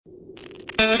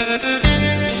I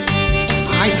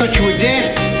thought you were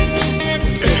dead.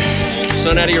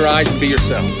 Sun out of your eyes and be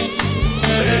yourselves.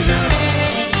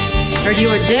 Heard you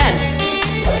were dead.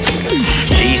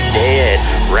 She's dead,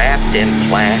 wrapped in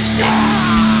plastic.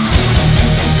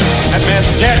 That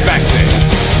man's dead back there.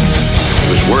 It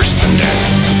was worse than dead.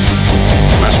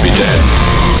 Must be dead.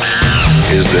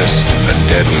 Is this a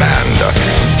dead man,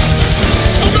 Doctor?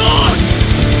 Oh God!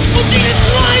 Oh Jesus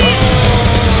Christ!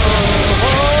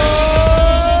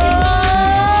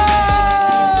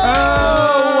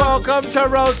 Welcome to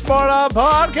Roast Mortem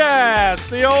Podcast,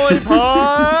 the only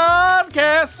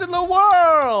podcast in the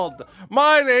world.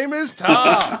 My name is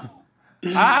Tom.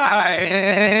 I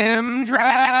am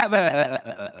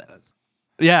Travis.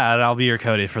 Yeah, and I'll be your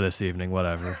Cody for this evening,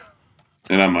 whatever.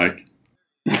 And I'm Mike.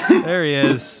 There he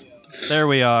is. There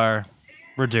we are.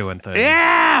 We're doing things.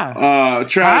 Yeah!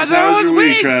 Travis, how was your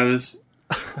week, Travis?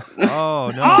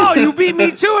 Oh, no. Oh, you beat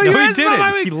me to it. No, You he asked about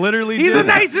my didn't. week. He literally He's did. the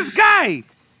nicest guy.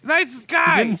 Nicest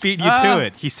guy. He didn't beat you to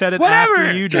it. He said it whatever.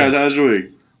 after you Travis, did. how was your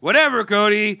week? Whatever,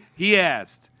 Cody. He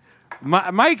asked.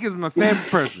 Mike is my favorite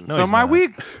person. No, so he's my not.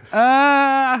 week,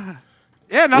 yeah,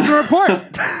 nothing to report.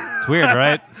 It's weird,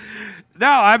 right? No,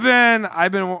 I've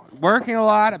been working a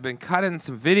lot. I've been cutting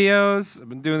some videos. I've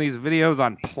been doing these videos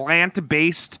on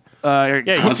plant-based. Yeah,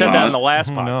 you said that in the last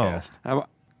No. podcast.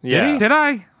 Yeah. Did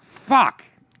I? Fuck.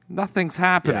 Nothing's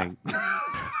happening.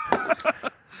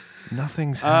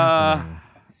 Nothing's happening.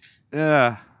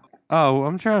 Yeah. Oh,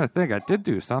 I'm trying to think. I did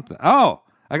do something. Oh,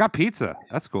 I got pizza.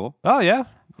 That's cool. Oh, yeah.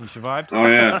 You survived? Oh,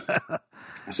 yeah.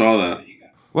 I saw that.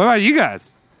 What about you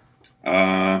guys?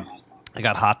 I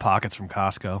got Hot Pockets from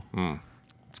Costco.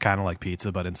 It's kind of like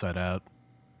pizza, but inside out.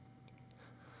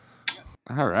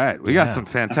 All right. We got some I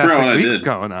forgot what fantastic I weeks did.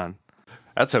 going on.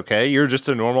 That's okay. You're just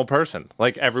a normal person,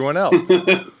 like everyone else.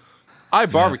 I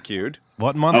barbecued.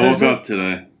 What month I is woke it? up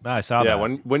today. I saw Yeah,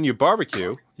 that. when you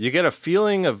barbecue, you get a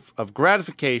feeling of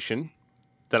gratification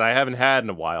that I haven't had in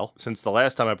a while since the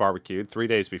last time I barbecued, 3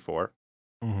 days before.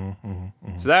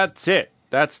 So that's it.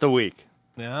 That's the week.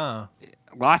 Yeah.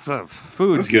 Lots of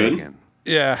food. That's good. taken.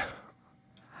 Yeah.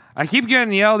 I keep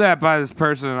getting yelled at by this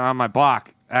person on my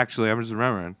block. Actually, I'm just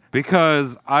remembering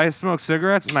because I smoke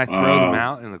cigarettes and I throw them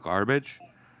out in the garbage.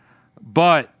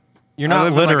 But You're I not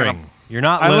live in like littering. You're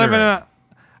not I littering.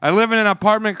 live in an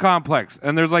apartment complex,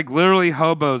 and there's like literally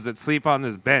hobos that sleep on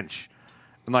this bench.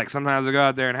 And like sometimes I go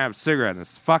out there and have a cigarette, and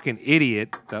this fucking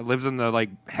idiot that lives in the like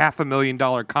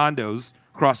 $500,000 condos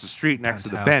across the street next to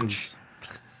the bench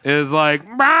is like,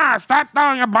 "Bah, stop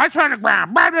throwing your butts on the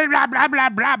ground, blah, blah, blah, blah, blah,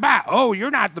 blah, blah. Oh,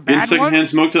 you're not the Getting bad one. secondhand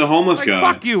smoke to the homeless Like, guy.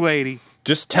 fuck you, lady.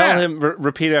 Just tell Yeah. him,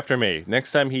 repeat after me.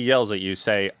 Next time he yells at you,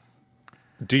 say,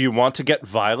 "Do you want to get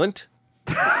violent?"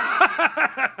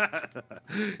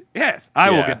 Yes, I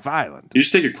will Yeah. get violent. You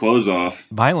just take your clothes off.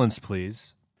 Violence,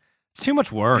 please. It's too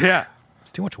much work. Yeah.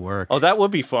 It's too much work. Oh, that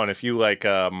would be fun if you like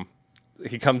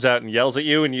he comes out and yells at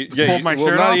you and you pull my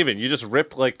shirt not off? even. You just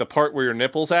rip like the part where your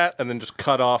nipple's at and then just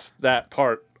cut off that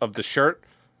part of the shirt.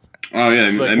 Oh, yeah.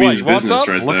 It's like, that what, means you want business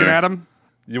some? right Looking there. at him.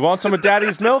 You want some of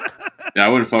Daddy's milk? Yeah, I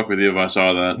wouldn't fuck with you if I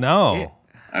saw that. No.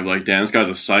 I'd be like, damn, this guy's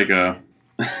a psycho.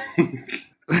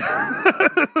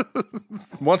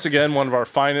 Once again, one of our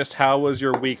finest "How was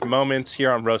your week?" moments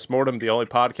here on Roast Mortem, the only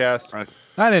podcast.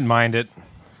 I didn't mind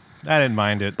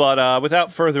it. But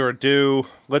without further ado,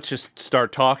 let's just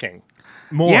start talking.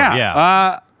 More,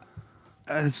 yeah.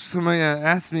 Somebody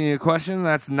asked me a question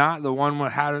that's not the one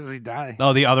with how does he die?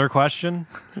 Oh, the other question?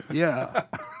 Yeah.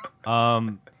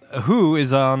 Who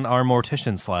is on our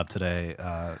mortician slab today,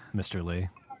 Mr. Lee?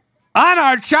 On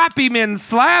our Choppyman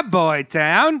Slab Boy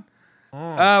town,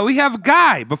 we have a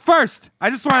guy. But first, I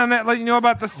just want to let you know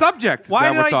about the subject Why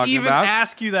that did we're I talking even about.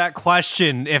 ask you that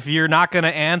question if you're not going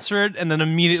to answer it and then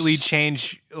immediately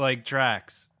change like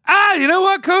tracks? You know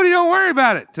what, Cody? Don't worry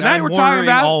about it. Tonight I'm we're talking worrying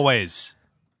about always.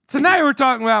 Tonight we're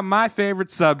talking about my favorite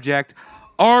subject,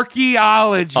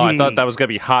 archaeology. Oh, I thought that was gonna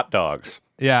be hot dogs.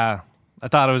 Yeah, I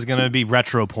thought it was going to be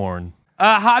retro porn.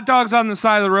 Hot dogs on the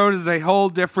side of the road is a whole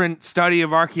different study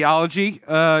of archaeology.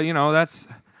 That's.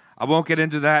 I won't get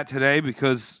into that today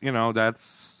because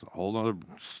that's a whole other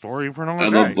story for another I'd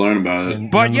day. love to learn about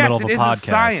it. But in the yes, middle of it a is a podcast.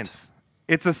 science.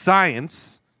 It's a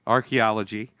science,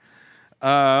 archaeology.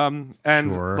 And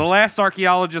Sure. the last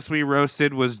archaeologist we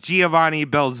roasted was Giovanni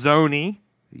Belzoni.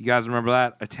 You guys remember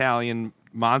that Italian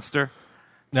monster?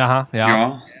 Yeah.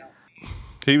 Yeah.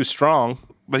 He was strong.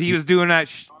 But he was doing that.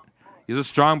 He's a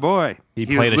strong boy. He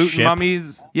was played a looting ship?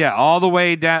 mummies. Yeah, all the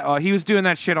way down. He was doing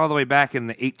that shit all the way back in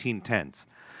the 1810s.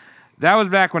 That was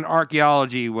back when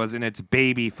archaeology was in its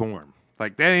baby form.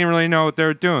 Like, they didn't really know what they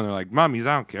were doing. They're like, mummies,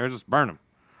 I don't care. Just burn them.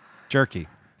 Jerky.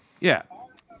 Yeah.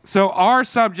 So our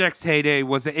subject's heyday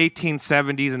was the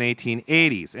 1870s and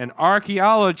 1880s, and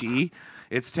archaeology,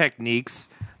 its techniques,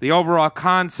 the overall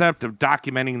concept of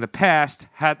documenting the past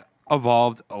had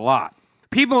evolved a lot.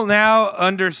 People now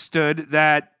understood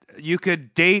that you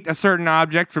could date a certain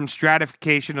object from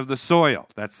stratification of the soil.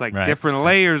 That's like different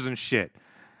layers and shit.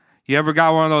 You ever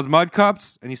got one of those mud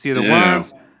cups and you see the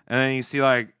worms, and then you see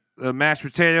like the mashed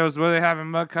potatoes? What do they have in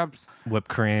mud cups? Whipped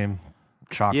cream,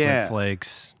 chocolate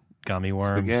flakes, gummy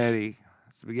worms,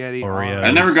 spaghetti, Oreos.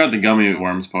 I never got the gummy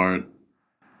worms part.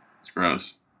 It's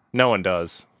gross. No one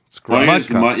does. It's Well, gross.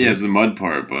 it's the mud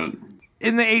part, but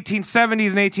In the 1870s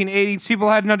and 1880s, people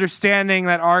had an understanding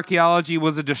that archaeology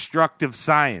was a destructive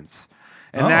science.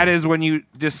 And that is when you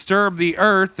disturb the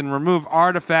earth and remove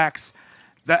artifacts,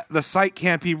 that the site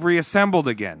can't be reassembled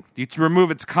again. You remove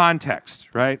its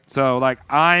context, right? So like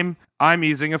I'm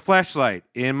using a fleshlight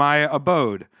in my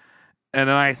abode, and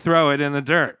then I throw it in the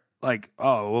dirt. Like,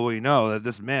 oh, well, we know that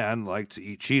this man liked to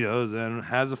eat Cheetos and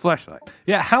has a fleshlight.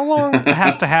 Yeah, how long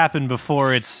has to happen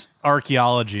before it's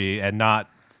archaeology and not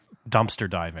dumpster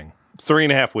diving?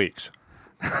 3.5 weeks.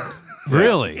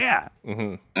 Really? Yeah.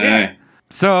 hey,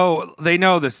 So they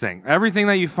know this thing. Everything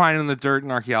that you find in the dirt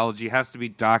in archaeology has to be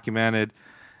documented,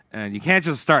 and you can't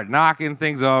just start knocking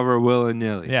things over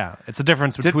willy-nilly. Yeah, it's the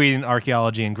difference between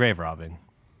archaeology and grave robbing.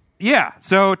 Yeah.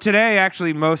 So today,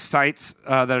 actually, most sites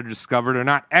that are discovered are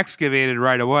not excavated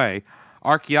right away.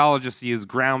 Archaeologists use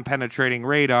ground-penetrating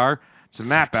radar to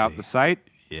map out the site.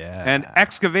 Yeah. And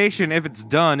excavation, if it's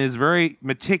done, is very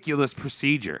meticulous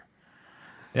procedure.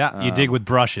 Yeah, you dig with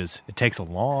brushes. It takes a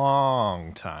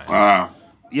long time. wow.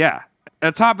 Yeah.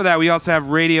 On top of that, we also have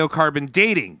radiocarbon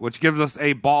dating, which gives us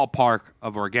a ballpark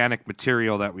of organic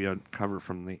material that we uncover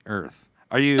from the Earth.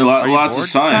 Are you Lots of bored?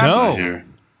 science No. out here.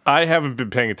 I haven't been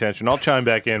paying attention. I'll chime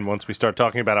back in once we start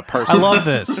talking about a person. I love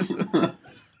this.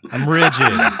 I'm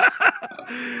rigid.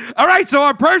 All right, so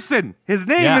our person, his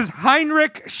name Yeah. is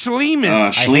Heinrich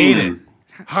Schliemann. hate Schliemann.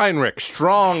 Heinrich,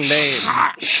 strong name.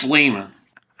 Schliemann.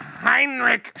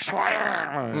 Heinrich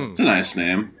Schliemann. It's a nice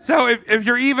name. So if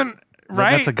you're even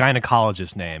right, That's a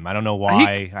gynecologist name. I don't know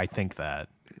why I think that.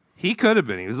 he could have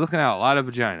been. He was looking at a lot of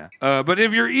vagina. But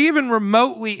if you're even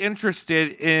remotely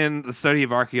interested in the study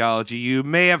of archaeology, you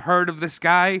may have heard of this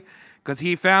guy because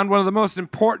he found one of the most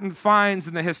important finds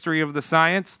in the history of the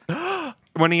science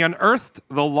when he unearthed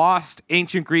the lost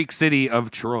ancient Greek city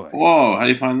of Troy. Whoa, how do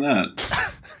you find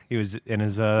that? He was in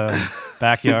his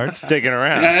backyard. Digging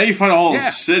around. How do you find a whole Yeah.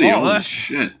 city? Oh, Holy that's-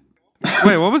 shit.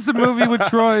 Wait, what was the movie with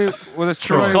Troy? Was it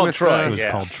Troy? It was called with, Troy. It was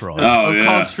Yeah. called Troy. Oh, it was yeah.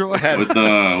 called Troy.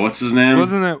 With, what's his name?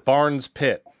 Wasn't it? Barnes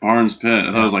Pit. Barnes Pitt.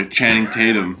 I thought it was like Channing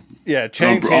Tatum. Yeah,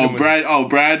 Channing Tatum was...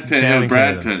 Brad Pitt. Channing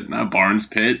Brad Tatum. Pitt, not Barnes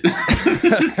Pitt.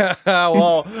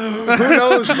 well, who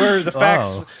knows where the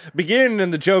facts begin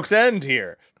and the jokes end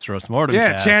here. Throw some more to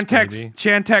Yeah, the cast, baby.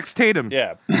 Chantex Tatum.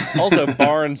 Yeah. Also,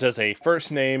 Barnes as a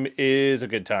first name is a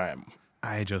good time.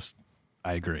 I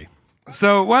agree.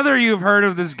 So whether you've heard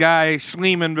of this guy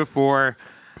Schliemann before,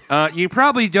 you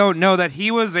probably don't know that he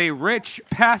was a rich,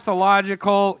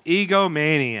 pathological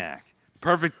egomaniac.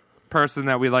 Perfect person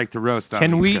that we like to roast on.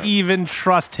 Can these we shows. even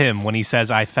trust him when he says,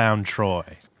 I found Troy?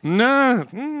 No.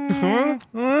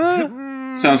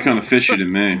 Sounds kind of fishy to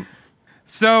me.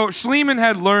 So Schliemann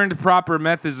had learned proper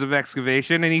methods of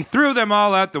excavation, and he threw them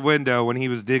all out the window when he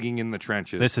was digging in the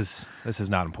trenches. This is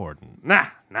not important. Nah.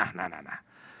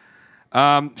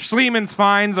 Schliemann's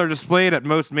finds are displayed at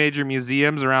most major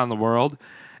museums around the world,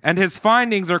 and his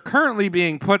findings are currently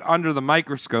being put under the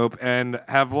microscope and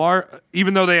have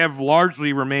even though they have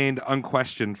largely remained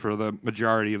unquestioned for the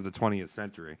majority of the 20th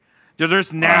century. They're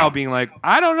just now being like,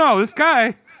 I don't know, this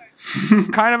guy is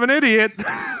kind of an idiot.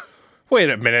 Wait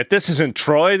a minute. This isn't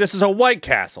Troy. This is a White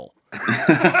Castle.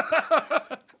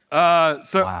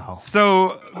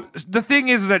 So the thing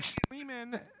is that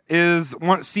Schliemann is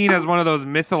seen as one of those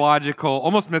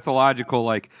almost mythological,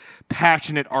 like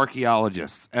passionate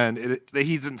archaeologists, and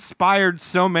he's inspired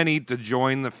so many to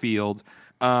join the field.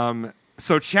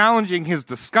 So challenging his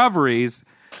discoveries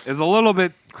is a little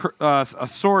bit a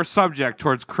sore subject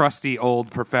towards crusty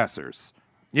old professors.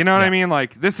 You know what I mean?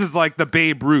 Like this is like the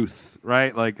Babe Ruth,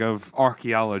 right? Like of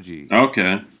archaeology,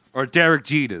 Okay. or Derek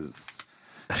Jeter's.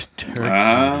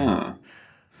 Ah.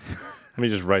 Let me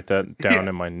just write that down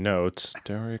in my notes.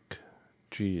 Derek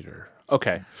Jeter.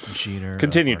 Okay. Jeter.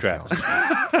 Continue, of Travis.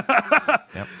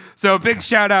 archaeology. So big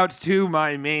shout outs to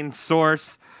my main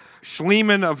source,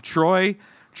 Schliemann of Troy,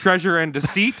 Treasure and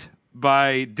Deceit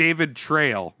by David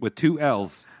Trail with 2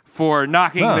 L's for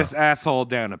knocking this asshole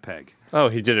down a peg. Oh,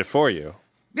 he did it for you.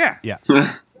 Yeah. Yeah.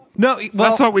 No, well,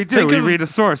 That's what we do. think We of- read a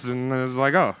source and it's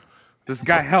like, oh, this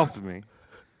guy helped me.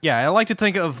 Yeah, I like to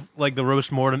think of like the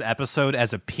roast mortem episode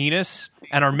as a penis,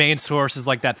 and our main source is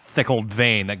like that thick old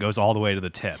vein that goes all the way to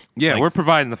the tip. Yeah, Like, we're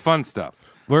providing the fun stuff.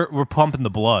 we're pumping the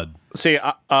blood. See,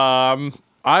 I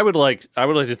would like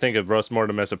to think of roast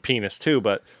mortem as a penis too,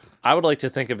 but I would like to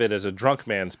think of it as a drunk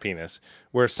man's penis,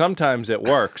 where sometimes it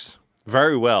works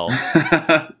very well,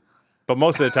 but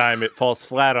most of the time it falls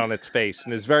flat on its face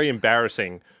and is very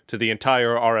embarrassing to the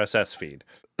entire RSS feed.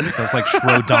 So it's like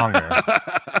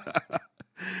Schrodonger.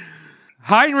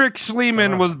 Heinrich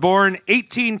Schliemann was born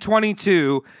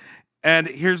 1822, and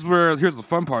here's the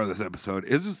fun part of this episode.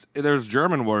 There's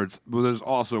German words, but there's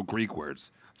also Greek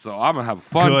words. So I'm gonna have a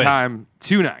fun Good. time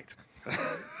tonight.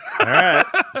 All right.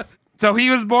 So he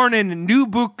was born in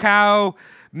Neubuchau,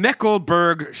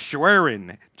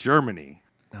 Mecklenburg-Schwerin, Germany.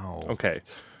 No. Okay.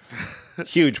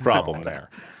 Huge problem there.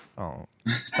 Oh,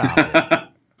 stop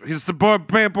it. He's born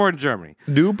in Germany.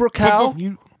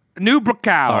 Neubuchau?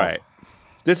 Neubuchau. All right.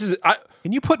 This is...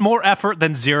 Can you put more effort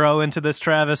than 0 into this,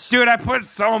 Travis? Dude, I put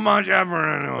so much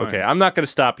effort into it. Okay, I'm not going to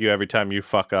stop you every time you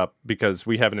fuck up because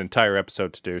we have an entire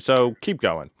episode to do. So keep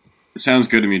going. Sounds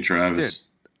good to me, Travis.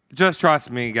 Just trust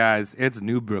me, guys. It's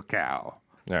Neubuchau. All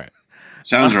right.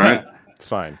 Sounds right. It's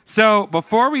fine. So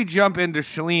before we jump into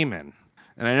Schliemann,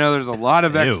 and I know there's a lot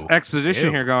of Ew. exposition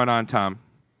Ew. here going on, Tom.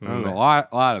 There's a lot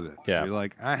of it. Yeah. You're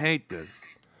like, I hate this.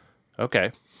 Okay.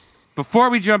 Before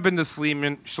we jump into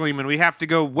Schliemann, we have to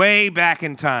go way back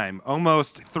in time,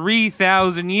 almost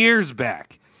 3,000 years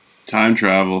back. Time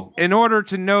travel. In order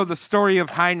to know the story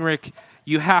of Heinrich,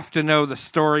 you have to know the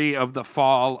story of the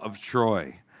fall of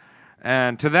Troy.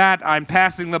 And to that, I'm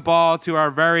passing the ball to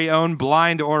our very own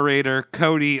blind orator,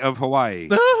 Cody of Hawaii.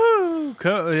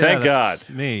 Thank God.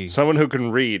 Me. Someone who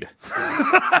can read.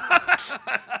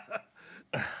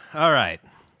 All right.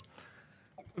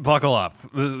 Buckle up.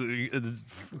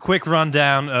 Quick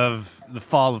rundown of the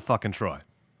fall of fucking Troy.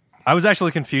 I was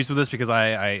actually confused with this because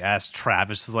I asked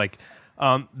Travis, like,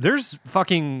 there's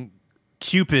fucking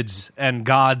cupids and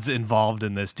gods involved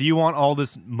in this. Do you want all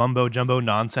this mumbo jumbo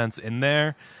nonsense in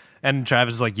there? And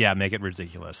Travis is like, yeah, make it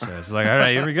ridiculous. So it's like, all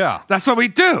right, here we go. That's what we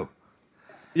do.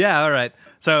 Yeah, all right.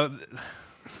 So,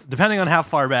 depending on how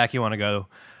far back you want to go,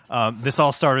 this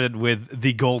all started with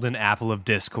the golden apple of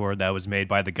discord that was made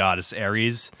by the goddess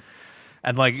Ares.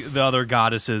 And, like, the other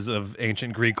goddesses of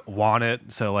ancient Greek want it.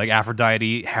 So, like,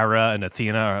 Aphrodite, Hera, and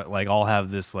Athena, are, like, all have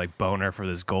this, like, boner for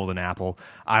this golden apple.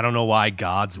 I don't know why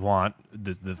gods want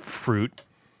the fruit.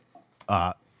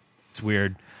 It's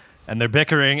weird. And they're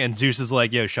bickering, and Zeus is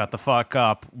like, yo, shut the fuck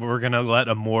up. We're going to let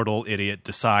a mortal idiot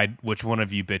decide which one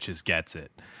of you bitches gets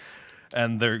it.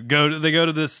 And they go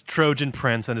to this Trojan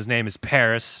prince, and his name is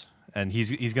Paris, and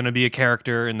he's going to be a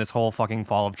character in this whole fucking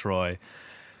fall of Troy.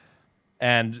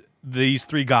 And these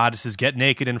three goddesses get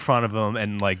naked in front of him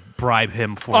and, like, bribe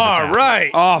him for this All apple.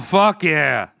 right. Oh, fuck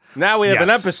yeah. Now we have an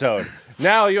Yes. episode.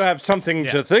 Now you have something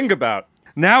to think about.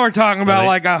 Now we're talking about Really?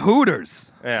 like a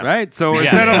Hooters, Yeah. right? So Yeah,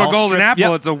 instead they of a all golden strip- apple,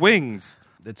 yep. it's a wings.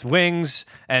 It's wings,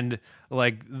 and,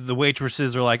 like, the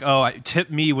waitresses are like, oh, tip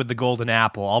me with the golden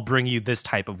apple. I'll bring you this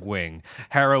type of wing.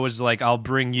 Hera was like, I'll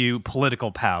bring you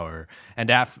political power. And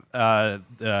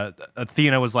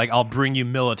Athena was like, I'll bring you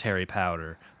military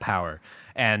power.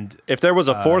 And If there was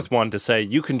a fourth one to say,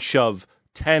 you can shove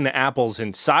 10 apples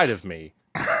inside of me.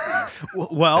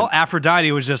 well,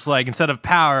 Aphrodite was just like, instead of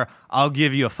power, I'll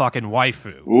give you a fucking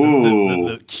waifu.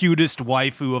 Ooh. The cutest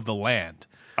waifu of the land.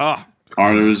 Oh,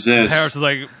 Hard to resist. Paris is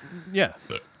like, yeah.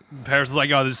 Paris is like,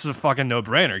 oh, this is a fucking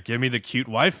no-brainer. Give me the cute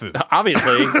waifu.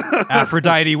 Obviously.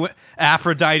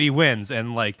 Aphrodite wins,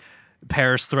 and, like,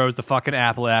 Paris throws the fucking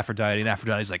apple at Aphrodite, and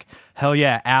Aphrodite's like, hell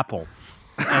yeah, apple.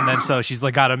 And then so she's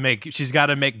like, she's got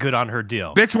to make good on her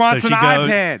deal. bitch wants So an she goes-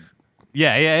 iPad.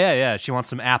 Yeah. She wants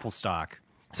some apple stock.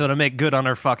 So to make good on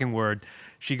her fucking word,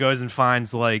 she goes and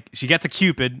finds, like, she gets a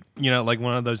Cupid, like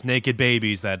one of those naked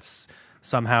babies that's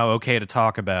somehow okay to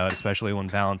talk about, especially when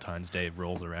Valentine's Day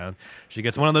rolls around. She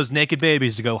gets one of those naked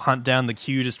babies to go hunt down the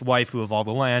cutest waifu of all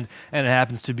the land, and it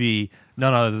happens to be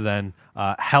none other than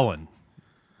Helen.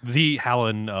 The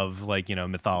Helen of, like,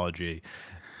 mythology.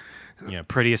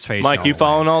 Prettiest face. Mike, in you all the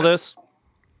following land. all this?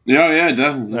 Yeah,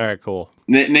 definitely. All right, cool.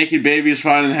 Naked babies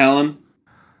finding Helen.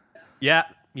 Yeah,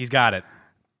 he's got it.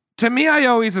 To me, I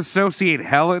always associate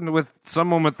Helen with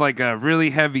someone with like a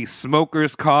really heavy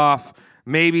smoker's cough,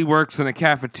 maybe works in a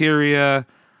cafeteria.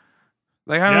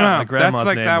 Like, I don't know. My grandma's That's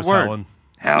like name that was word. Helen.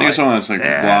 I think it's someone that's like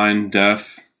Yeah. blind,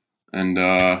 deaf, and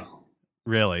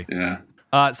Really?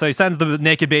 yeah. So he sends the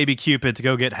naked baby Cupid to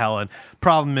go get Helen.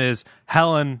 Problem is,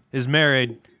 Helen is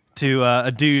married to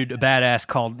a dude, a badass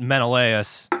called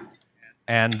Menelaus,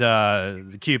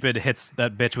 And Cupid hits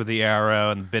that bitch with the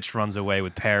arrow, and the bitch runs away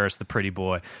with Paris, the pretty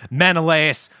boy.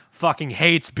 Menelaus fucking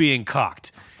hates being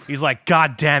cucked. He's like,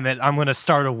 God damn it, I'm going to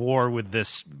start a war with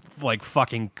this, like,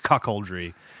 fucking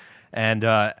cuckoldry. And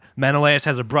Menelaus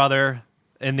has a brother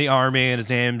in the army, and his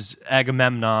name's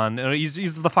Agamemnon. And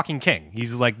he's the fucking king.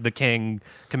 He's like the king,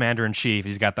 commander-in-chief.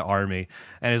 He's got the army.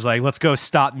 And he's like, let's go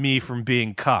stop me from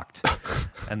being cucked.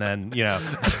 And then, you know,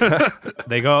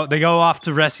 they go off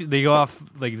to rescue. They go off,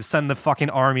 like, send the fucking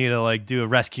army to, like, do a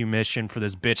rescue mission for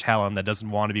this bitch Helen that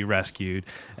doesn't want to be rescued.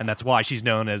 And that's why she's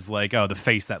known as, like, the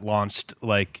face that launched,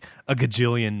 like, a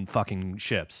gajillion fucking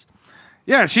ships.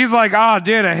 Yeah, she's like, oh,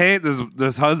 dude, I hate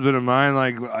this husband of mine.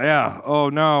 Like, yeah, oh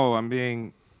no, I'm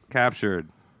being captured.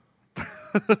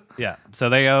 Yeah, so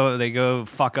they go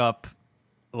fuck up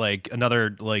like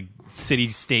another like city,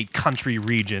 state, country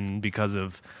region because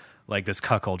of like this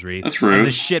cuckoldry. That's rude. And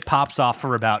this shit pops off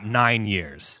for about 9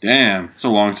 years. Damn, it's a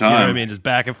long time. You know what I mean? Just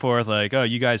back and forth, like, oh,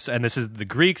 you guys, and this is the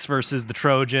Greeks versus the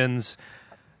Trojans,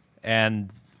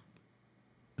 and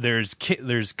there's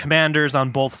commanders on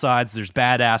both sides, there's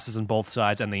badasses on both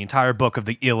sides, and the entire book of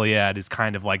the Iliad is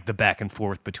kind of like the back and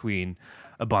forth between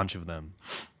a bunch of them.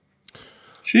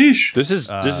 Sheesh. This is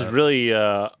really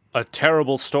a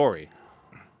terrible story.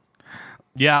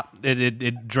 Yeah,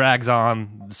 it drags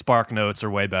on. The Spark Notes are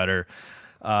way better.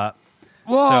 Well,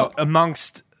 So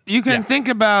amongst you can think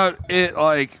about it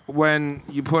like when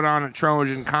you put on a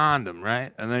Trojan condom,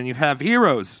 right? And then you have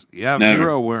heroes. You have Never.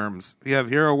 hero worms. You have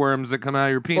hero worms that come out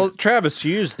of your penis. Well, Travis,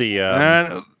 use the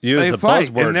And use they the fight,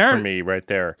 and buzzword they're- for me right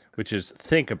there, which is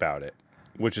think about it,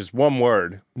 which is one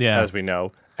word, Yeah. as we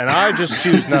know, and I just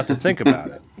choose not to think about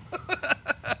it.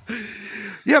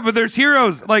 Yeah, but there's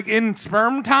heroes like in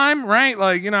sperm time, right?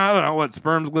 Like, you know, I don't know what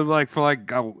sperms live like for like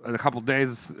a couple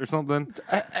days or something.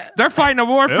 They're fighting a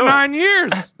war for 9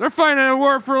 years. They're fighting a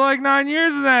war for like 9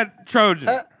 years in that Trojan.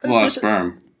 It's a lot of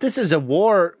sperm. This is a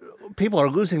war. People are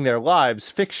losing their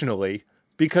lives fictionally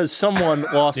because someone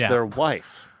lost Yeah. their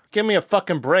wife. Give me a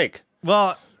fucking break.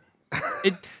 well,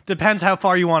 it depends how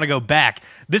far you want to go back.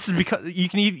 This is because you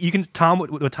can Tom,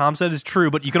 what Tom said is true,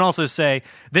 but you can also say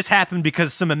this happened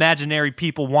because some imaginary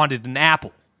people wanted an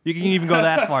apple. You can even go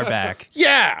that far back.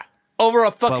 Yeah, over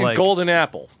a fucking like- golden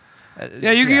apple.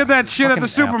 Yeah, you can get that shit at the fucking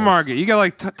supermarket. You get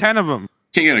like 10 of them.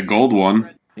 Can't get a gold one.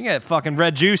 You get fucking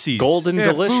red juicies. Golden Yeah,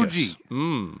 delicious.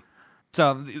 Fuji.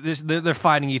 So they're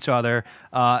fighting each other.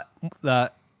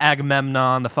 The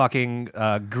Agamemnon, the fucking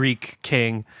Greek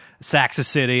king, sacks a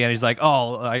city, and he's like,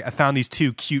 "Oh, I found these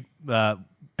two cute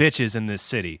bitches in this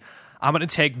city. I'm gonna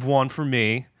take one for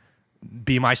me,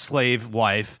 be my slave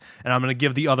wife, and I'm gonna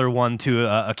give the other one to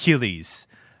Achilles,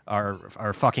 our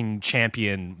fucking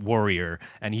champion warrior,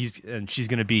 and she's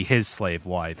gonna be his slave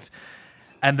wife."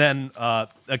 And then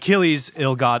Achilles'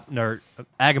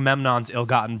 Agamemnon's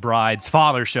ill-gotten bride's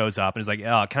father shows up and is like,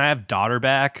 "Oh, can I have daughter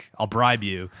back? I'll bribe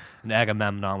you." And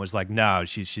Agamemnon was like, "No,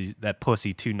 she that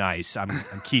pussy too nice. I'm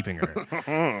keeping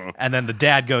her." And then the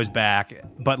dad goes back,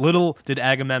 but little did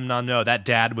Agamemnon know that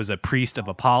dad was a priest of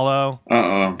Apollo,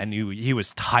 and he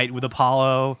was tight with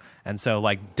Apollo, and so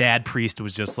like dad priest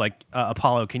was just like,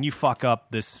 "Apollo, can you fuck up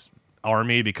this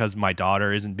army because my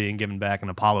daughter isn't being given back?"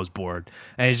 And Apollo's bored,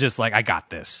 and he's just like, "I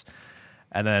got this."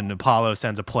 And then Apollo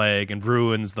sends a plague and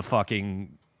ruins the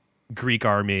fucking Greek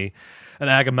army, and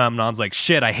Agamemnon's like,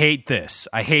 "Shit, I hate this.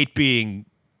 I hate being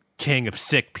king of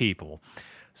sick people."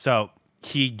 So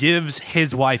he gives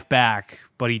his wife back,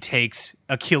 but he takes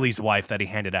Achilles' wife that he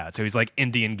handed out. So he's like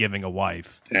Indian giving a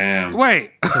wife. Damn.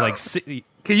 Wait, So like,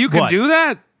 can What? do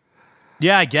that?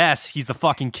 yeah, I guess he's the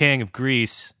fucking king of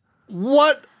Greece.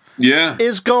 What Yeah.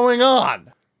 is going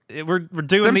on? We're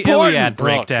doing the important. Iliad Oh,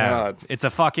 breakdown. God. It's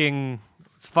fucking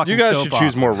You guys soap should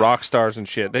choose opera. more rock stars and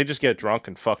shit. They just get drunk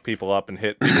and fuck people up and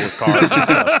hit people with cars and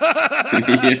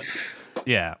stuff.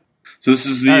 Yeah. So this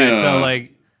is the. All right, so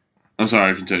like, I'm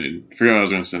sorry, I continued. I forgot what I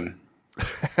was going to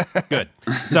say. good.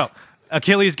 So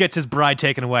Achilles gets his bride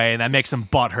taken away, and that makes him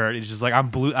butthurt. He's just like,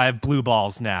 I have blue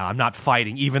balls now. I'm not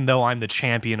fighting, even though I'm the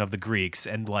champion of the Greeks,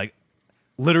 and like,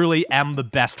 literally am the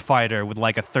best fighter with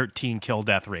like a 13 kill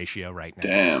death ratio right now.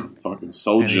 Damn, fucking And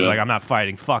soldier. he's like, I'm not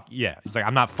fighting. Fuck yeah. He's like,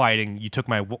 I'm not fighting. You took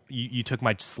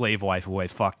my slave wife away.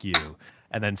 Fuck you.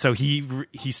 And then so he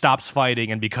stops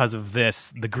fighting, and because of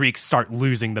this, the Greeks start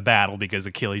losing the battle because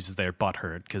Achilles is there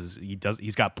butthurt because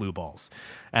he's got blue balls.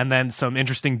 And then some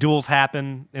interesting duels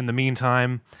happen in the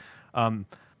meantime.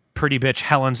 Pretty bitch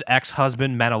Helen's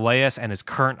ex-husband Menelaus and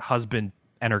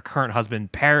her current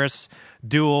husband Paris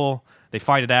duel. They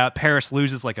fight it out. Paris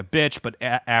loses like a bitch, but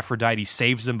Aphrodite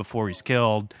saves him before he's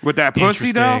killed. With that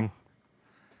pussy, though?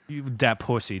 That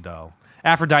pussy, though.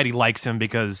 Aphrodite likes him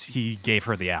because he gave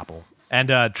her the apple.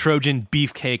 And Trojan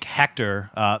beefcake Hector,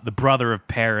 the brother of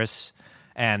Paris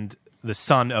and the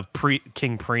son of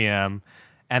King Priam,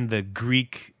 and the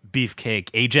Greek beefcake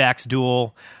Ajax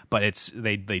duel, but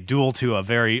they duel to a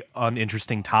very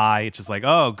uninteresting tie. It's just like,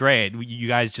 oh, great, you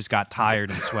guys just got tired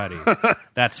and sweaty.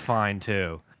 That's fine,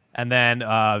 too. And then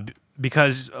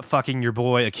because fucking your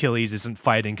boy Achilles isn't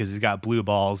fighting because he's got blue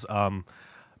balls,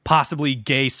 possibly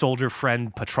gay soldier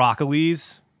friend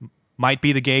Patroclus might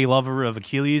be the gay lover of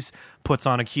Achilles, puts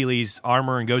on Achilles'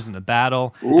 armor and goes into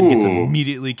battle and gets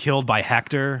immediately killed by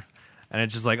Hector. And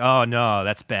it's just like, oh no,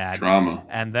 that's bad. Drama.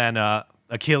 And then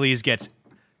Achilles gets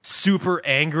super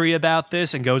angry about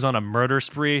this and goes on a murder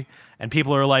spree. And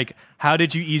people are like, how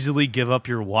did you easily give up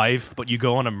your wife, but you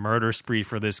go on a murder spree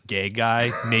for this gay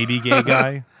guy, maybe gay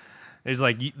guy? It's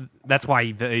like, that's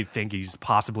why they think he's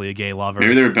possibly a gay lover.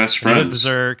 Maybe they're best He goes friends.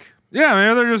 berserk. Yeah,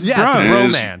 maybe they're just Yeah, bros. it's a It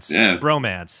is, bromance. yeah.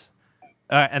 Bromance.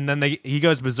 And then he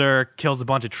goes berserk, kills a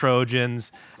bunch of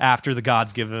Trojans after the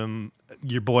gods give him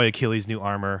your boy Achilles' new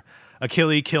armor.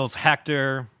 Achilles kills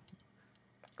Hector,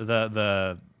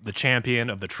 the champion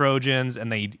of the Trojans,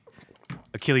 and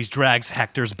Achilles drags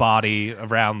Hector's body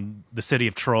around the city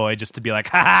of Troy just to be like,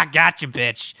 ha ha, gotcha,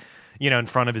 bitch, in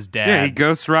front of his dad. Yeah, he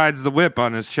ghost rides the whip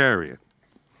on his chariot.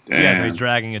 Yeah, so Damn. he's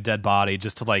dragging a dead body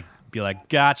just to be like,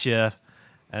 gotcha.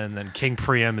 And then King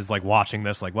Priam is watching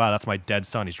this, like, wow, that's my dead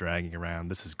son he's dragging around.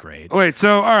 This is great. Wait,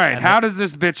 so all right, how does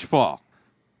this bitch fall?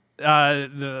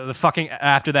 The fucking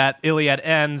after that, Iliad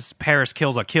ends. Paris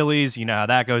kills Achilles. You know how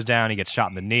that goes down. He gets shot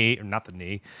in the knee, or not the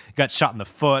knee. He got shot in the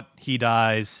foot. He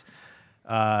dies.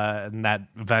 And that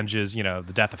avenges, the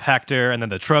death of Hector. And then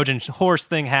the Trojan horse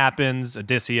thing happens.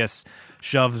 Odysseus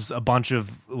shoves a bunch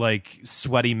of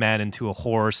sweaty men into a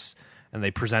horse, and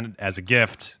they present it as a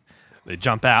gift. They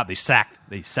jump out. They sack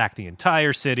the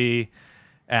entire city.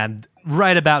 And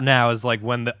right about now is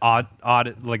when the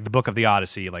the book of the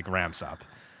Odyssey ramps up.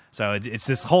 So it's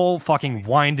this whole fucking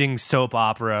winding soap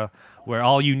opera where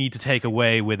all you need to take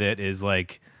away with it is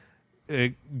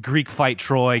Greek fight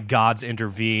Troy, gods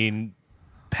intervene,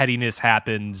 pettiness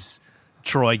happens,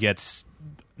 Troy gets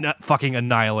fucking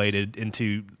annihilated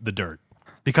into the dirt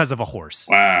because of a horse.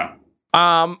 Wow.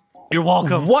 You're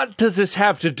welcome. What does this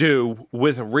have to do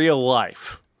with real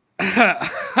life?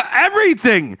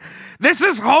 Everything. This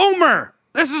is Homer.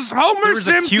 This is Homer There was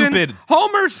a Simpson. Cupid.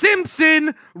 Homer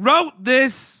Simpson wrote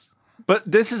this. But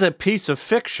this is a piece of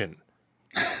fiction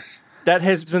that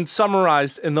has been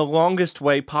summarized in the longest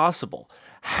way possible.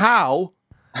 How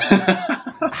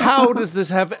does this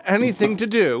have anything to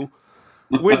do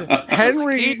with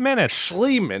Henry 8 minutes.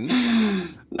 Schliemann,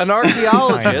 an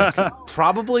archaeologist,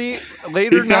 probably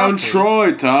later He found Nazi?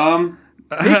 Troy, Tom.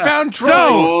 He found Troy. The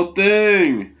whole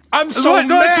thing. I'm so Look,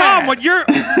 mad. Tom,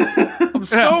 I'm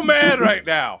so mad right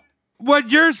now. what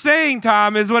you're saying,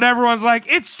 Tom, is what everyone's like.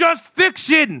 It's just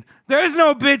fiction. There's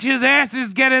no bitches'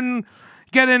 asses getting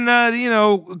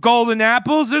golden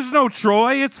apples. There's no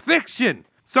Troy. It's fiction.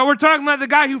 So we're talking about the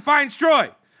guy who finds Troy.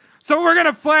 So we're going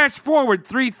to flash forward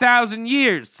 3,000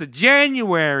 years to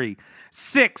January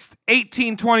 6th,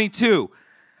 1822.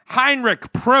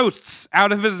 Heinrich prosts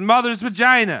out of his mother's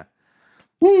vagina.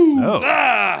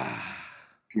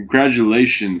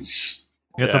 Congratulations.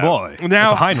 It's a boy.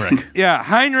 Now- it's a Heinrich. Yeah,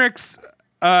 Heinrich's,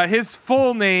 his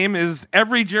full name is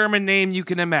every German name you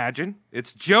can imagine.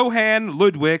 It's Johann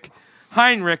Ludwig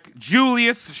Heinrich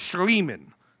Julius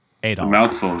Schliemann. A Adolf.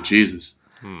 mouthful. Jesus.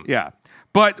 Yeah.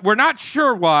 But we're not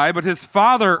sure why, but his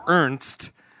father,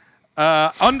 Ernst,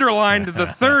 underlined the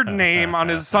third name on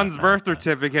his son's birth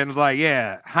certificate and was like,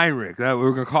 yeah, Heinrich.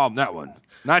 We're going to call him that one.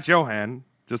 Not Johann,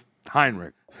 just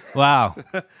Heinrich. Wow.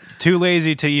 Too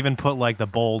lazy to even put the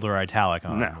bold or italic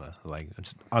on. No.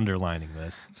 Just underlining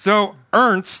this. So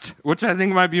Ernst, which I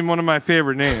think might be one of my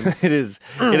favorite names, It is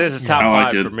a top I like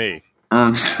five it. for me.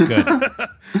 Ernst. Good.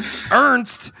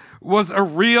 Ernst was a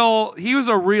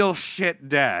real shit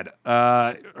dad.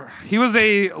 He was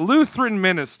a Lutheran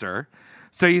minister.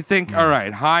 So you think, all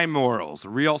right, high morals,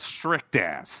 real strict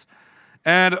ass.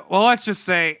 And, well, let's just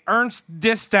say Ernst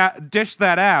dished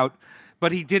that out,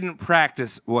 but he didn't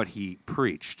practice what he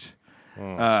preached.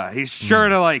 He's sure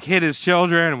to, hit his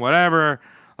children, whatever.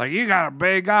 You got to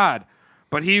obey God.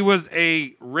 But he was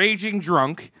a raging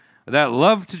drunk that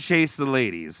loved to chase the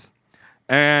ladies.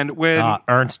 And when...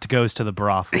 Ernst goes to the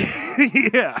brothel.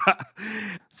 yeah.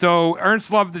 So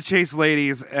Ernst loved to chase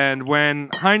ladies, and when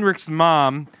Heinrich's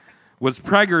mom was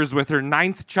preggers with her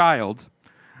 9th child,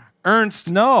 Ernst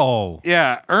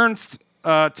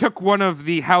took one of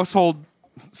the household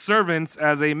servants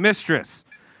as a mistress.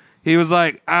 he was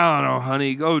like, I don't know,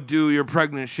 honey, go do your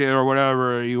pregnant shit or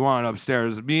whatever you want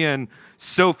upstairs. Me and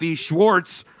Sophie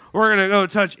Schwartz, we're going to go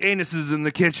touch anuses in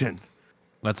the kitchen.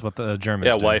 That's what the Germans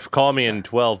Yeah, do. wife, call me in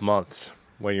 12 months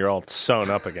when you're all sewn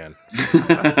up again.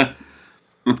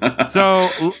 So,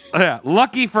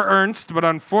 lucky for Ernst, but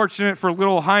unfortunate for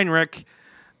little Heinrich,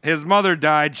 his mother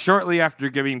died shortly after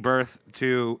giving birth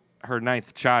to her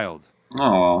 9th child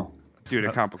Oh, due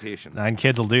to complications. 9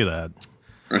 kids will do that.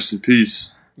 rest in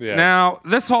peace. Yeah. Now,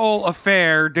 this whole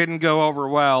affair didn't go over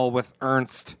well with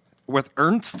Ernst. With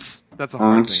Ernst's? That's a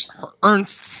hard Ernst. thing.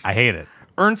 Ernst's. I hate it.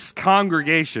 Ernst's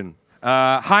congregation.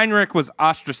 Heinrich was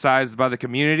ostracized by the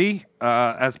community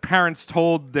as parents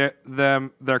told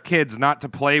their kids not to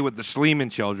play with the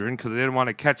Schliemann children because they didn't want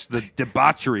to catch the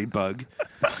debauchery bug.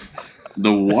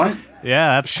 The what?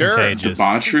 Yeah, that's Sure. contagious.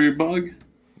 Debauchery bug?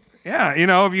 Yeah, you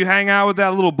know, if you hang out with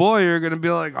that little boy, you're going to be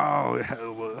like, oh,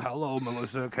 hello,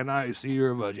 Melissa, can I see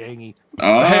your vagina?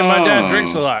 Oh, Hey, my dad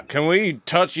drinks a lot. Can we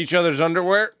touch each other's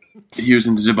underwear? He was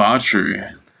into debauchery.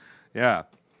 Yeah.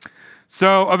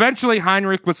 So eventually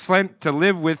Heinrich was sent to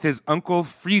live with his uncle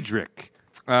Friedrich.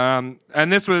 And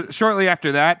this was shortly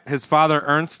after that, his father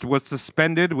Ernst was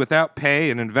suspended without pay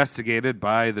and investigated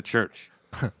by the church.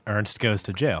 Ernst goes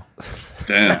to jail.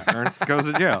 Damn. Ernst goes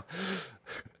to jail.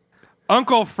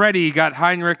 Uncle Freddie got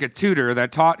Heinrich a tutor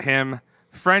that taught him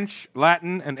French,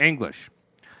 Latin, and English.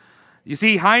 You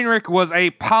see, Heinrich was a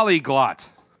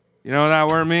polyglot. You know what that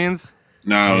word means?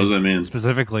 No, what does that mean?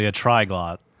 Specifically a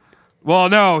triglot. Well,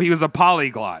 no, he was a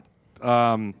polyglot.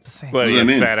 What, does he that had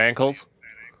mean? fat ankles?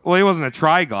 Well, he wasn't a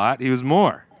triglot. He was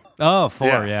more. Oh, 4,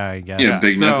 Yeah. yeah, I guess. Yeah,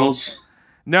 big so- nipples.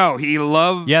 No, he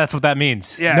loved... Yeah, that's what that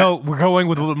means. Yeah. No, we're going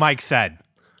with what Mike said.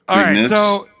 All Big right, nips.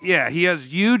 so yeah, he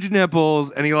has huge nipples,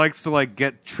 and he likes to like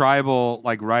get tribal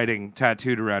like writing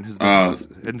tattooed around his nipples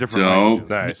in different dope. languages.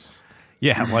 Nice.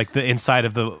 Yeah, like the inside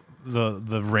of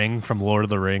the ring from Lord of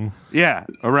the Ring. Yeah,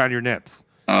 around your nips.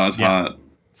 Oh, that's hot.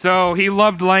 So he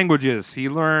loved languages. He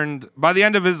learned by the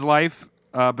end of his life,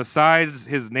 besides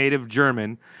his native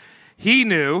German, he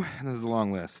knew, and this is a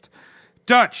long list,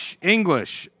 Dutch,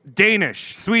 English,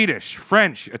 Danish, Swedish,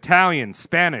 French, Italian,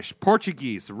 Spanish,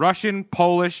 Portuguese, Russian,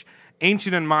 Polish,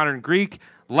 ancient and modern Greek,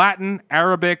 Latin,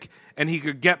 Arabic, and he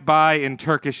could get by in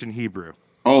Turkish and Hebrew.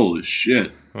 Holy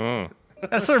shit. At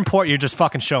a certain point, you're just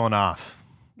fucking showing off.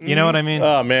 You know what I mean?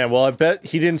 Oh, man. Well, I bet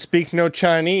he didn't speak no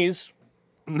Chinese.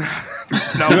 No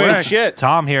You way. ain't shit.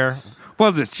 Tom here. What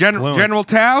is this, Fluent. General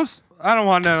Tao's? I don't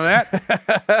want none of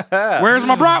that. Where's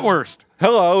my bratwurst?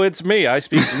 Hello, it's me. I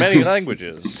speak many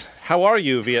languages. How are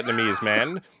you, Vietnamese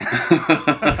man?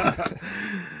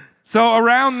 So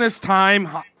around this time,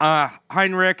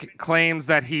 Heinrich claims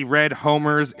that he read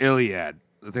Homer's Iliad,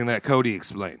 the thing that Cody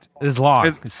explained. It's long.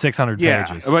 It's- It's 600 Yeah,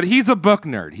 pages. but he's a book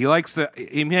nerd. He likes to.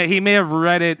 He may have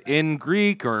read it in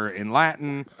Greek or in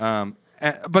Latin.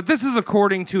 But this is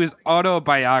according to his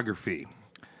autobiography,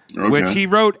 Okay. which he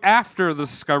wrote after the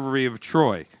discovery of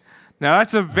Troy. Now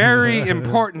that's a very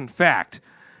important fact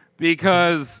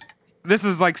because this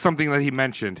is like something that he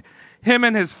mentioned. Him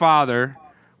and his father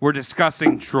were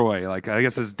discussing Troy. Like I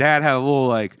guess his dad had a little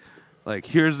like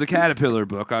here's the Caterpillar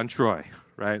book on Troy.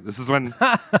 Right. This is when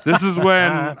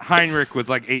Heinrich was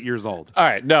like 8 years old. All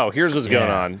right, no, here's what's going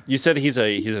Yeah. on. You said he's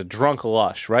a drunk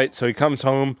lush, right? So he comes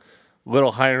home,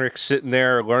 little Heinrich sitting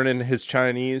there learning his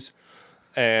Chinese,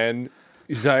 and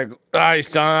he's like, "Hi,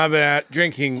 son, I've been out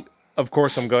drinking." Of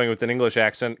course, I'm going with an English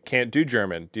accent. Can't do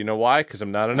German. Do you know why? Because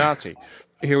I'm not a Nazi.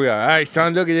 Here we are. Hey,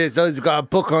 son, look at this. He's got a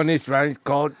book on this, right?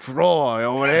 Called Troy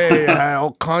over there.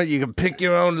 You can pick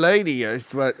your own lady. I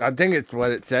think it's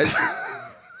what it says.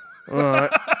 All right.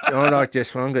 I like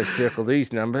this one. I'm going to circle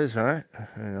these numbers, right?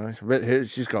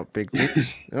 She's got big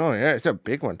tits. Oh, yeah, it's a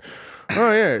big one.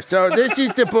 Oh, yeah. So this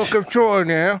is the Book of Troy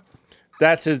now.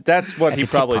 That's what he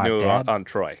probably Tupac, knew Dad. on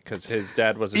Troy, because his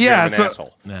dad was a Yeah, German so-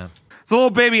 asshole. Yeah. So little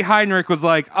baby Heinrich was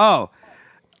like, well,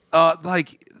 I'm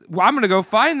going to go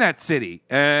find that city.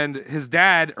 And his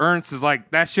dad, Ernst, is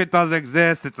like, that shit doesn't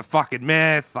exist. It's a fucking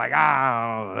myth. Like,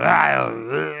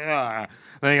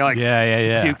 Then he like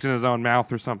Yeah. puked in his own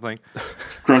mouth or something.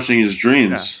 Crushing his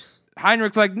dreams.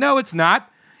 Heinrich's like, no, it's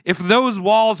not. If those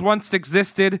walls once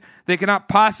existed, they cannot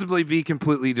possibly be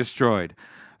completely destroyed.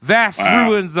 Vast Wow.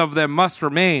 ruins of them must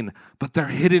remain, but they're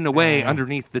hidden away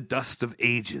underneath the dust of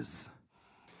ages.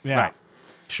 Yeah. Right.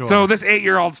 Sure. So this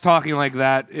 8-year-old's talking like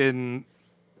that in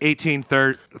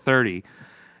 1830.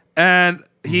 And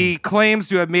he claims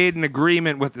to have made an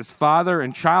agreement with his father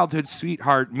and childhood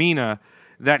sweetheart, Mina,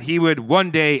 that he would one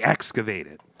day excavate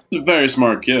it. He's a very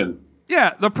smart kid.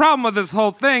 Yeah, the problem with this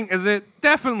whole thing is it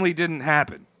definitely didn't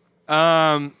happen.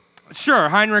 Sure,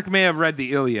 Heinrich may have read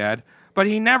the Iliad, but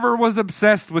he never was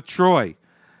obsessed with Troy.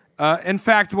 In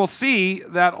fact, we'll see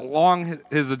that along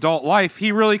his adult life,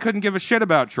 he really couldn't give a shit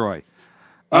about Troy.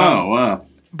 Oh, wow.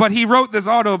 But he wrote this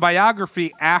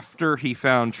autobiography after he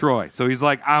found Troy. So he's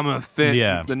like, I'm going to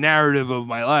fit the narrative of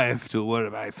my life to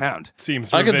what I found.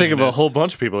 Seems I can think of a revisionist. whole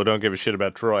bunch of people who don't give a shit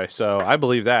about Troy, so I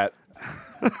believe that.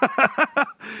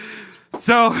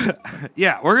 So,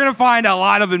 yeah, we're going to find a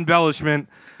lot of embellishment.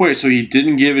 Wait, so he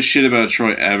didn't give a shit about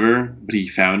Troy ever, but he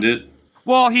found it?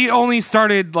 Well, he only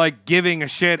started, like, giving a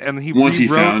shit, and he Once he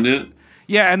rewrote- found it?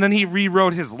 Yeah, and then he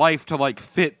rewrote his life to, like,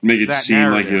 fit Make it that seem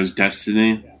narrative, like it was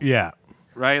destiny? Yeah.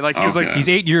 right? Like, he was like, Okay. He's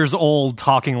 8 years old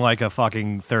talking like a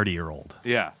fucking 30-year-old,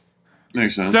 yeah.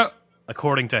 Makes sense. So,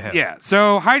 according to him. yeah,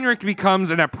 so Heinrich becomes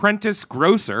an apprentice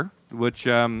grocer, which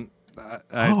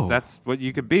that's what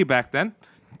you could be back then.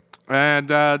 And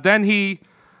then he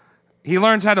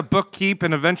learns how to bookkeep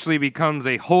and eventually becomes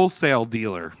a wholesale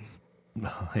dealer.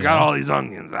 Got all these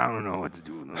onions. I don't know what to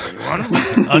do with them. You want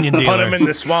them? Onion Put dealer. him in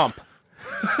the swamp.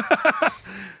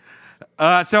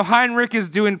 So Heinrich is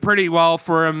doing pretty well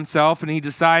for himself, and he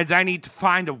decides, I need to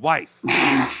find a wife.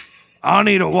 I'll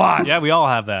need a wife. Yeah, we all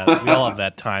have that. We all have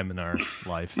that time in our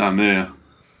life. Not me.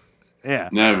 Yeah.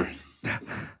 Never.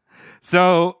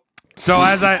 So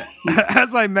as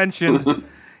I mentioned,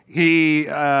 he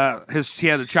had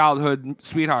a childhood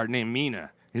sweetheart named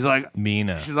Mina. He's like,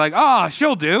 Mina. she's like, oh,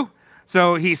 she'll do.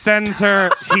 So he sends her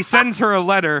a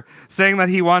letter saying that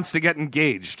he wants to get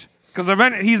engaged. Because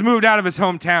he's moved out of his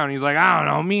hometown. He's like, I don't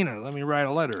know, Mina, let me write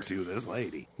a letter to this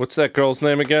lady. What's that girl's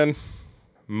name again?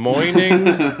 Moining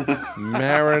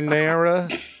Marinara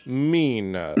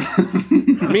Mina.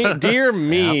 Dear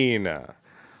Mina.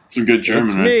 Some good German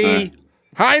It's right me,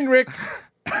 Heinrich.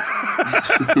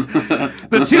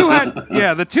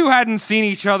 The two hadn't seen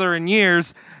each other in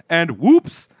years, and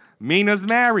whoops, Mina's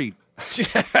married. So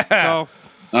there.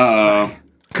 Uh-oh.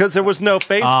 Because there was no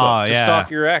Facebook to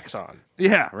stalk your ex on.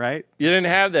 yeah, right. You didn't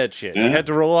have that shit. You Yeah. had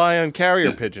to rely on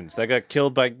carrier pigeons that got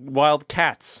killed by wild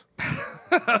cats.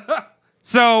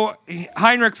 So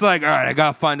Heinrich's like, all right, I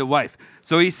gotta find a wife.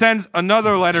 So he sends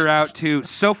another letter out to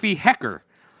Sophie Hecker,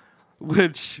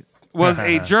 which was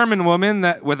a German woman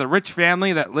with a rich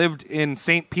family that lived in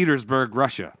St. Petersburg,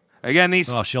 Russia. Again,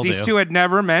 these two had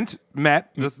never met.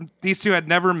 These two had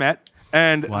never met,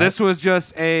 and this was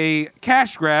just a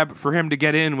cash grab for him to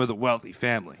get in with a wealthy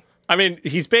family. I mean,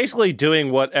 he's basically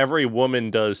doing what every woman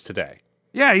does today.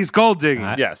 Yeah, he's gold digging.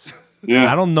 Yes.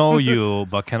 Yeah. I don't know you,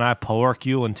 but can I pork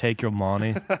you and take your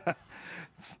money?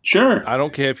 Sure. I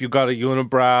don't care if you got a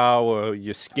unibrow or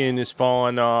your skin is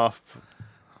falling off.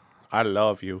 I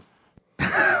love you.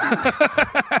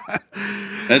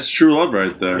 That's true love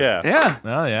right there. Yeah. Yeah.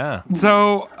 Oh, yeah.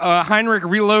 So Heinrich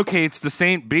relocates to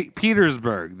St.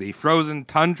 Petersburg, the frozen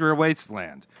tundra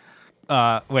wasteland.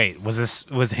 Wait,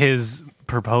 was his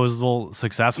proposal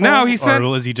successful? No, he said- or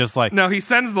was he just like, No, he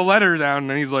sends the letter down,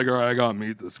 and he's like, all right, I gotta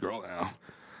meet this girl now.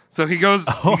 So he goes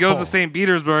to St.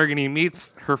 Petersburg, and he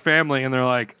meets her family, and they're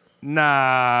like,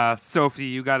 nah, Sophie,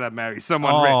 you gotta marry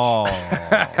someone rich.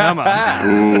 Come on.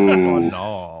 Ooh.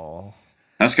 no?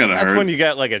 That's gotta That's hurt. when you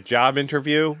get like a job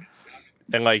interview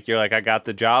and like you're like, I got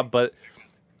the job, but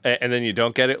and then you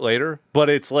don't get it later. But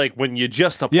it's like when you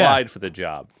just applied for the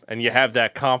job and you have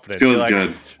that confidence. Feels you're like,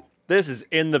 good. This is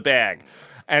in the bag.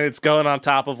 And it's going on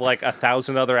top of like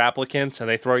 1,000 other applicants, and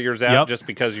they throw yours out Yep. just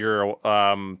because you're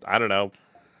I don't know,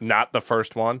 not the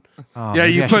first one. Oh, Yeah,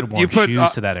 maybe you I put- should've you worn put,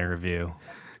 shoes to that interview.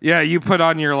 Yeah, you put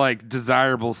on your like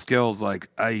desirable skills, like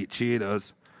I eat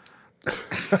Cheetos.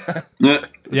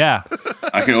 Yeah,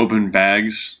 I can open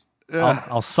bags.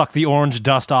 I'll suck the orange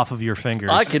dust off of your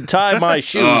fingers. I can tie my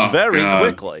shoes Oh, very God.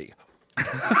 quickly.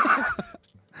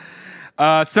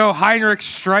 So Heinrich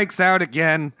strikes out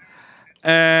again,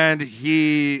 and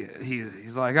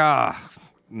he's like,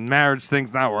 marriage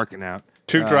thing's not working out.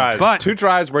 Two tries. but- Two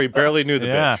tries where he barely knew the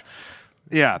Yeah. bitch.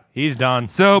 Yeah. He's done.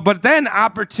 So, but then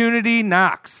opportunity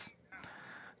knocks.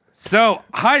 So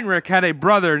Heinrich had a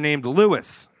brother named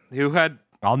Louis who had,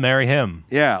 I'll marry him.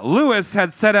 Louis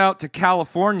had set out to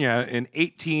California in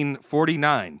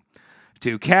 1849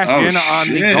 to cash Oh, in on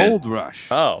the shit. gold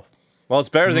rush. Oh. Well, it's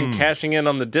better than cashing in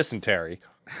on the dysentery.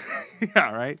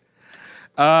 Yeah, right.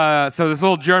 So this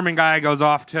little German guy goes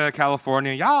off to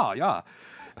California. Yeah.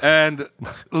 And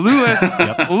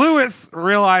Louis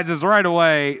realizes right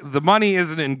away the money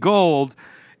isn't in gold.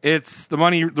 It's the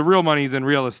money. The real money's in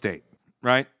real estate,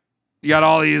 right? You got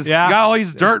all these,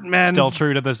 dirt men. Still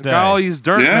true to this day. Got all these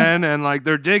dirt Yeah. men, and like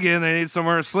they're digging. They need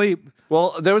somewhere to sleep.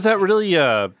 Well, there was that really,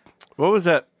 what was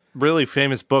that really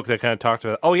famous book that kind of talked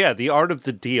about? Oh, yeah, The Art of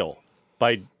the Deal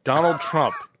by Donald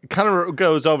Trump. It kind of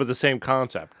goes over the same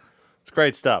concept. It's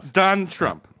great stuff. Don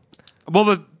Trump.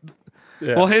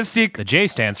 Well, his secret. The J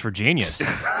stands for genius.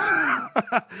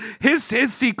 His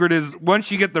secret is once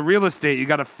you get the real estate, you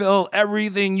got to fill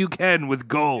everything you can with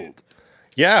gold.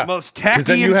 Yeah. The most 'Cause tacky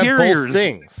then you have interiors. both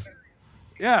things.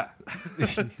 Yeah.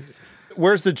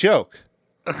 Where's the joke?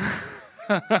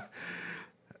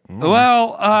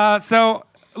 Well, so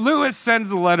Lewis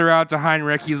sends a letter out to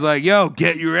Heinrich. He's like, yo,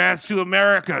 get your ass to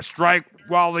America. Strike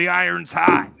while the iron's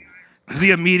hot. Because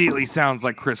he immediately sounds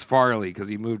like Chris Farley because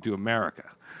he moved to America.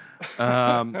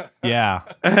 Yeah.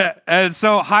 And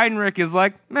so Heinrich is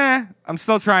like, meh, I'm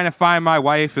still trying to find my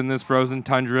wife in this frozen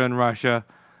tundra in Russia.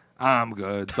 I'm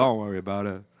good. Don't worry about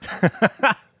it.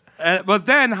 But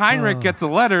then Heinrich gets a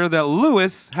letter that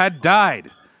Lewis had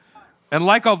died. And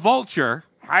like a vulture,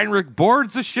 Heinrich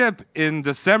boards a ship in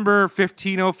December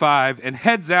 1505 and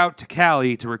heads out to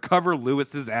Cali to recover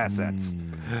Lewis's assets.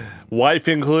 Wife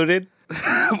included?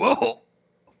 Whoa.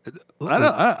 I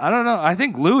don't know. I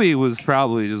think Louis was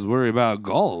probably just worried about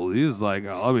gold. He was like,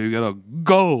 oh, we got a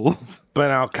gold.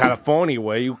 But out California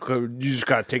way, you just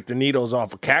gotta take the needles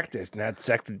off a cactus, and that's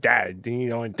after that. Then you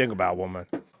don't even think about woman.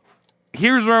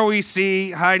 Here's where we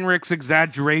see Heinrich's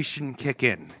exaggeration kick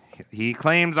in. He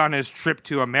claims on his trip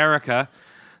to America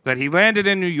that he landed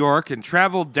in New York and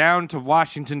traveled down to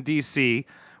Washington, D.C.,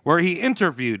 where he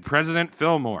interviewed President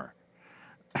Fillmore.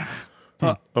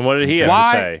 And what did he have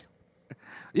Why- to say?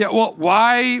 Yeah, well,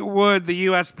 why would the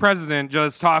U.S. president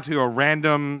just talk to a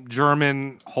random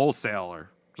German wholesaler?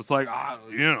 Just like,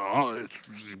 it's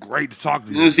great to talk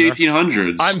to you. It's the sir."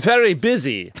 1800s. I'm very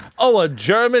busy. Oh, a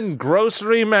German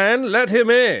grocery man? Let him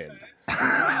in.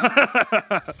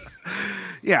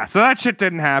 Yeah, so that shit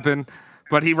didn't happen,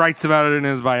 but he writes about it in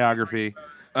his biography.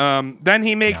 Then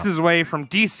he makes his way from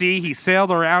D.C. He sailed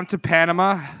around to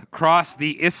Panama, crossed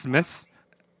the Isthmus,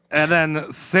 and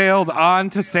then sailed on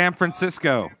to San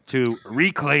Francisco to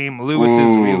reclaim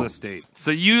Lewis's real estate.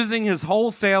 So using his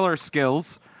wholesaler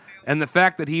skills and the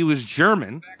fact that he was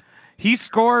German, he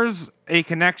scores a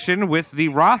connection with the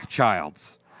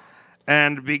Rothschilds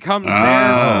and becomes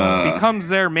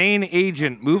their main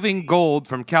agent, moving gold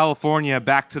from California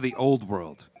back to the old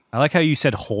world. I like how you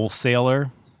said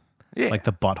wholesaler. Yeah. Like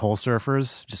the butthole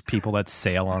surfers, just people that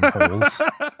sail on holes.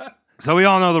 So we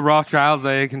all know the Rothschilds,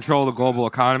 they control the global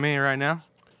economy right now.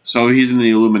 So he's in the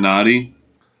Illuminati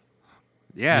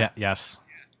Yeah. Yes.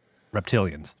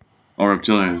 Reptilians. or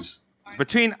reptilians?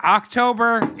 Between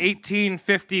October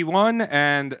 1851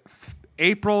 and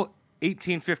April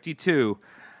 1852,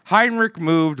 Heinrich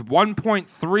moved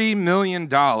 $1.3 million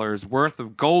worth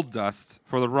of gold dust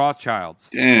for the Rothschilds.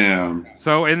 Damn.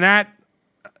 So in that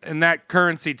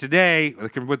currency today,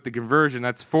 with the conversion,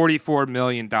 that's $44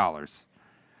 million.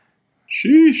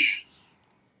 Sheesh.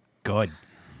 Good.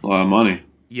 A lot of money.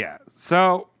 Yeah.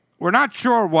 So we're not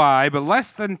sure why, but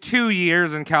less than 2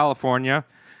 years in California,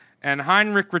 and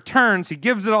Heinrich returns. He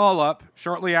gives it all up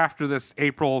shortly after this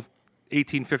April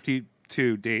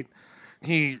 1852 date.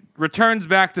 He returns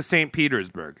back to St.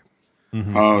 Petersburg.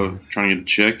 Oh, trying to get the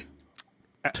chick?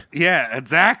 Yeah,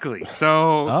 exactly.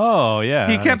 So Oh, yeah.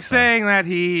 he that kept makes saying that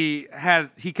he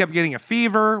kept getting a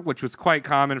fever, which was quite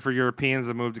common for Europeans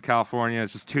that moved to California.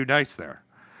 It's just too nice there.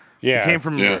 Yeah. He came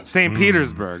from Yeah. St.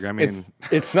 Petersburg. I mean,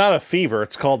 It's not a fever.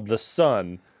 It's called the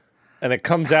sun, and it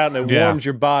comes out and it Yeah. warms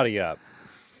your body up.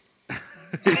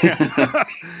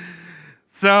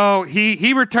 so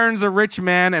he returns a rich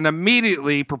man and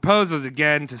immediately proposes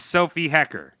again to Sophie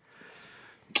Hecker.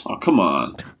 Oh, come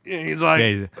on. He's like,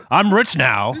 sense. Hey, I'm rich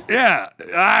now. yeah, You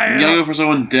gotta go for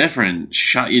someone different. She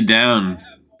shot you down.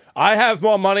 I have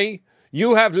more money.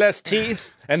 You have less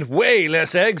teeth and way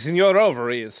less eggs in your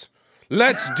ovaries.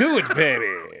 Let's do it,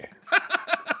 baby.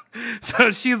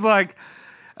 So she's like,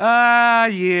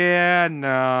 yeah,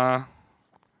 nah.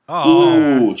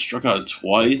 Ooh, struck out My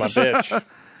twice. bitch.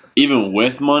 Even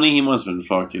with money, he must have been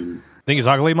fucking. Think he's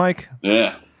ugly, Mike?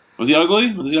 Yeah. Was he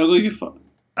ugly? Was he ugly?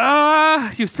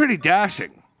 He was pretty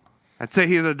dashing. I'd say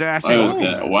he was a dashing. I was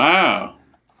dead. Wow.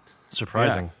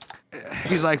 Surprising.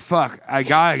 He's like, fuck, I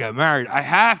gotta get married. I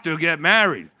have to get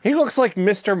married. He looks like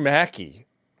Mr. Mackey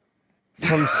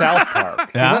from South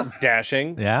Park. Yeah? He's not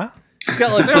dashing. Yeah? He's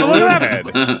got like a look balloon at head.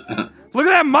 Look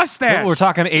at that mustache. We're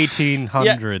talking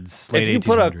 1800s, late If you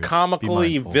put a 1800s. Be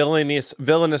comically mindful.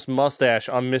 villainous mustache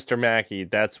on Mr. Mackey,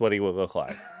 that's what he would look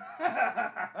like.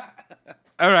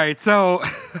 All right, so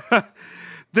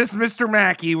this Mr.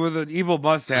 Mackey with an evil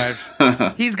mustache,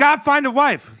 he's got to find a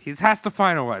wife. He has to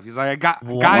find a wife. He's like,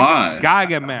 Why? gotta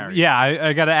get married. Yeah,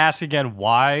 I got to ask again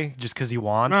why? Just because he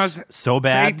wants No, it's so the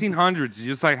bad? 1800s.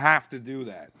 You just like have to do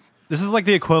that. This is like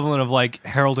the equivalent of like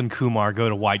Harold and Kumar go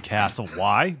to White Castle.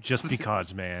 Why? Just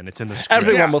because, man. It's in the script.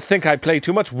 Everyone will think I play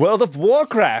too much World of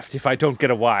Warcraft if I don't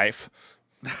get a wife.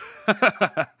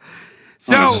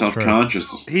 So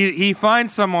self-conscious. he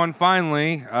finds someone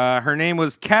finally. Her name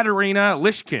was Katerina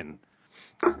Lishkin.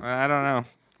 I don't know.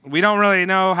 We don't really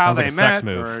know how Sounds they like a met. sex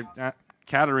move.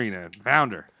 Katerina,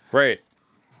 founder. Great.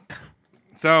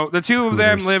 So the two of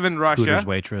them Hooters- live in Russia. Hooters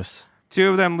waitress. Two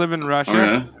of them live in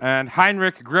Russia. Okay. And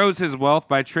Heinrich grows his wealth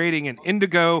by trading in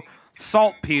indigo,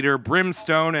 saltpeter,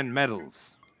 brimstone, and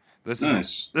metals. This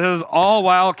is all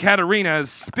while Katerina is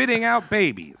spitting out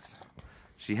babies.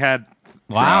 She had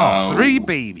Wow. 3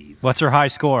 babies. What's her high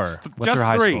score? What's Just her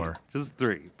high 3. score? Just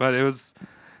 3. But it's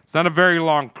not a very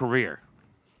long career.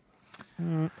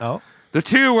 Oh. The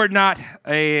two were not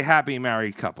a happy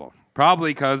married couple.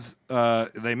 Probably because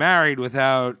they married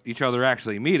without each other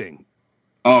actually meeting.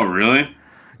 Oh, really?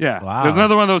 Yeah. Wow. There's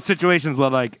another one of those situations where,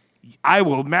 like, I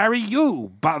will marry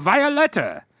you, via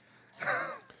letter.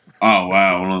 Oh,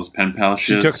 wow. One of those pen pal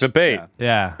She shits. took the bait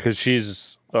Yeah. because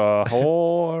she's a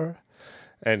whore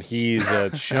and he's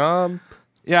a chump.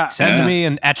 Yeah. Send Yeah. me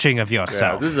an etching of Yeah,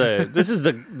 yourself. this is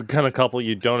the kind of couple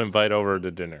you don't invite over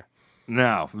to dinner.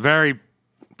 No. Very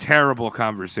terrible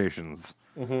conversations.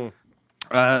 What do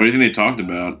you think they talked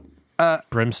about?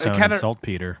 Brimstone Kater- and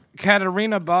saltpeter.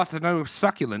 Katerina bought a new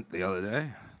succulent the other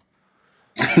day.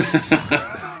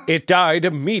 It died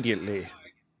immediately.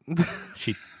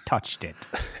 She touched it.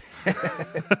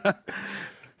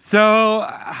 So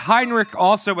Heinrich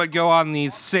also would go on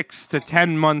these 6 to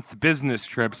 10 month business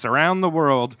trips around the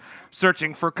world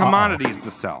searching for commodities to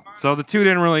sell. So the two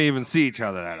didn't really even see each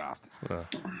other that often.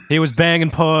 He was banging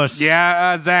puss.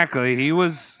 Yeah, exactly.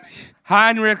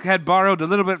 Heinrich had borrowed a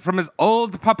little bit from his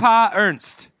old Papa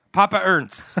Ernst.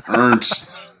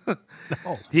 Ernst.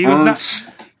 He was not.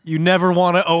 Ernst. You never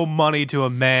want to owe money to a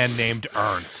man named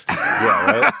Ernst.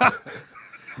 Yeah, right?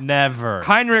 Never.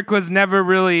 Heinrich was never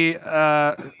really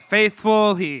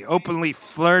faithful. He openly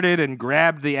flirted and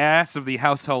grabbed the ass of the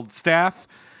household staff.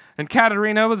 And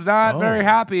Katerina was not very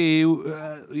happy,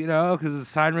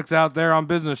 because Heinrich's out there on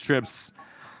business trips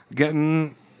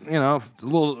getting,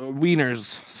 little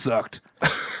wieners sucked.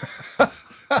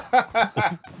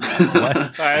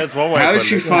 That's one way. How of did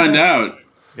she putting it. find out?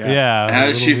 Yeah. How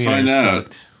did she little find wiener out?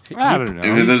 sucked. I don't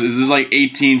know. Is this like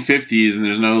 1850s and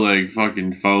there's no like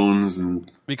fucking phones and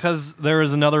Because there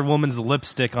was another woman's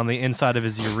lipstick on the inside of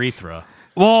his urethra.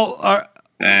 Well,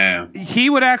 damn. he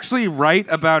would actually write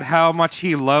about how much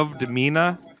he loved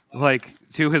Mina, like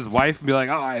to his wife, and be like,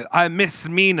 "Oh, I miss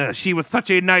Mina. She was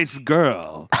such a nice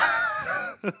girl."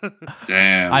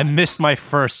 Damn. I missed my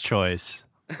first choice.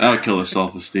 That'll kill her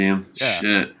self-esteem.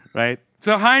 Shit. Right?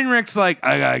 So Heinrich's like,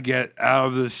 "I gotta get out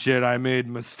of this shit. I made a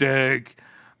mistake.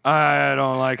 I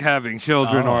don't like having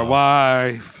children or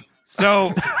wife."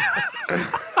 So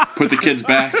Put the kids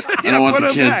back. I don't want put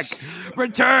the him kids. back.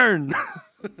 Return.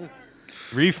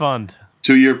 Refund.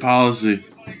 2-year policy.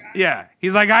 Yeah,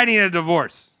 he's like, "I need a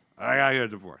divorce. I gotta get a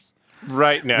divorce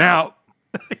right now? now."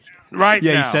 Right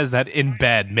Yeah, now. he says that in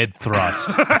bed,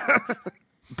 mid-thrust.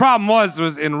 Problem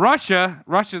was in Russia.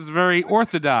 Russia's very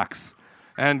orthodox,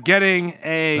 and getting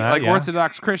yeah.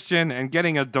 Orthodox Christian and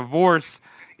getting a divorce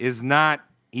is not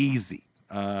easy.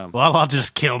 Well, I'll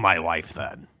just kill my wife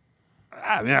then.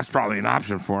 I mean, that's probably an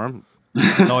option for him.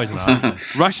 It's always an option.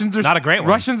 Russians are Not a great one.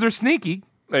 Russians are sneaky.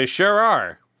 They sure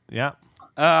are. Yeah.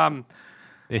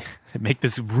 They make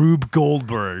this Rube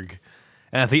Goldberg,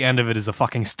 and at the end of it is a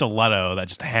fucking stiletto that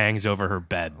just hangs over her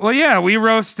bed. Well, yeah, we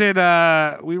roasted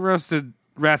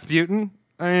Rasputin.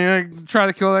 I mean, I tried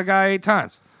to kill that guy 8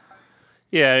 times.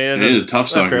 Yeah, He's a tough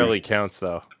that sucker. barely counts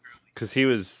though, because he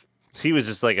was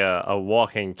just like a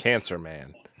walking cancer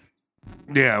man.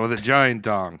 Yeah, with a giant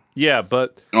dong. Yeah,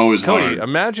 but Always Cody,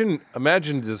 hard.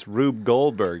 imagine this Rube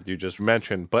Goldberg you just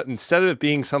mentioned, but instead of it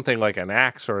being something like an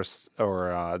axe or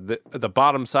the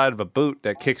bottom side of a boot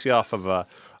that kicks you off of a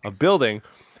building,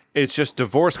 it's just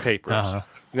divorce papers.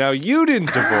 Now you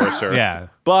didn't divorce her, Yeah.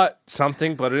 but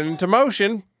something put it into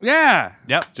motion. Yeah.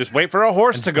 Yep. Just wait for a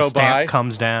horse to Just go the stamp by,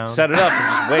 comes down. set it up,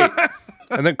 and just wait,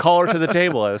 and then call her to the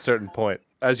table at a certain point.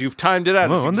 As you've timed it out,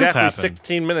 Well, it's when this exactly happened?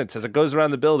 16 minutes as it goes around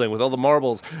the building with all the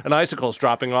marbles and icicles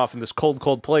dropping off in this cold,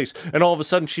 cold place. And all of a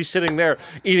sudden, she's sitting there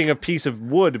eating a piece of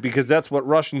wood because that's what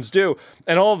Russians do.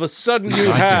 And all of a sudden,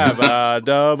 you have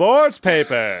divorce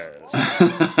papers.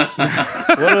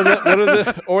 what are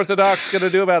the Orthodox going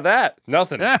to do about that?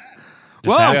 Nothing. Just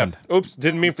Well, happened. Oops,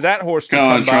 didn't mean for that horse to Come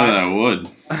on, come try by. that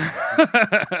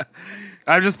wood.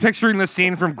 I'm just picturing the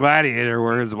scene from Gladiator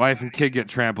where his wife and kid get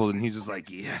trampled, and he's just like,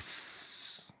 "Yes."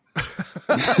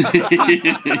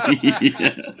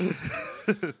 Yes.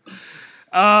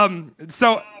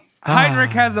 So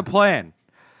Heinrich has a plan.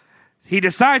 He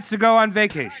decides to go on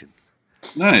vacation.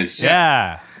 Nice.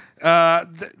 Yeah.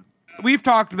 We've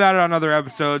talked about it on other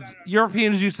episodes.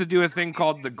 Europeans used to do a thing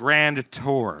called the Grand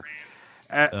Tour.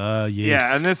 Yes.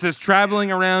 Yeah, and this is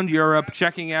traveling around Europe,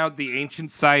 checking out the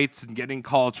ancient sites and getting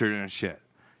cultured and shit.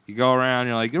 You go around,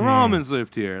 you're like, the Romans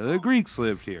lived here, the Greeks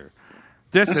lived here.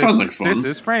 That sounds like fun. This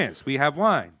is France. We have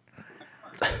wine.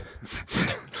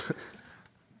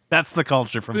 That's the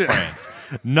culture from France.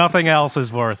 Nothing else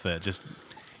is worth it. Just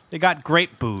they got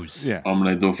great booze. Yeah.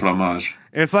 Omelette au fromage.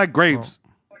 It's like grapes.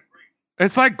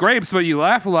 It's like grapes, but you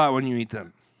laugh a lot when you eat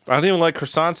them. I don't even like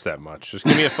croissants that much. Just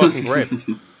give me a fucking grape.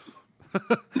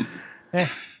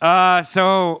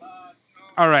 So,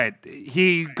 all right.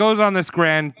 He goes on this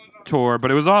grand tour, but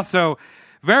it was also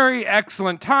very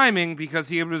excellent timing because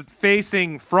he was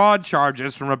facing fraud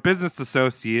charges from a business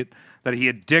associate that he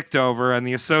had dicked over, and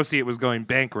the associate was going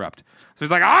bankrupt. So he's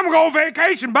like, I'm going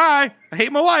vacation, bye. I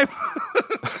hate my wife.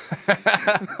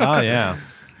 Oh, yeah.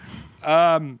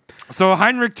 So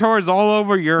Heinrich tours all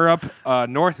over Europe,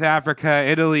 North Africa,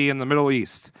 Italy, and the Middle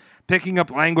East, picking up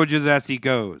languages as he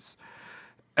goes.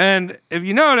 And if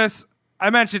you notice, I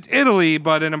mentioned Italy,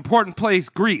 but an important place,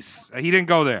 Greece. He didn't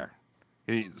go there.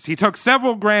 He took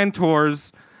several grand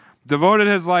tours, devoted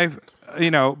his life,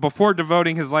 before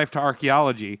devoting his life to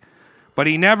archaeology, but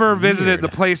he never visited the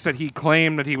place that he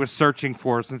claimed that he was searching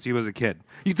for since he was a kid.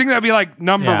 You'd think that'd be like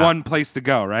number one place to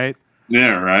go, right?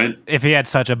 Yeah, right? If he had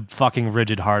such a fucking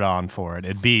rigid hard-on for it,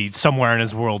 it'd be somewhere in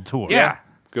his world tour. Yeah.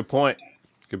 Good point.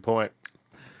 Good point.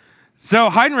 So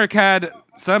Heinrich had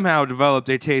somehow developed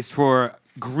a taste for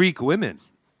Greek women.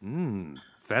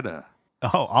 Feta.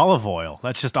 Oh, olive oil.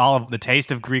 That's just the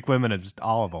taste of Greek women is just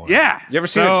olive oil. Yeah. You ever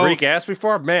seen a Greek ass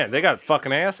before? Man, they got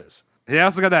fucking asses. He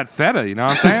also got that feta, you know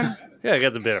what I'm saying? Yeah, it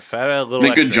gets a bit of feta, a little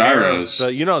Make good extra hair. gyros.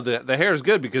 So, the hair is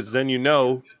good because then you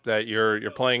know that you're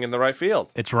playing in the right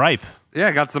field. It's ripe.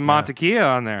 Yeah, got some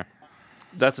mantequilla on there.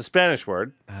 That's a Spanish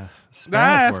word.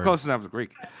 That's close enough to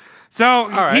Greek. So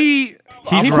right. He's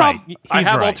he right. I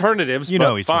have right. alternatives, You but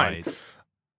know he's fine. right.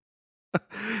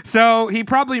 So he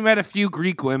probably met a few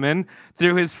Greek women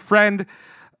through his friend,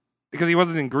 because he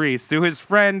wasn't in Greece, through his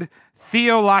friend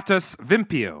Theolatus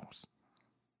Vimpos.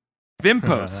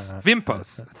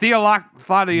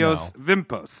 Theolathadios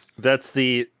Vimpos. That's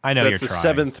the I know that's you're the trying.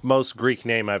 seventh most Greek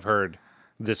name I've heard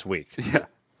this week. Yeah.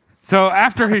 So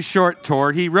after his short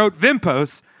tour, he wrote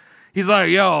Vimpos. He's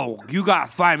like, yo, you got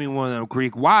to find me one of them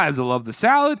Greek wives that love the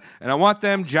salad, and I want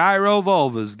them gyro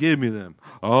vulvas. Give me them.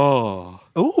 Oh.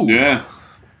 Ooh. Yeah.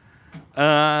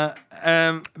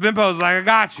 And Vimpo's like, I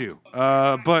got you.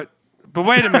 But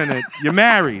wait a minute. You're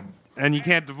married, and you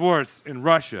can't divorce in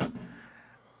Russia.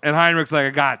 And Heinrich's like,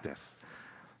 I got this.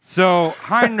 So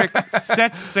Heinrich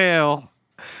sets sail.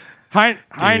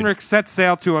 Heinrich sets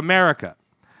sail to America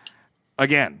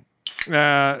again.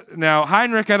 Now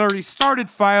Heinrich had already started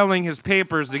filing his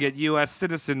papers to get U.S.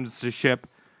 citizenship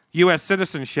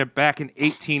back in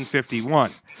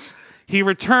 1851. He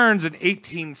returns in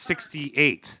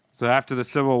 1868, so after the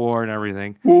Civil War and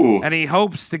everything, Ooh. and he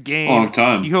hopes to gain. Long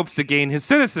time. He hopes to gain his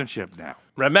citizenship now.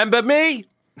 Remember me?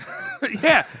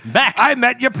 Yeah, Back. I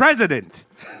met your president.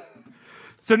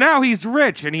 So now he's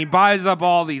rich, and he buys up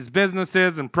all these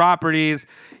businesses and properties.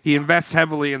 He invests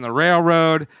heavily in the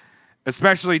railroad,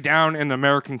 especially down in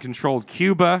American-controlled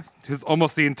Cuba.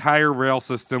 Almost the entire rail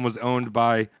system was owned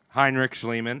by Heinrich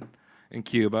Schliemann in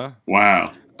Cuba.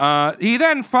 Wow. He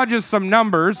then fudges some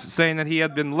numbers, saying that he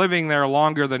had been living there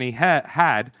longer than he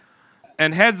had,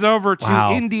 and heads over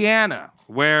to Indiana,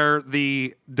 where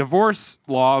the divorce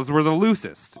laws were the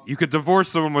loosest. You could divorce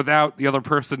someone without the other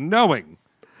person knowing.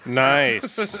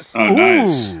 Nice. Oh,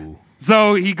 nice.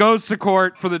 So he goes to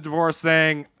court for the divorce,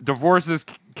 saying divorces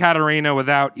Katerina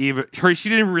without even... She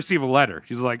didn't even receive a letter.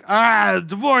 She's like,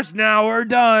 divorce now, we're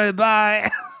done, bye.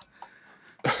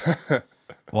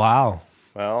 Wow.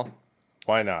 Well,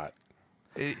 why not?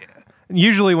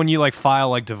 Usually when you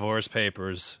file divorce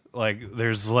papers,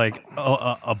 there's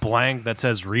a blank that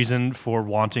says reason for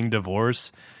wanting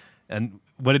divorce. And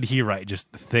what did he write?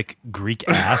 Just thick Greek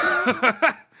ass?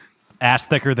 Ass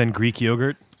thicker than Greek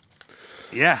yogurt?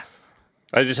 Yeah.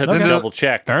 I just had to double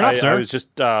check. Fair enough, I sir. was just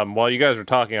while you guys were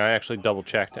talking, I actually double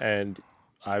checked, and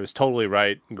I was totally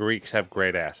right. Greeks have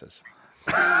great asses.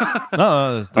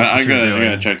 No, that's I what you're doing.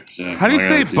 gotta check this out. How do you I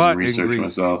say gotta do butt in research Greek?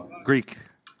 myself. Greek.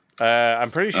 I'm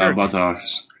pretty sure it's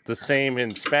Buttocks. the same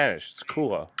in Spanish. It's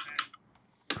culo.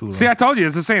 Cool. See, I told you,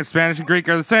 it's the same. Spanish and Greek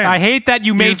are the same. I hate that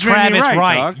you made just made me Travis right,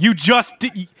 right. dog. You just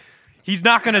did. He's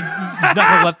not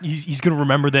gonna. He's gonna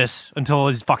remember this until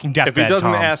his fucking deathbed. If he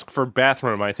doesn't Tom. ask for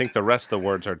bathroom, I think the rest of the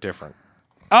words are different.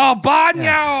 Oh,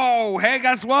 baño! Hey,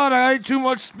 guess what? I ate too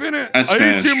much spinach. That's I ate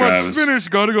Spanish, too much Travis. spinach.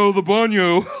 Gotta go to the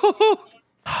baño.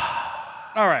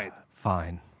 All right.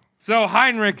 Fine. So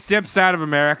Heinrich dips out of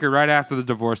America right after the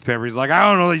divorce paper. He's like, I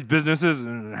don't know these businesses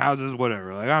and houses,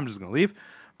 whatever. Like, I'm just gonna leave.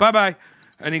 Bye-bye.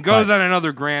 And he goes on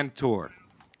another grand tour.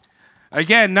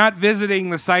 Again, not visiting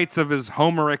the sites of his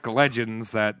Homeric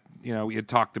legends that, we had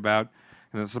talked about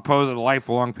and his supposed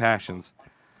lifelong passions.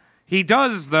 He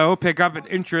does, though, pick up an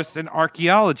interest in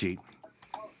archaeology.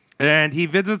 And he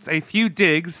visits a few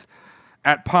digs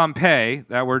at Pompeii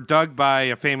that were dug by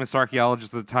a famous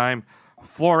archaeologist at the time,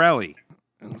 Florelli.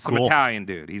 Some Italian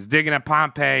dude. He's digging at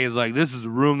Pompeii. He's like, this is a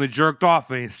room they jerked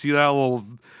off in. You see that little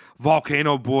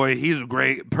volcano boy? He's a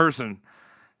great person.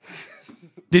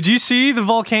 Did you see the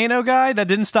volcano guy that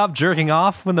didn't stop jerking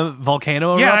off when the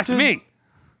volcano erupted? Yeah, that's me.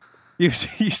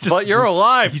 He's just, But you're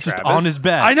alive, He's just Travis. on his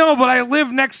bed. I know, but I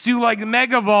live next to like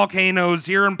mega volcanoes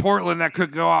here in Portland that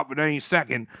could go up at any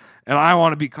second, and I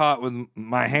want to be caught with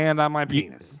my hand on my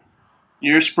penis.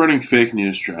 You're spreading fake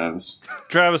news, Travis.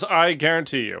 Travis, I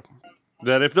guarantee you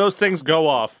that if those things go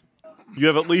off, you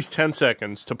have at least 10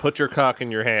 seconds to put your cock in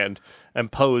your hand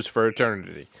and pose for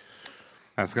eternity.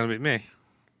 That's gonna be me.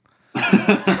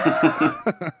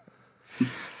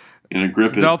 You're gonna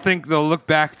grip it. They'll look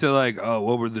back to like, oh,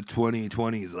 what were the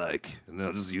 2020s like? And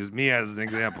they'll just use me as an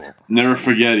example. Never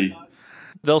forgetty.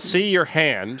 They'll see your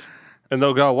hand and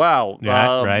they'll go, wow,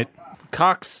 Yeah, right.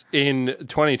 cocks in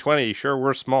 2020 sure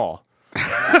were small.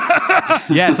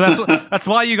 Yeah, so that's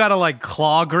why you gotta like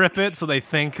claw grip it so they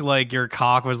think like your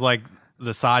cock was like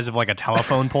the size of like a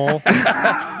telephone pole.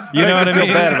 You know what I Feel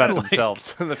mean? bad about Like,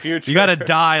 themselves in the future. you gotta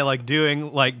die like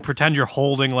doing like pretend you're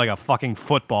holding like a fucking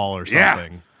football or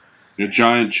something. You're a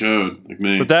giant chode, like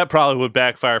me. But that probably would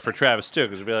backfire for Travis too,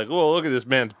 because it'd be like, "Well, look at this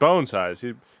man's bone size.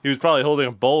 He was probably holding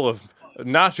a bowl of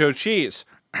nacho cheese."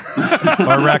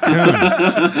 Or raccoon.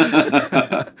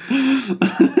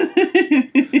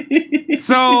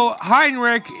 So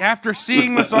Heinrich, after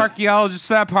seeing this archaeologist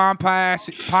at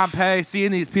Pompeii,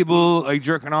 seeing these people like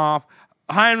jerking off,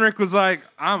 Heinrich was like,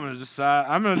 I'm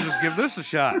gonna just give this a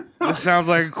shot. This sounds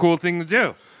like a cool thing to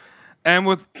do. And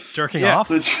with Jerking off?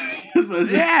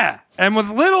 and with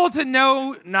little to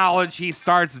no knowledge, he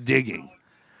starts digging.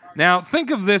 Now, think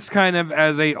of this kind of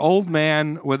as a old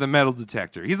man with a metal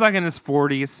detector. He's like in his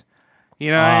 40s.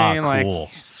 You know what I mean? Cool.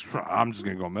 Like, I'm just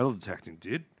gonna go metal detecting,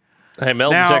 dude. Hey,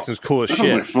 metal Now- detecting's cool as That sounds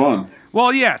shit. like fun.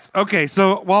 Well, yes. Okay,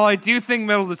 so while I do think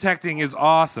metal detecting is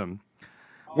awesome,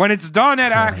 when it's done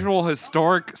at actual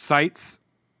historic sites,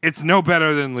 it's no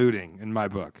better than looting in my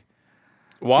book.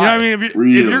 Why? You know what I mean? If you're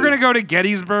Really? going to go to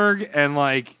Gettysburg and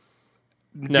like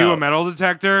do No. a metal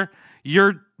detector,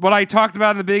 what I talked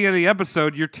about in the beginning of the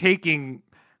episode, you're taking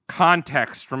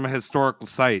context from a historical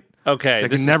site. Okay, That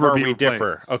this can is never where be we replaced.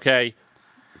 differ. Okay,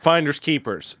 finders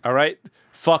keepers. All right,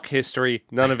 fuck history.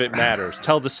 None of it matters.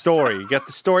 Tell the story. You get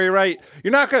the story right.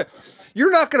 You're not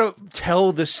gonna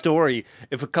tell the story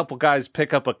if a couple guys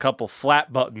pick up a couple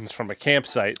flat buttons from a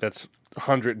campsite that's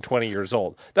 120 years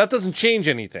old. That doesn't change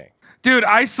anything. Dude,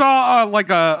 I saw like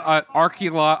a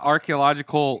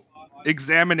archaeological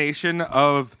examination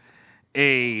of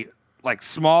a like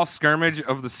small skirmish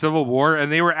of the Civil War,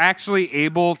 and they were actually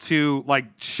able to like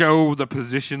show the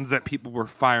positions that people were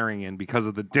firing in because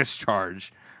of the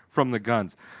discharge from the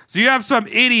guns. So you have some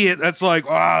idiot that's like,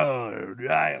 "Oh,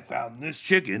 I found this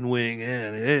chicken wing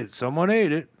and someone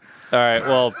ate it." All right.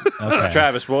 Well,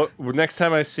 Travis. Well, next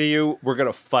time I see you, we're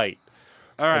gonna fight.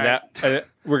 All right. And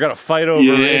we're gonna fight over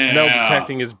Yeah. if metal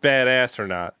detecting is badass or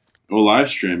not. We'll live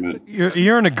stream it.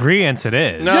 You're in agreement it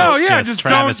is. No, It's yeah, just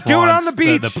Travis don't do it on wants the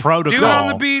beach. The protocol. Do it on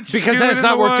the beach. Because do that's it in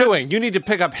not the worth woods. doing. You need to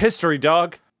pick up history,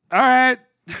 dog. All right.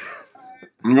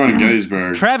 I'm going to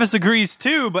Gettysburg. Travis agrees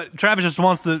too, but Travis just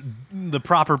wants the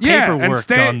proper Yeah, and paperwork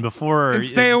done before. and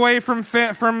stay away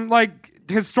from like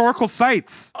historical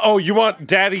sites. Oh, you want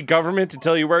daddy government to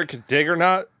tell you where it can dig or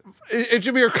not? It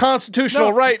should be your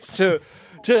constitutional right to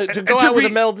go should out with a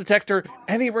be- metal detector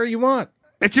anywhere you want.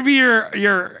 It should be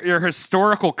your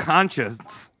historical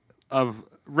conscience of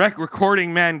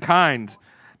recording mankind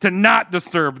to not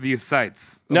disturb these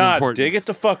sites. of Nah, importance. dig it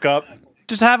the fuck up.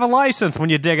 Just have a license when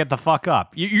you dig it the fuck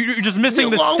up. You're just missing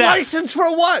the step. License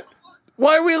for what?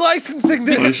 Why are we licensing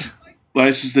this?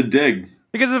 License to dig.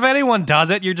 Because if anyone does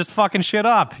it, you're just fucking shit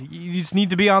up. You just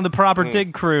need to be on the proper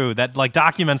dig crew that like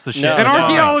documents the shit. No, And no.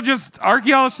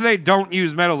 archaeologists today don't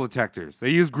use metal detectors. They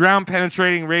use ground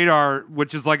penetrating radar,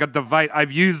 which is like a device.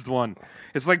 I've used one.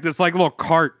 It's like this like little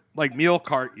cart, like meal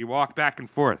cart. You walk back and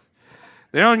forth.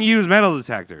 They don't use metal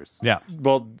detectors. Yeah.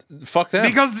 Well, fuck them.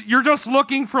 Because you're just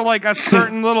looking for like a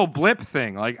certain little blip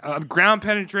thing. Like a ground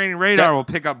penetrating radar will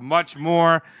pick up much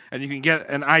more, and you can get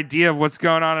an idea of what's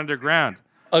going on underground.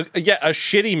 a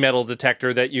shitty metal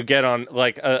detector that you get on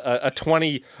like a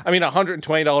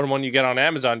 $120 one you get on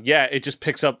Amazon. Yeah, it just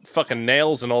picks up fucking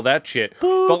nails and all that shit.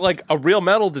 Boop. But like a real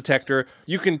metal detector,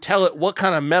 you can tell it what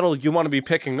kind of metal you want to be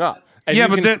picking up. And Yeah,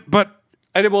 you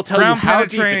and it will tell you how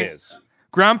deep it is.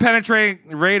 Ground penetrating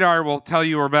radar will tell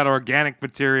you about organic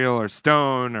material or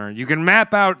stone, or you can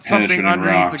map out something Penetrating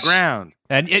underneath rocks. the ground.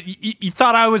 And you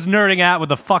thought I was nerding out with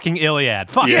the fucking Iliad.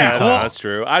 Fuck Yeah, you, no, Tom. that's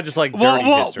true. I just like dirty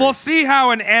history. We'll see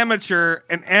how an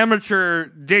amateur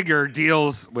digger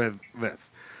deals with this.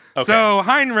 Okay. So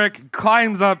Heinrich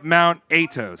climbs up Mount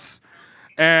Athos,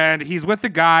 and he's with the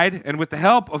guide, and with the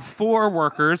help of 4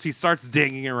 workers, he starts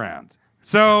digging around.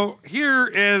 So here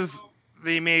is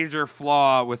the major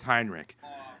flaw with Heinrich.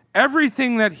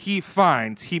 Everything that he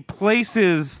finds, he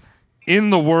places in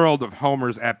the world of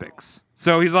Homer's epics.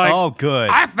 So he's like, Oh, good.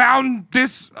 I found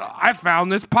this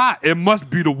pot. It must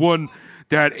be the one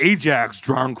that Ajax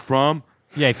drunk from.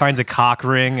 Yeah, he finds a cock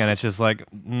ring, and it's just like,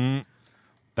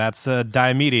 that's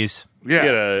Diomedes.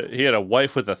 Yeah. He had a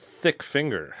wife with a thick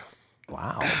finger.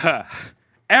 Wow.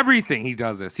 Everything he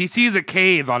does this. He sees a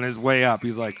cave on his way up.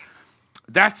 He's like,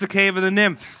 that's the cave of the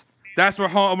nymphs. That's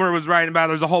what Homer was writing about.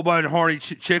 There's a whole bunch of horny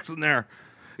chicks in there.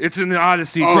 It's in the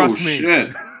Odyssey. Oh, Trust me.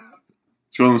 shit.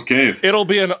 Let's go in this cave. It'll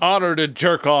be an honor to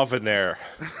jerk off in there,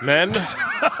 men.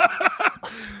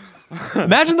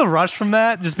 Imagine the rush from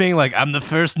that, just being like, I'm the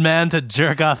first man to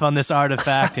jerk off on this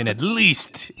artifact in at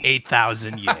least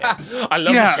 8,000 years. I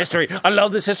love this history. I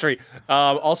love this history.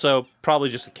 Also, probably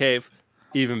just a cave.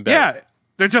 Even better. Yeah.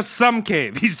 They're just some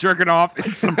cave. He's jerking off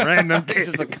in some random cave. This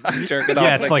is a guy jerking off.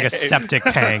 Yeah, it's in like a cave. septic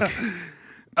tank.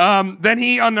 Then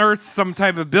he unearths some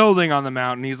type of building on the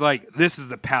mountain. He's like, this is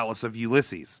the palace of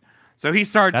Ulysses. So he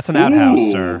starts... That's an outhouse,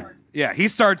 Ooh. sir. Yeah, he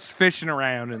starts fishing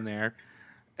around in there.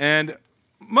 And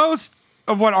most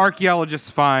of what archaeologists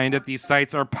find at these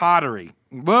sites are pottery.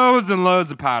 Loads and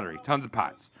loads of pottery. Tons of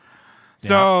pots.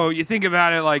 So you think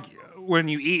about it like when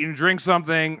you eat and drink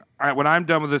something. When I'm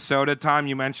done with the soda, Tom,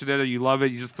 you mentioned it or you love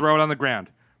it, you just throw it on the ground.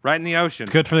 Right in the ocean.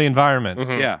 Good for the environment.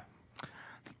 Yeah.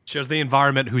 Shows the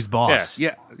environment who's boss.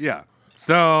 Yeah.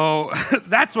 So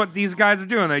that's what these guys are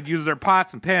doing. They'd use their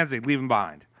pots and pans, they'd leave them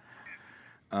behind.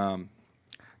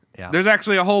 There's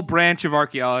actually a whole branch of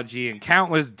archaeology and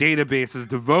countless databases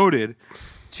devoted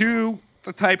to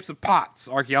the types of pots.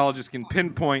 Archaeologists can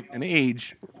pinpoint an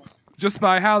age just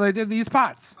by how they did these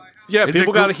pots. Yeah, Is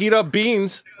people it got to heat up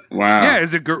beans. Wow. Yeah,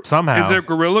 is it Somehow. Is it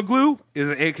Gorilla Glue? Is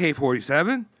it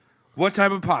AK-47? What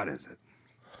type of pot is it?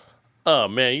 Oh,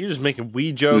 man, you're just making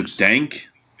weed Is it jokes. dank?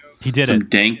 He did Some it.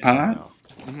 dank pot?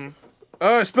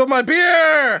 Oh, I spilled my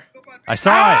beer! I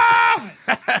saw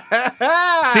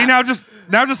it. See, now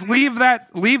just leave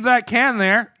that can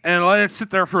there and let it sit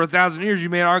there for 1,000 years. You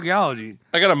made archaeology.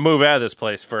 I got to move out of this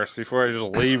place first before I just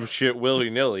leave shit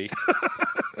willy-nilly.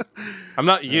 I'm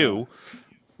not you.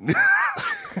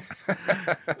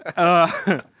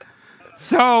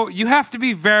 So you have to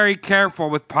be very careful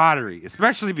with pottery,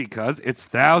 especially because it's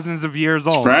thousands of years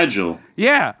It's old. fragile.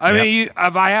 Yeah, I mean,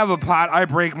 if I have a pot, I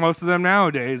break most of them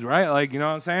nowadays, right? Like, you know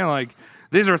what I'm saying? Like,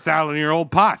 these are 1,000-year-old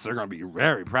pots. They're going to be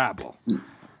very probable.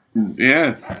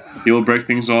 Yeah. People break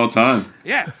things all the time.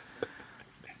 Yeah.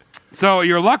 So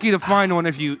you're lucky to find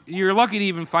one you're lucky to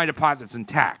even find a pot that's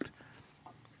intact.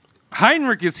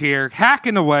 Heinrich is here,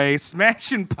 hacking away,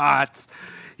 smashing pots.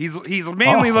 He's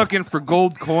mainly looking for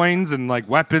gold coins and like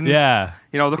weapons. Yeah.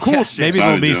 You know, the cool shit. Maybe What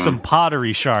there'll I'm be doing. some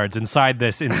pottery shards inside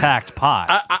this intact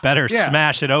pot. Better Yeah.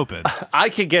 smash it open. I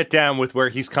could get down with where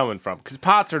he's coming from because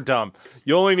pots are dumb.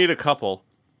 You only need a couple.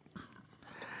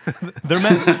 They're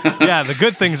meant. Yeah, the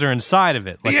good things are inside of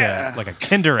it, like a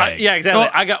Kinder egg. Yeah, exactly.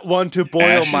 I got one to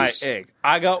boil my Ashes. egg.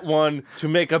 I got one to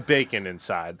make a bacon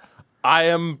inside. I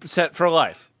am set for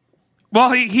life.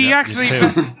 Well, he actually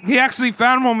too. he actually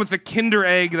found one with a Kinder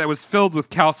egg that was filled with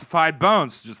calcified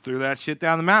bones. Just threw that shit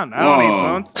down the mountain. I don't Whoa. eat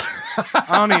bones.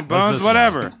 I don't eat bones. this?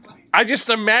 Whatever. I just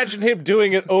imagine him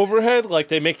doing it overhead like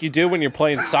they make you do when you're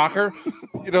playing soccer.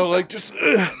 You know, like just...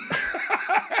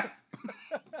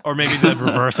 Or maybe the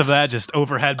reverse of that, just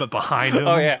overhead but behind him.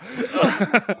 Oh, yeah.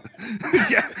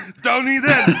 Yeah, don't eat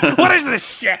this. What is this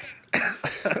shit?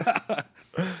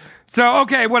 So,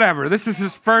 okay, whatever. This is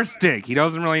his first dig. He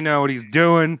doesn't really know what he's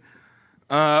doing.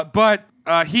 But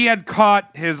he had caught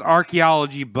his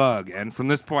archaeology bug. And from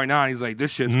this point on, he's like,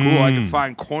 this shit's cool. I can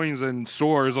find coins and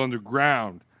swords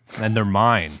underground. And they're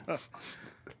mine.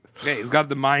 Okay, he's got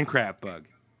the Minecraft bug.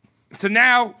 So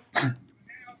now,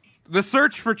 the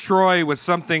search for Troy was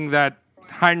something that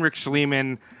Heinrich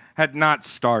Schliemann had not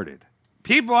started.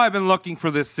 People have been looking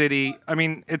for this city. I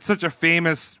mean, it's such a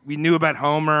famous. We knew about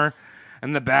Homer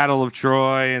and the Battle of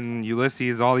Troy and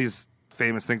Ulysses, all these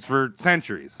famous things for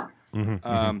centuries.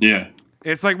 Yeah.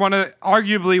 It's like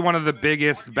arguably one of the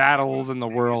biggest battles in the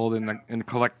world in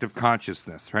collective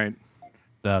consciousness, right?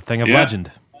 The thing of Yeah.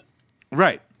 legend.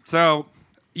 Right. So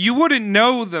you wouldn't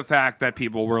know the fact that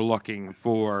people were looking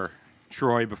for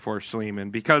Troy before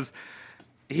Schliemann because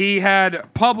he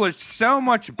had published so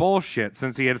much bullshit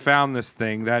since he had found this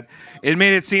thing that it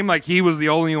made it seem like he was the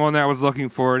only one that was looking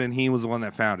for it and he was the one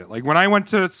that found it. Like when I went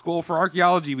to school for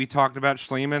archaeology, we talked about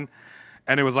Schliemann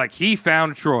and it was like he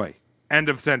found Troy. End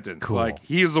of sentence. Cool. Like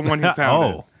he is the one who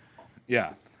found it.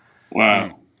 Yeah.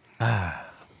 Wow.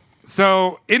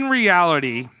 So in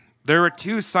reality, there were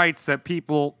two sites that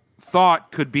people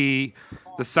thought could be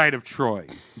the site of Troy.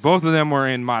 Both of them were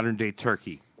in modern day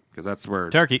Turkey because that's where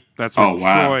Turkey. That's where Oh,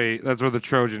 wow. Troy. That's where the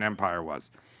Trojan Empire was.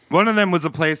 One of them was a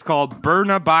place called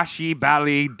Bernabashi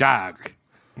Bali Dag.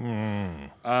 Yeah.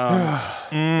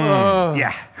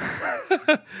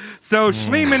 So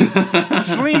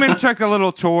Schliemann took a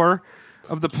little tour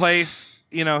of the place.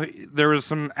 You know, there was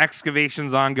some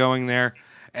excavations ongoing there,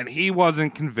 and he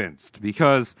wasn't convinced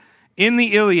because in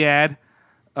the Iliad,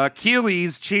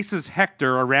 Achilles chases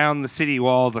Hector around the city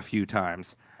walls a few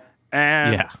times,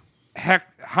 and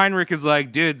Heinrich is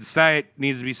like, dude, the site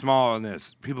needs to be smaller than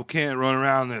this. People can't run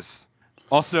around this.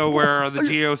 Also, where are the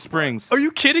Geo Springs? Are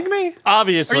you kidding me?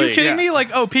 Obviously. Are you kidding me? Like,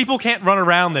 oh, people can't run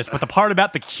around this, but the part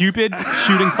about the Cupid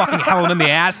shooting fucking Helen in the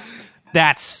ass,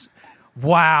 that's,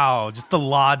 wow. Just the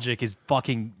logic is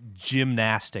fucking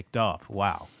gymnasticked up.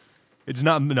 Wow. It's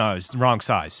not, no, it's the wrong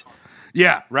size.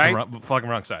 Yeah, right? Fucking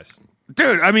wrong size.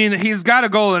 Dude, I mean, he's got a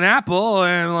golden apple,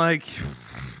 and like...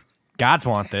 Gods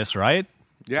want this, right?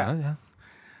 Yeah.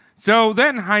 So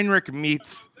then Heinrich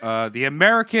meets the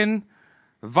American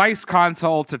vice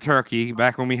consul to Turkey,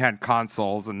 back when we had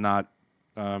consuls and not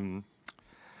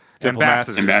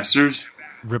ambassadors. Ambassadors?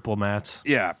 Diplomats.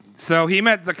 Yeah. So he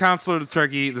met the consul to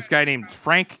Turkey, this guy named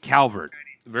Frank Calvert.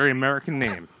 Very American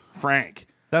name. Frank.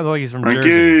 Sounds like he's from Frankie!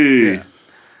 Jersey.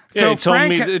 Yeah, So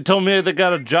it told me they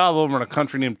got a job over in a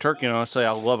country named Turkey, and I say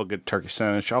I love a good turkey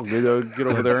sandwich. I'll get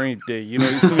over there any day. You know,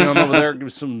 you see me on over there,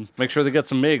 make sure they get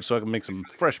some eggs so I can make some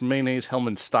fresh mayonnaise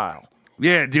Hellman style.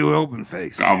 Yeah, do an open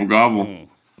face. Gobble, gobble.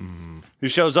 He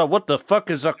shows up. What the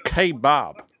fuck is a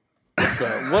kebab?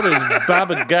 What is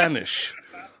Baba Ganish?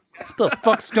 What the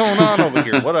fuck's going on over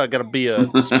here? What, I gotta be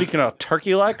speaking of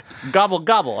turkey like? Gobble,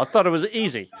 gobble. I thought it was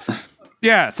easy.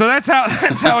 Yeah, so that's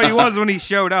how he was when he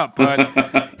showed up.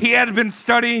 But he had been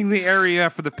studying the area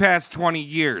for the past 20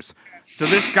 years. So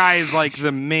this guy is like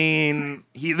the main.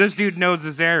 This dude knows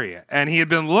this area, and he had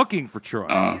been looking for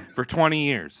Troy for 20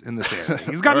 years in this area.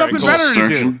 He's got nothing better to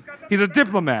do. Searching. He's a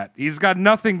diplomat. He's got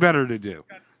nothing better to do.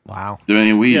 Wow.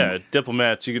 Doing weed. Yeah,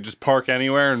 diplomats. You could just park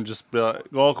anywhere and just be like,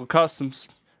 local customs.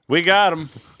 We got him.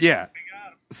 Yeah.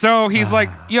 So he's like,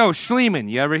 "Yo, Schliemann,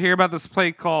 you ever hear about this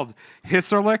place called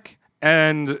Hisarlik?"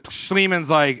 And Schliemann's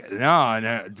like,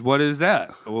 no, what is that?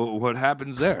 What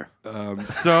happens there?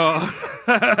 So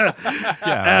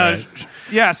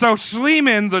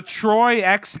Schliemann, the Troy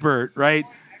expert, right,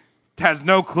 has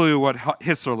no clue what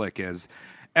Hisarlik is.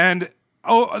 And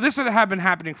this had been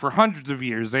happening for hundreds of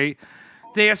years. They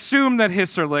assumed that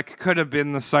Hisarlik could have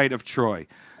been the site of Troy.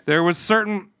 There was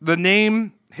the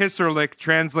name Hisarlik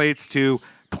translates to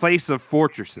place of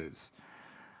fortresses.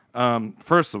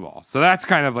 First of all, so that's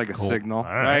kind of like a signal,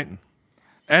 right?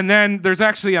 And then there's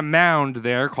actually a mound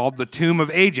there called the Tomb of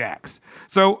Ajax.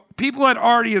 So people had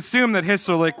already assumed that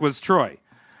Hisarlik was Troy,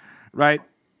 right?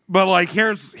 But like,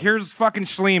 here's fucking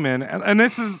Schliemann, and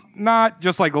this is not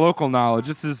just like local knowledge.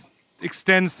 This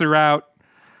extends throughout,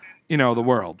 the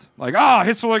world. Like,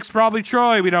 Hisarlik's probably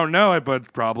Troy. We don't know it, but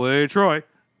it's probably Troy.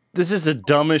 This is the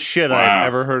dumbest shit I've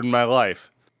ever heard in my life.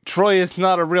 Troy is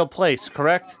not a real place,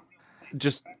 correct?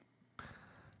 Just.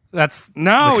 That's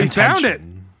no, the we found it.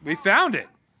 contention. We found it.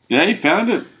 Yeah, you found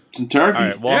it. It's in Turkey. All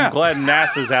right, well, Yeah. I'm glad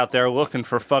NASA's out there looking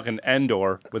for fucking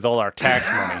Endor with all our tax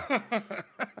money.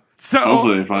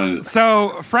 Hopefully they find it. So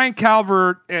Frank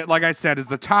Calvert, like I said, is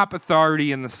the top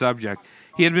authority in the subject.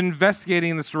 He had been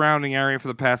investigating the surrounding area for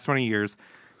the past 20 years.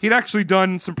 He'd actually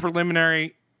done some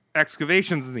preliminary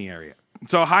excavations in the area.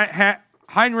 So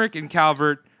Heinrich and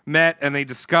Calvert met, and they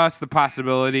discussed the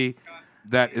possibility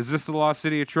that, is this the lost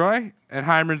city of Troy? And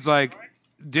Heinrich's like,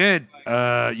 dude,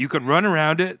 you could run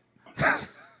around it.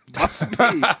 Must be.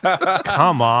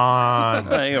 Come on. You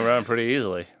can run pretty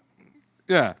easily.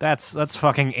 Yeah. That's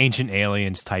fucking Ancient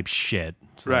Aliens type shit.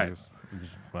 It's Right. like,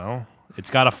 well, It's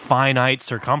got a finite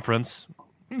circumference.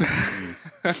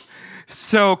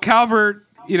 So Calvert,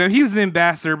 he was an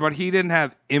ambassador, but he didn't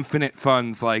have infinite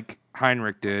funds like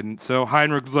Heinrich did. And so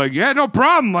Heinrich was like, yeah, no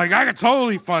problem. Like, I could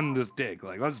totally fund this dig.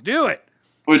 Like, let's do it.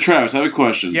 Wait, Travis, I have a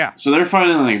question. Yeah. So they're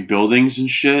finding like buildings and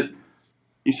shit.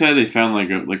 You said they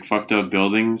found like fucked up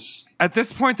buildings. At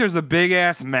this point, there's a big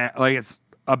ass it's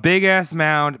a big ass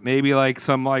mound, maybe like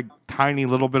some like tiny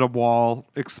little bit of wall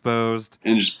exposed.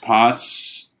 And just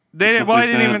pots. They didn't. stuff Well, like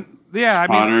they didn't that? even. Yeah,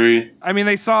 Pottery. I mean,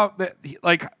 they saw that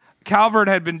like Calvert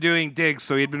had been doing digs,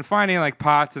 so he'd been finding like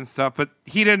pots and stuff, but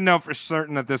he didn't know for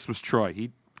certain that this was Troy.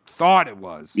 He thought it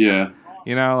was. Yeah.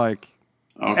 Like,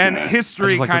 Okay. and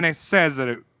history like kind of says that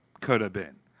it could have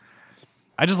been.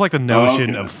 I just like the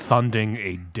notion okay. of funding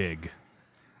a dig.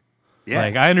 Yeah.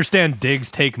 Like, I understand digs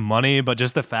take money, but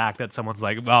just the fact that someone's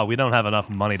like, "Well, we don't have enough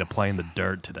money to play in the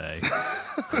dirt today.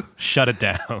 Shut it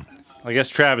down." I guess,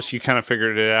 Travis, you kind of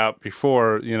figured it out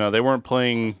before. They weren't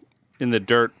playing in the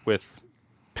dirt with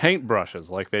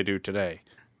paintbrushes like they do today.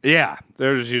 Yeah.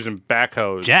 They're just using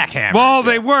backhoes. Jackhammers. Well,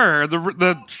 they were.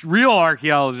 The real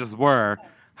archaeologists were.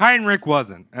 Heinrich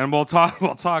wasn't, and we'll talk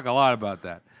a lot about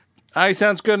that. Aye,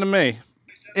 sounds good to me.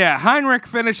 Yeah, Heinrich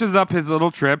finishes up his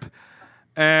little trip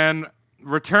and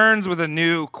returns with a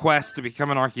new quest to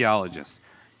become an archaeologist.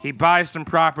 He buys some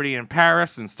property in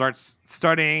Paris and starts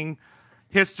studying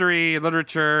history,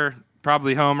 literature,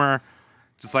 probably Homer,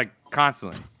 just like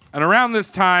constantly. And around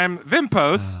this time,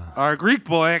 Vimpos, our Greek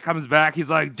boy, comes back. He's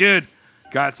like, dude,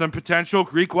 got some potential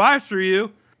Greek wives for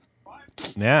you.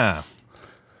 Yeah.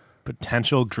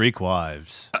 Potential Greek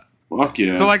wives. Fuck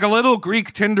yeah. So like a little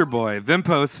Greek Tinder boy,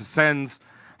 Vimpos sends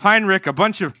Heinrich a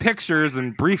bunch of pictures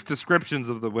and brief descriptions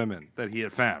of the women that he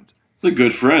had found. It's a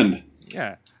good friend.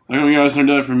 Yeah. Why don't you guys learn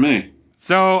that from me?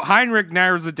 So Heinrich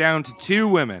narrows it down to two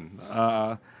women.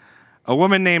 A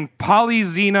woman named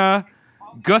Polyxena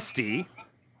Gusti.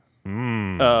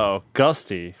 Oh,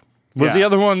 Gusty. Was Yeah. the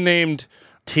other one named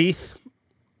Teeth?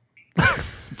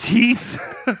 Teeth?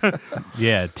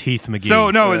 Yeah, Teeth McGee.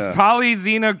 So, no, it's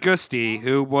Polyxena Gusti,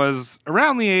 who was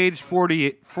around the age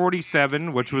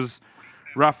 47, which was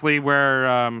roughly where,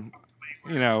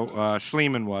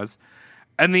 Schliemann was.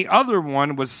 And the other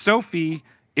one was Sophie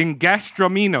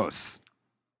Ingastrominos.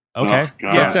 Okay. Oh, God.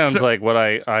 Yeah. That sounds so- like what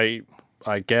I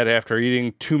get after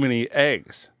eating too many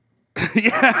eggs.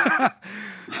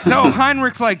 So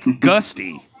Heinrich's like,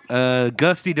 Gusti.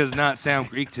 Gusti does not sound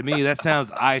Greek to me. That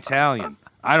sounds Italian.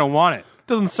 I don't want it.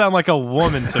 Doesn't sound like a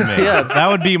woman to me. That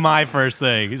would be my first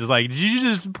thing. He's like, did you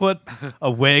just put a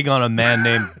wig on a man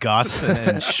named Gus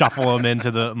and shuffle him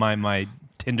into my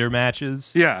Tinder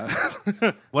matches? Yeah.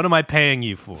 What am I paying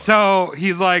you for? So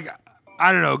he's like,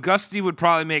 I don't know. Gusti would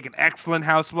probably make an excellent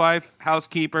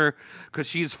housekeeper, because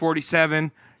she's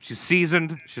 47. She's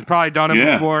seasoned. She's probably done it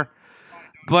Yeah. before.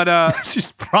 But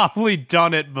She's probably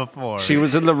done it before. She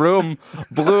was in the room,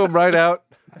 blew him right out.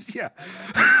 yeah,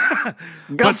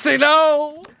 Gusty,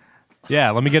 no!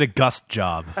 Yeah, let me get a Gus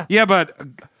job. yeah. But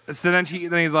so then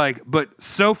he's like, but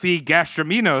Sophie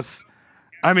Gastrominos.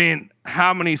 I mean,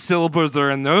 how many syllables are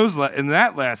in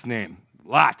that last name?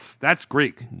 Lots. That's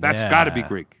Greek. That's Yeah. got to be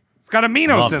Greek. It's got a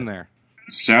Minos Love in it. there.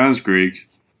 Sounds Greek.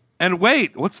 And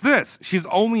wait, what's this? She's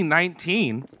only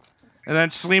 19. And then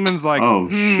Schliemann's like, Oh,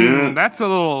 shit. That's a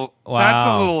little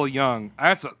Wow. young.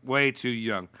 That's way too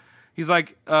young. He's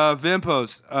like,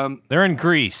 Vimpos. They're in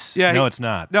Greece. Yeah, no, he- it's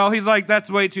not. No, he's like, that's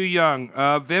way too young.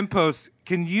 Vimpos,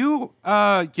 can you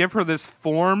give her this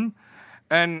form?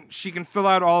 And she can fill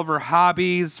out all of her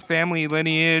hobbies, family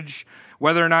lineage,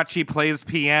 whether or not she plays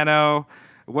piano,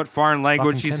 what foreign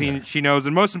language Fucking Tinder. she knows,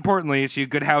 and most importantly, is she a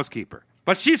good housekeeper.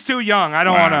 But she's too young. I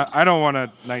don't want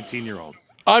a 19-year-old.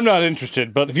 I'm not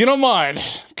interested, but if you don't mind,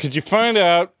 could you find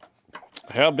out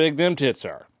how big them tits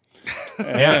are?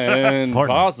 And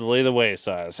important. possibly the waist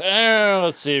size.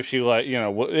 Let's see if she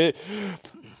fill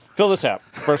this out.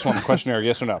 First one, questionnaire,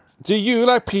 yes or no. Do you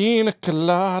like pina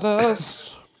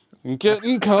coladas?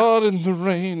 Getting caught in the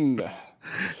rain.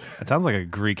 It sounds like a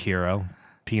Greek hero.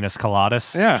 Penis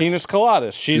coladas. Yeah. Penis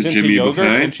coladas. She's into Jimmy yogurt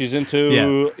Buffet? and she's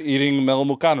into eating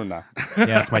melmucanuna. Yeah,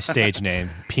 that's my stage name.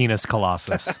 Penis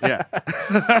colossus. Yeah.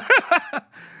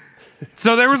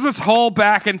 So there was this whole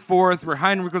back and forth where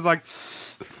Heinrich was like,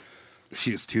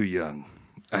 she's too young.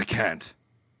 I can't.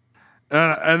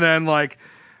 And then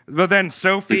but then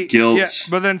Sophie, The guilt. yeah,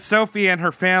 but then Sophie and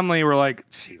her family were like,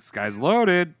 this guy's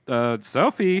loaded.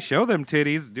 Sophie, show them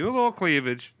titties. Do a little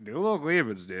cleavage.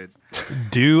 Dude.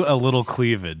 Do a little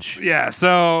cleavage. Yeah.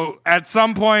 So at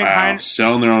some point, Wow,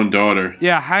 selling their own daughter.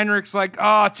 yeah, Heinrich's like,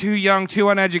 oh, too young, too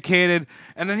uneducated.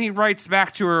 And then he writes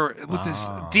back to her with this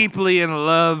deeply in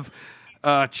love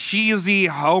cheesy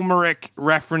Homeric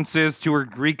references to her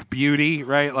Greek beauty,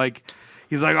 right? Like,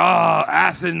 he's like, oh,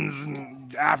 Athens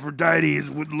and Aphrodite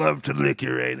would love to lick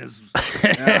your anus.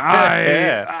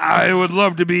 I would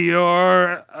love to be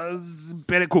your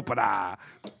pericupera. I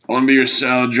want to be your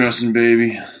salad dressing,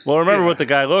 baby. Well, remember what the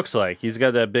guy looks like. He's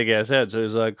got that big ass head, so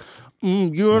he's like,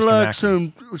 "You're Mr. like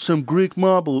Mackey. some Greek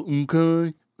marble,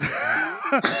 okay?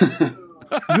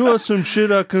 You're some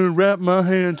shit I can wrap my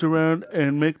hands around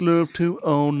and make love to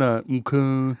all night,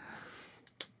 okay?"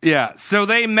 Yeah, so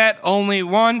they met only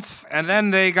once, and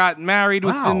then they got married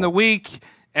within the week,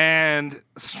 and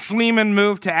Schliemann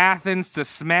moved to Athens to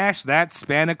smash that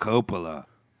Spanakopula.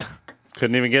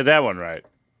 Couldn't even get that one right.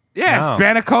 Yeah, No.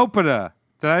 Spanakopula.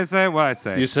 Did I say what I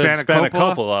say? You said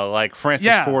Spanakopula, like Francis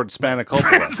Yeah. Ford Spanakopula.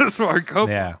 Francis Ford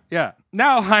Coppola. Yeah.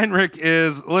 Now Heinrich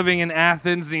is living in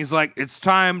Athens, and he's like, it's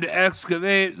time to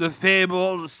excavate the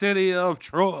fabled city of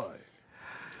Troy.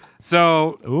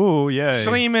 So Ooh, yeah.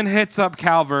 Schliemann hits up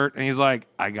Calvert, and he's like,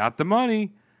 I got the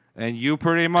money, and you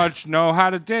pretty much know how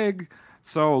to dig,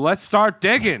 so let's start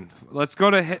digging. Let's go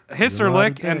to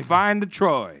Hisarlik and find the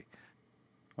Troy.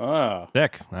 Oh.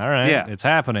 Dick. All right. Yeah. It's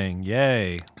happening.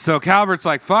 Yay. So Calvert's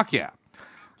like, fuck yeah.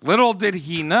 Little did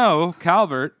he know,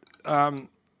 Calvert,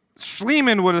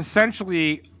 Schliemann would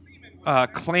essentially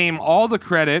claim all the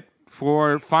credit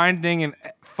for finding and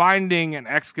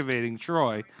excavating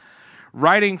Troy,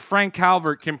 writing Frank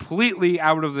Calvert completely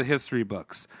out of the history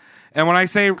books. And when I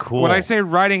say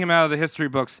writing him out of the history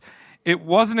books, it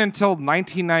wasn't until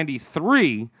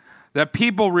 1993 that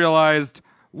people realized,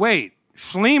 wait,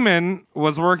 Schliemann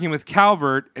was working with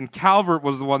Calvert, and Calvert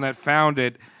was the one that found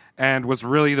it and was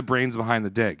really the brains behind the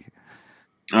dig.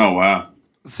 Oh, wow.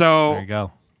 So There you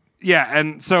go. yeah,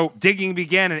 and so digging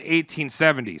began in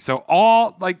 1870. So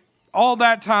all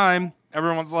that time,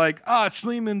 everyone's like,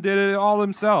 Schliemann did it all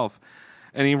himself.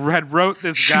 And he wrote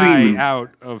this guy Schliemann.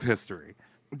 out of history.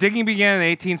 Digging began in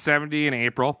 1870 in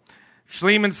April.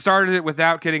 Schliemann started it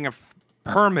without getting a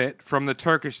permit from the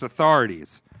Turkish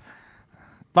authorities.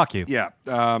 Fuck you. Yeah.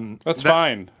 That's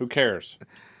fine. Who cares?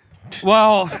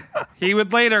 Well, he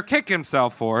would later kick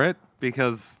himself for it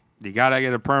because you got to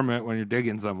get a permit when you're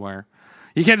digging somewhere.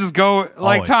 You can't just go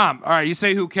like, Always. Tom, all right, you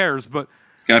say who cares, but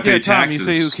Gotta pay Tom, taxes. you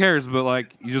say who cares, but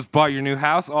like you just bought your new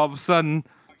house, all of a sudden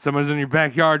someone's in your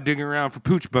backyard digging around for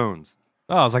pooch bones.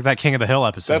 Oh, it's like that King of the Hill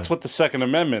episode. That's what the Second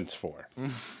Amendment's for.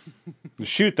 You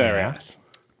shoot their Yeah. ass.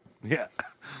 Yeah.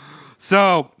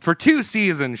 So, for 2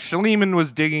 seasons, Schliemann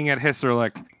was digging at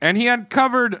Hisarlik, and he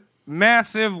uncovered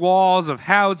massive walls of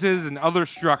houses and other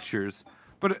structures.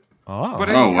 But in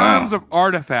Oh, wow. terms of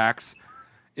artifacts,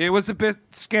 it was a bit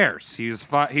scarce. He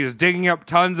was digging up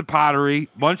tons of pottery,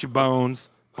 bunch of bones,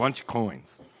 bunch of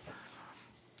coins.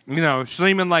 You know,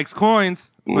 Schliemann likes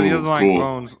coins, but he Ooh, doesn't like cool.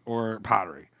 bones or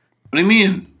pottery. What do you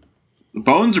mean? The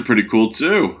bones are pretty cool,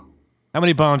 too. How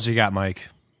many bones you got, Mike?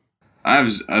 I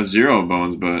have 0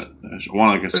 bones, but I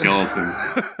want like a skeleton.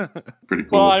 Pretty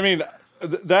cool. Well, I mean,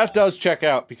 that does check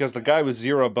out because the guy with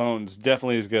 0 bones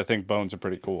definitely is going to think bones are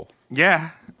pretty cool.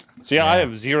 Yeah. So, I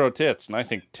have 0 tits, and I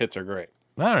think tits are great.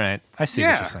 All right. I see what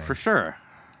Yeah, you're saying. for sure.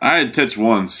 I had tits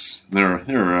once. They were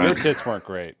Your right. tits weren't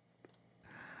great.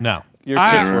 No. Your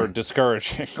I- tits were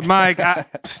discouraging. Mike, Yeah,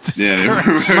 they were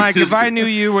Mike, if I knew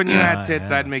you when you had tits,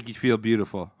 yeah. I'd make you feel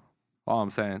beautiful. All I'm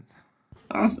saying.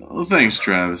 Well, thanks,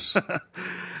 Travis.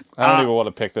 I don't even want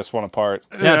to pick this one apart.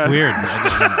 Yeah, it's weird.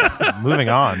 Moving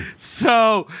on.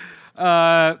 So,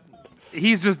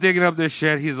 he's just digging up this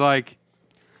shit. He's like,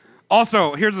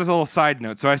 also, here's this little side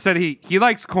note. So I said he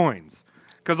likes coins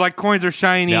because like coins are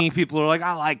shiny. Yep. People are like,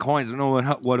 I like coins. I don't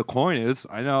know what a coin is.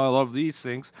 I know I love these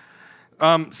things.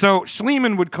 So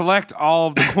Schliemann would collect all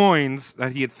of the coins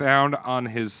that he had found on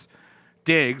his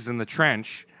digs in the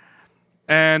trench.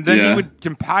 And then he Yeah. would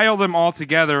compile them all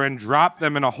together and drop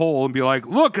them in a hole and be like,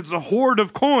 look, it's a hoard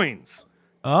of coins.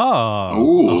 Oh.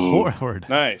 Ooh. A horde.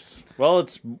 Nice. Well,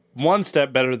 it's one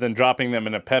step better than dropping them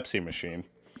in a Pepsi machine.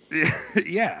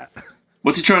 Yeah.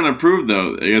 What's he trying to prove,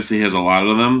 though? I guess he has a lot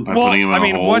of them by Well, putting them in I a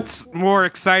mean, hole. what's more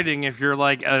exciting if you're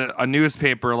like a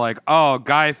newspaper, like, oh,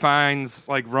 guy finds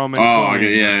like Roman Oh, coin okay, or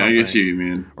yeah, I something. guess you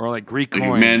mean. Or like Greek Like a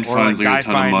coin. man or finds, like, a guy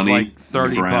ton of finds money like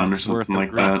 30 ground or bucks worth something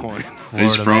of like Greek that. coin.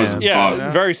 He's Florida frozen. man. Yeah,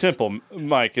 fuck. very simple,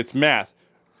 Mike. It's math.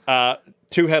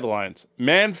 2 headlines: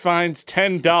 Man finds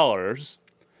 $10,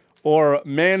 or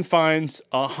man finds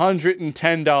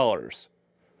 $110.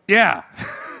 Yeah.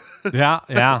 Yeah.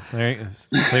 There,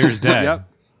 clear as day. Yep.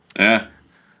 Yeah.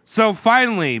 So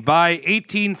finally, by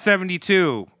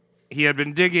 1872, he had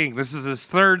been digging. This is his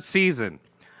 3rd season.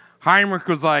 Heinrich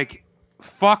was like,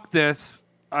 fuck this.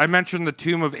 I mentioned the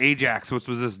tomb of Ajax, which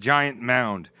was this giant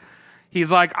mound. He's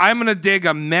like, I'm gonna dig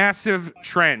a massive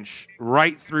trench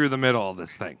right through the middle of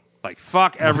this thing. Like,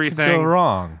 fuck everything. Go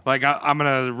wrong. Like, I'm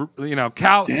gonna, Damn.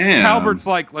 Calvert's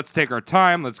like, let's take our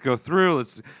time, let's go through,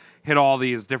 let's hit all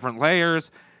these different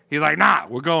layers. He's like, nah,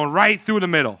 we're going right through the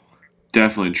middle.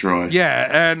 Definitely Troy.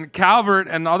 Yeah, and Calvert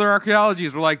and other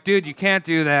archaeologists were like, dude, you can't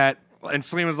do that. And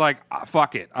Schlieman's like,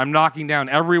 fuck it. I'm knocking down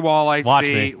every wall I Watch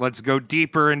see. me. Let's go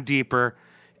deeper and deeper.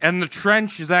 And the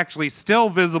trench is actually still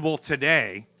visible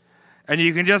today. And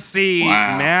you can just see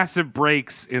Wow. massive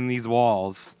breaks in these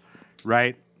walls,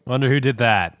 right? Wonder who did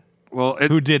that. Well,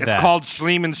 Who did it's that? called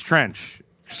Schlieman's Trench.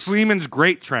 Schlieman's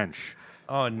Great Trench.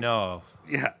 Oh no.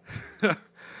 Yeah.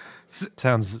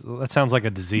 That sounds like a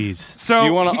disease. So Do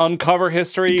you want to uncover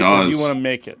history, It or do does. you want to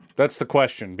make it? That's the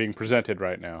question being presented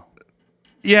right now.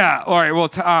 yeah, all right. Well,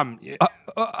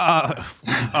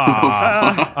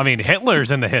 I mean,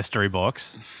 Hitler's in the history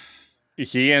books.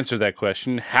 He answered that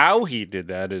question. How he did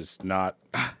that is not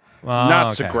Oh,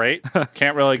 so okay. great.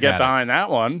 Can't really get Got it. behind that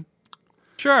one.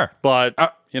 Sure. But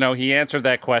he answered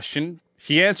that question.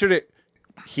 He answered it.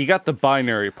 He got the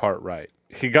binary part right.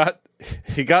 He got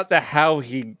the how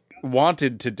he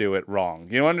wanted to do it wrong.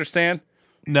 You understand?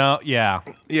 No. Yeah.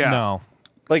 Yeah. No.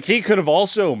 Like, he could have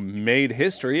also made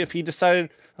history if he decided,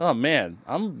 oh man,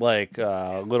 I'm like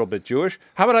a little bit Jewish.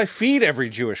 How about I feed every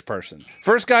Jewish person?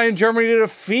 First guy in Germany to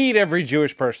feed every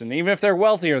Jewish person, even if they're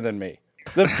wealthier than me.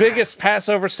 The biggest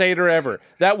Passover Seder ever.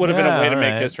 That would have been a way to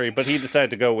make right. history, but he decided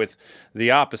to go with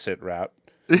the opposite route.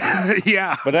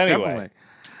 yeah. But anyway. definitely.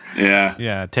 Yeah.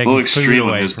 Yeah. A Taking little extreme food on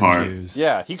away his from part. Jews.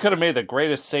 Yeah, he could have made the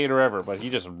greatest Seder ever, but he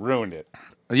just ruined it.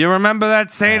 You remember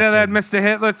that Seder that Mr.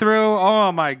 Hitler threw?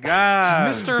 Oh my God.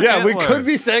 Mr. Yeah, we Hitler. could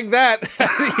be saying that.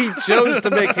 He chose to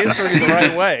make history the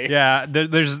right way. Yeah,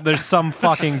 there's some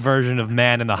fucking version of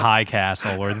Man in the High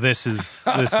Castle where this is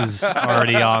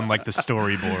already on like the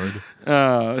storyboard.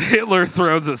 Hitler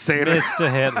throws a Seder. Mr.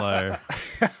 Hitler.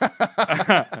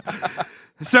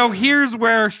 So here's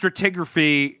where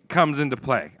stratigraphy comes into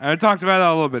play. I talked about that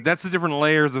a little bit. That's the different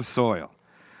layers of soil.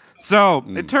 So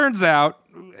it turns out,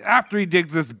 after he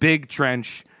digs this big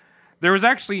trench, there was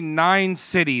actually 9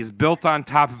 cities built on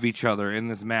top of each other in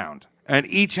this mound, and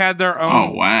each had their own.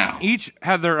 Oh, wow. Each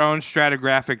had their own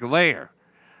stratigraphic layer.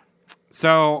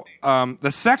 So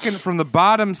the second from the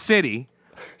bottom city,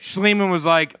 Schliemann was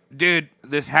like, "Dude,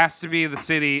 this has to be the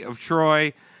city of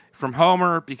Troy from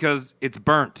Homer because it's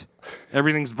burnt.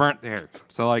 Everything's burnt there."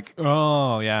 So like,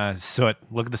 Oh yeah, soot.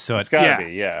 Look at the soot. It's gotta Yeah.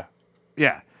 be, yeah.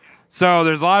 yeah. So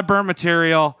there's a lot of burnt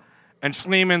material, and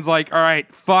Schliemann's like, all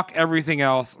right, fuck everything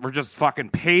else. We're just fucking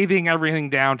paving everything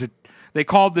down to. They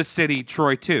called this city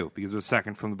Troy 2 because it was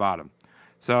second from the bottom.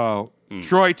 So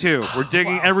Troy 2. We're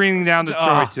digging everything down to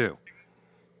Troy 2.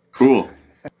 Cool.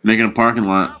 Making a parking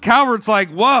lot. Calvert's like,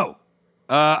 whoa,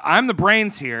 I'm the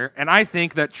brains here, and I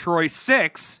think that Troy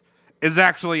 6 is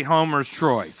actually Homer's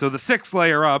Troy. So the 6th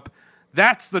layer up,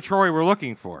 that's the Troy we're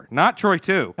looking for, not Troy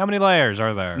 2. How many layers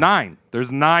are there? 9. There's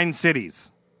 9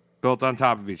 cities built on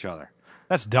top of each other.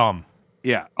 That's dumb.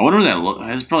 Yeah. I wonder what that look.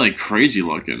 That's probably crazy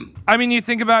looking. I mean, you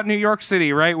think about New York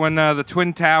City, right? When the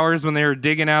Twin Towers, when they were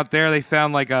digging out there, they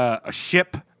found like a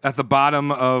ship at the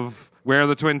bottom of where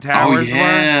the Twin Oh Towers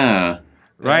yeah. were,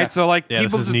 right? So like Yeah,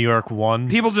 people this is just New York 1.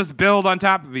 people just build on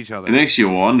top of each other, It makes you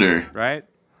wonder. right?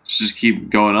 Just keep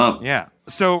going up. Yeah.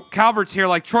 So Calvert's here,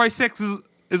 like Troy 6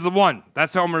 is the one.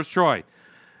 That's Homer's Troy,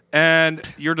 and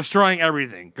you're destroying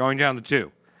everything, going down to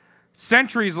 2.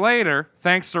 Centuries later,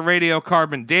 thanks to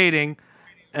radiocarbon dating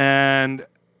and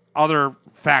other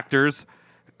factors,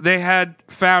 they had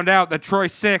found out that Troy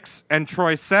 6 and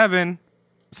Troy 7,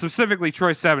 specifically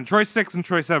Troy 7, Troy 6 and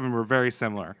Troy 7 were very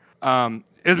similar.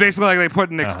 It was basically like they put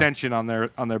an extension on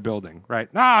their building, right?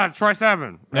 Troy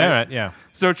 7. Right? All right, yeah.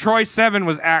 So Troy 7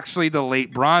 was actually the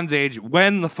late Bronze Age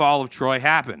when the fall of Troy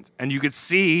happened. And you could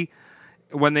see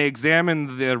when they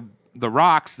examined the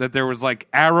rocks that there was like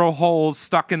arrow holes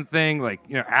stuck in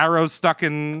arrows stuck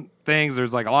in things.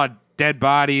 There's like a lot of dead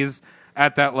bodies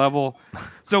at that level.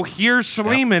 So here's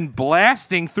Schliemann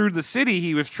blasting through the city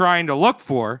he was trying to look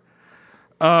for,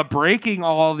 breaking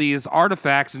all these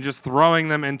artifacts and just throwing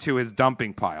them into his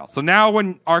dumping pile. So now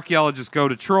when archaeologists go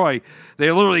to Troy,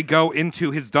 they literally go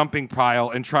into his dumping pile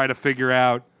and try to figure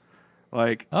out,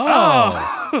 like,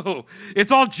 oh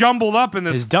it's all jumbled up in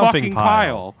this His dumping fucking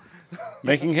pile.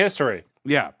 Making history.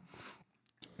 Yeah.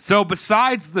 So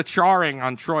besides the charring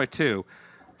on Troy 2,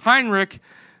 Heinrich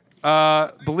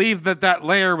believed that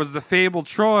layer was the fabled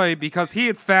Troy because he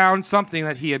had found something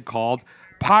that he had called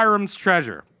Pyram's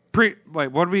treasure.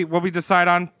 What did we decide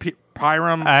on?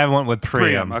 Pyram? I went with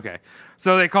Priam. Okay.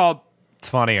 So they called It's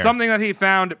funnier. something that he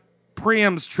found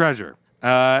Priam's treasure.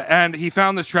 And he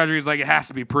found this treasure. He's like, it has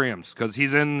to be Priam's because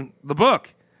he's in the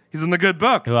book. He's in the good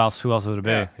book. Who else would it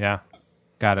be? Yeah.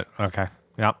 Got it. Okay.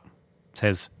 Yep. It's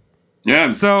his.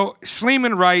 Yeah. So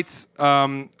Schliemann writes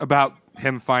about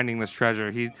him finding this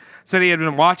treasure. He said he had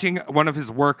been watching one of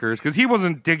his workers because he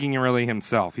wasn't digging really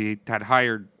himself. He had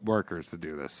hired workers to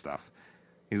do this stuff.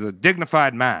 He's a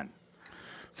dignified man.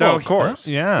 So Well, of course.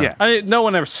 Yeah. No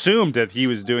one assumed that he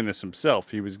was doing this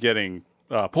himself. He was getting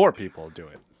poor people to do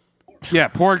it. Yeah,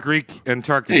 poor Greek and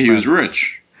Turkish. Hey, he was men.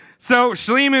 rich. So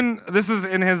Schliemann, this is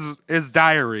in his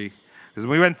diary. Because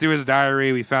we went through his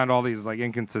diary, we found all these like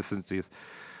inconsistencies.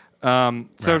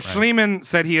 Schliemann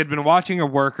said he had been watching a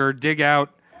worker dig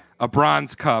out a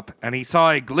bronze cup, and he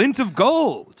saw a glint of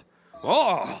gold.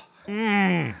 Oh,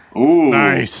 Ooh.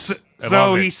 Nice.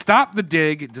 so he stopped the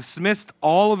dig, dismissed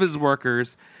all of his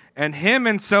workers, and him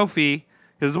and Sophie,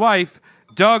 his wife,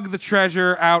 dug the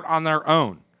treasure out on their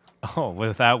own. Oh,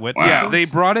 without witnesses? Yeah, they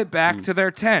brought it back to their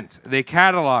tent. They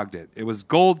cataloged it. It was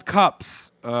gold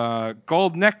cups,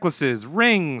 gold necklaces,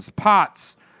 rings,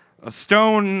 pots,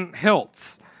 stone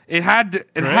hilts. It had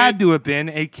to have been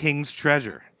a king's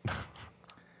treasure.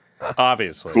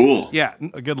 Obviously. Cool. Yeah.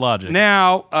 A good logic.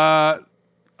 Now,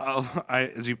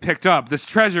 as you picked up, this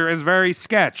treasure is very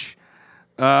sketch.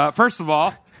 First of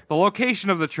all, the location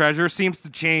of the treasure seems to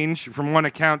change from one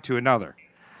account to another.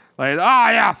 Like,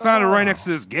 I found it right next to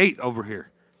this gate over here.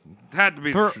 It had to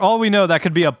be. For all we know, that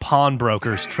could be a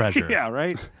pawnbroker's treasure. Yeah,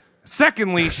 right.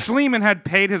 Secondly, Schliemann had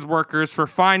paid his workers for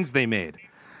finds they made.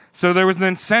 So there was an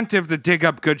incentive to dig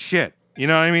up good shit. You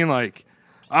know what I mean? Like,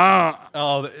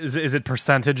 Oh, is it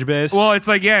percentage based? well, it's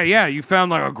like, yeah, you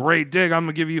found like a great dig. I'm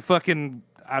going to give you fucking,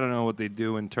 I don't know what they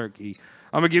do in Turkey.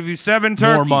 I'm going to give you 7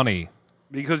 turkeys. more money.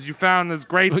 Because you found this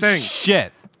great thing.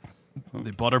 Shit.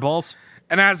 The butterballs?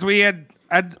 And as we had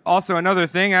also another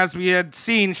thing, as we had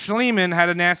seen, Schliemann had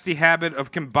a nasty habit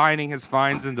of combining his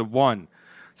finds into one.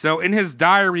 So in his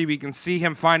diary, we can see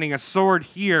him finding a sword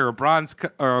here, a bronze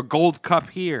or a gold cup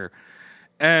here,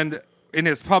 and in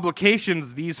his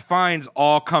publications, these finds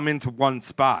all come into one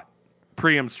spot.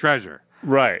 Priam's treasure.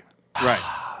 Right.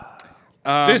 Right.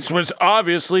 This was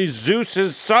obviously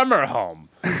Zeus's summer home.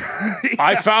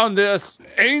 I found this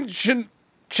ancient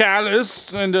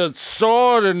chalice and a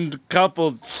sword and a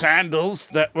couple sandals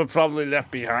that were probably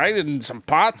left behind, and some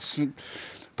pots, and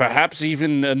perhaps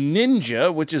even a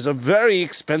ninja, which is a very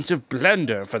expensive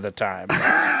blender for the time.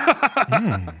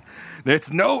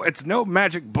 It's no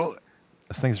magic bullet.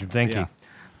 Those things are dinky. Yeah.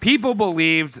 People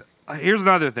believed. Here's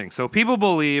another thing. So people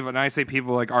believe, and I say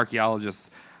people like archaeologists,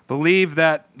 believe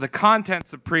that the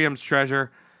contents of Priam's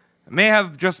treasure may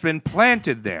have just been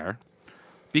planted there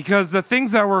because the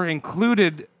things that were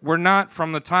included were not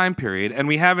from the time period, and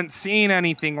we haven't seen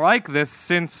anything like this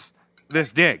since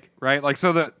this dig, right? Like,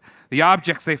 so the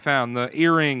objects they found, the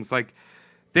earrings, like,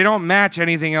 they don't match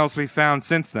anything else we found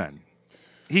since then.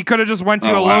 He could have just went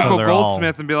to a local So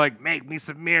goldsmith and be like, make me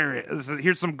some earrings.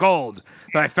 Here's some gold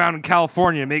that I found in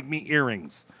California. Make me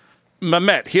earrings.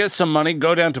 Mehmet, here's some money.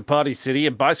 Go down to Party City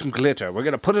and buy some glitter. We're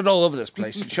going to put it all over this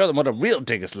place and show them what a real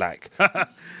dig is like.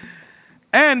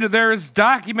 And there is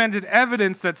documented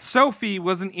evidence that Sophie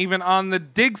wasn't even on the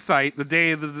dig site the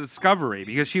day of the discovery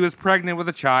because she was pregnant with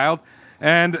a child,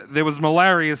 and there was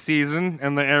malaria season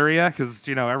in the area because,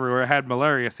 everywhere had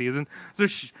malaria season. So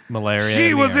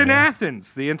she was in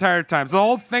Athens the entire time. So the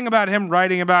whole thing about him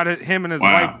writing about it, him and his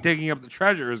wife digging up the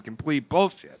treasure is complete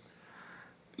bullshit.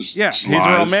 Yeah. Just He's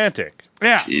lies. romantic.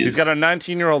 Yeah. Jeez. He's got a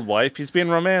 19-year-old wife. He's being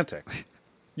romantic.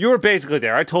 You were basically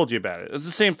there. I told you about it. It's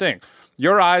the same thing.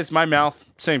 Your eyes, my mouth,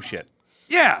 same shit.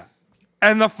 Yeah.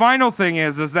 And the final thing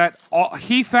is that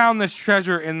he found this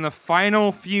treasure in the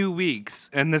final few weeks.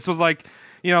 And this was like,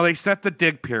 they set the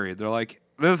dig period. They're like,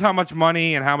 this is how much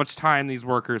money and how much time these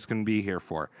workers can be here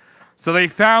for. So they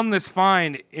found this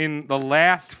find in the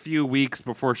last few weeks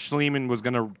before Schliemann was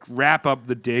going to wrap up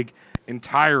the dig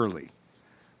entirely.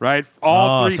 Right?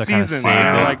 All 3 so kinda seasons. saved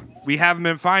They're it. like, we haven't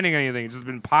been finding anything. It's just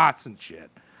been pots and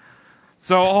shit.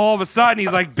 So all of a sudden,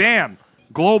 he's like, bam,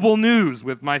 global news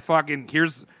with my fucking,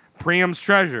 here's Priam's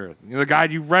treasure, the guy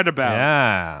you've read about.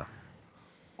 Yeah.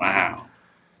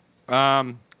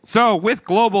 Wow. So with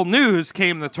global news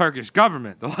came the Turkish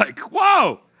government. They're like,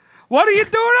 whoa, what are you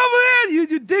doing over there?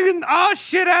 You digging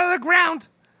shit out of the ground?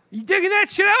 You digging that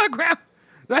shit out of the ground?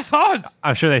 That's ours.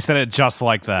 I'm sure they said it just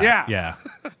like that. Yeah. Yeah.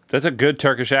 That's a good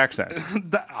Turkish accent.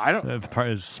 I don't. The part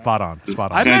is spot on.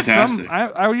 Spot on. I met Fantastic.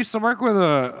 I used to work with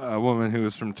a woman who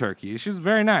was from Turkey. She was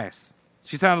very nice.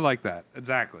 She sounded like that.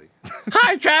 Exactly.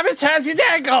 Hi, Travis. How's your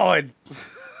dad going?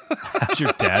 How's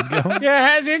your dad going? Yeah,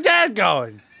 how's your dad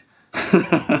going?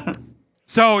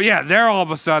 So yeah, they're all of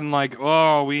a sudden like,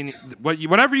 oh,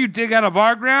 whatever you dig out of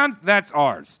our ground, that's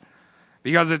ours,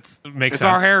 because Makes it's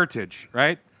our sense. heritage,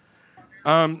 right?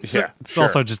 It's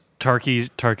also just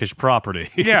Turkish property.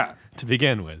 Yeah. To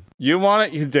begin with. You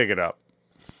want it, you dig it up.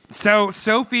 So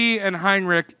Sophie and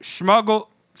Heinrich smuggled.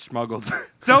 Wow.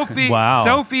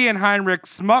 Sophie and Heinrich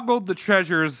smuggled the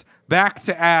treasures back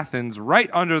to Athens, right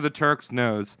under the Turks'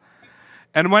 nose.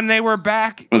 And when they were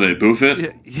back, Oh, they boof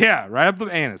it? yeah, right up the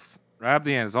anus,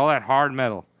 all that hard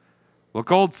metal. Well,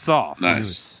 gold soft.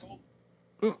 Nice.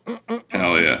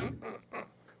 Hell yeah.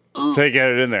 They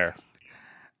get it in there.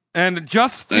 And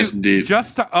just Nice and deep.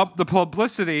 to up the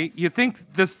publicity, you think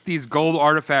these gold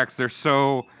artifacts, they're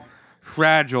so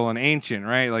fragile and ancient,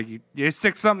 right? Like you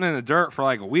stick something in the dirt for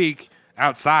like a week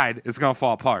outside, it's gonna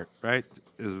fall apart, right?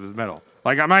 It's metal.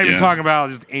 Like I'm not even talking about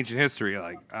just ancient history.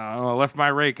 Like I don't know, I left my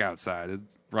rake outside,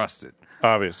 it's rusted.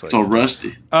 Obviously. It's all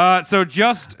rusty. So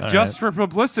just for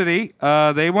publicity,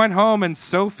 they went home and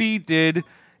Sophie did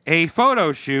a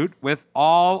photo shoot with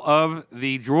all of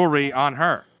the jewelry on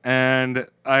her. And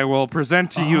I will present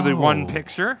to you the one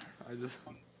picture.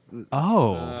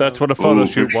 That's what a photo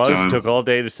shoot picture was. time. Took all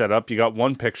day to set up. You got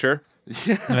one picture,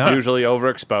 usually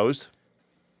overexposed.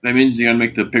 That means you gotta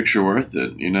make the picture worth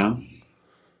it, you know?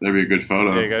 That'd be a good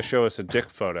photo. Yeah, you gotta show us a dick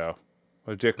photo.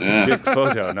 A dick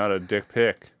photo, not a dick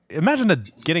pic. Imagine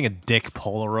getting a dick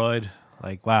Polaroid.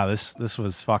 Like, wow, this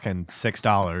was fucking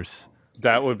 $6.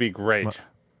 That would be great.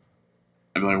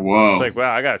 I'd be like, whoa, It's like,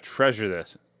 wow, I gotta treasure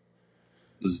this.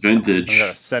 this is vintage. I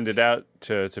gotta send it out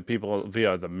to people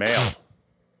via the mail.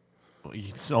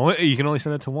 You can only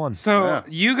send it to one. So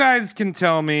you guys can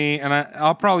tell me, and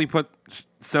I'll probably put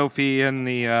Sophie in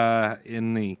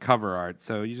the cover art.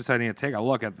 So you just need to take a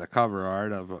look at the cover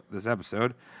art of this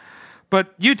episode.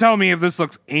 But you tell me if this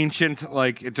looks ancient,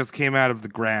 like it just came out of the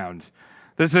ground.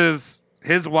 This is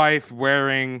his wife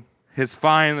wearing his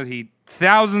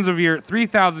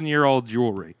 3,000-year-old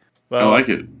jewelry. I like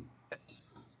it.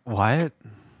 What?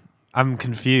 I'm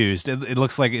confused. It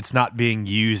looks like it's not being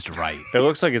used right. It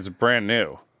looks like it's brand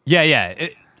new. Yeah.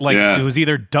 It was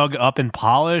either dug up and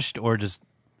polished or just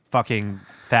fucking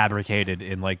fabricated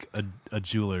in like a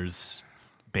jeweler's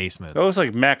basement. It looks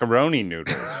like macaroni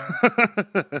noodles.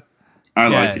 I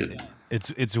like it.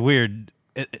 It's weird.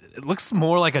 It looks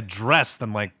more like a dress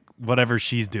than like whatever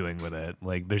she's doing with it.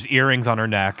 Like there's earrings on her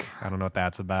neck. I don't know what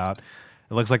that's about.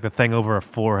 It looks like the thing over her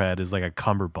forehead is like a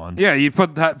cummerbund. Yeah, you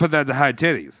put that to hide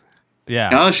titties. Yeah.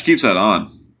 How she keeps that on?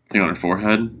 Thing on her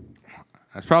forehead?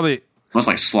 That's probably. Must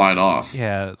like slide off.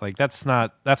 Yeah, like that's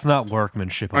not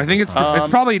workmanship. I think it's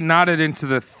probably knotted into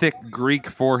the thick Greek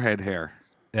forehead hair.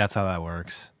 That's how that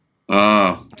works.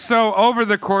 Oh. So over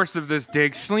the course of this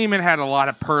dig, Schliemann had a lot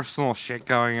of personal shit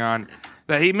going on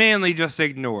that he mainly just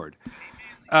ignored.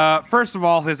 First of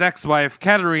all, his ex-wife,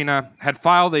 Katerina, had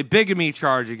filed a bigamy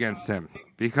charge against him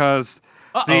because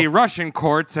the Russian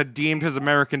courts had deemed his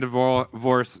American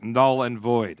divorce null and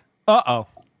void.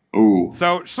 Ooh.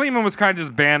 So Schliemann was kind of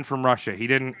just banned from Russia. He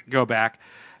didn't go back,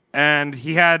 and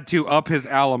he had to up his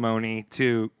alimony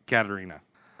to Katerina.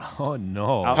 Oh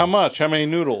no! How much? How many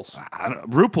noodles?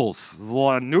 Ruples,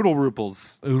 noodle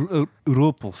ruples.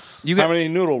 Ruples. How many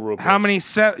noodle ruples? How many?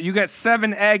 You got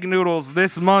 7 egg noodles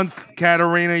this month,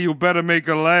 Katerina. You better make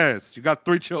it last. You got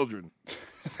 3 children.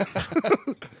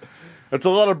 That's a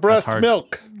lot of breast hard.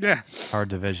 milk. Yeah. Hard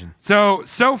division. So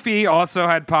Sophie also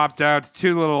had popped out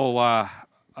 2 little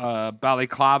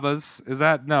balaclavas. Is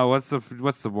that no? What's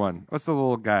the one? What's the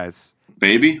little guys?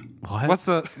 Baby? What? What's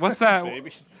that?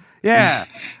 Babies. Yeah.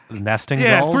 Nesting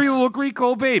Yeah, dolls? 3 little Greek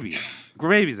old babies.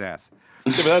 Baby's ass.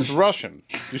 Yeah, but that's Russian.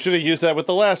 You should have used that with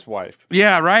the last wife.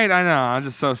 Yeah, right? I know. I'm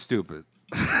just so stupid.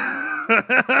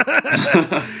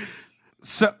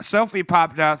 So Sophie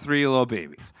popped out 3 little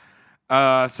babies.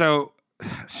 So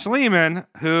Schliemann,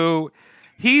 who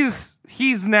he's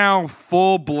now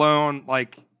full blown,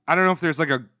 like, I don't know if there's like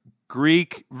a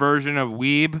Greek version of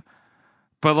weeb,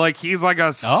 but like he's like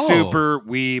a super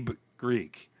weeb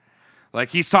Greek. Like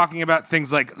he's talking about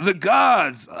things like the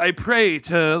gods. I pray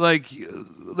to like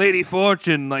Lady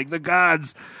Fortune. Like the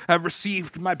gods have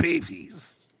received my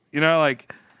babies. You know,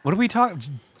 like What are we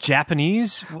talking?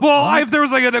 Japanese? well, if there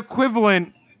was like an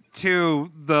equivalent to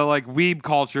the like weeb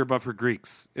culture, but for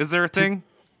Greeks, is there a thing?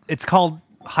 It's called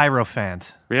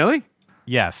Hierophant. Really?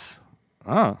 Yes.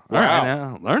 Oh, all right.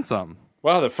 Now learn something.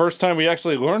 Wow, the first time we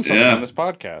actually learned something Yeah. on this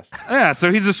podcast. Yeah.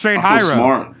 So he's a straight I feel Hyro.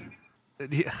 smart.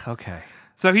 Yeah, okay.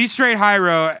 So he's straight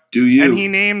Hyro. Do you? And he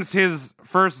names his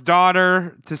first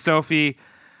daughter to Sophie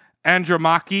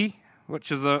Andromache,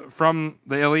 which is from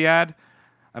the Iliad.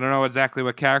 I don't know exactly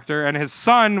what character. And his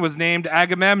son was named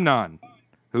Agamemnon,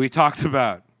 who he talked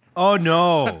about. Oh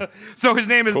no! So his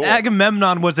name is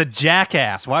Agamemnon was a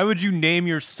jackass. Why would you name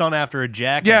your son after a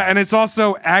jackass? Yeah, and it's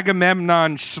also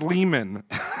Agamemnon Schliemann.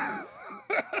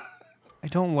 I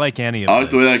don't like any of I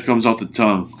like the this. way that comes off the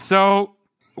tongue. So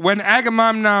when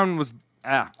Agamemnon was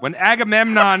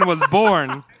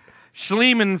born,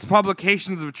 Schliemann's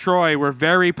publications of Troy were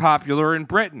very popular in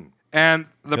Britain, and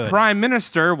the Good. Prime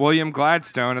Minister William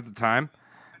Gladstone at the time,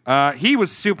 he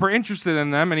was super interested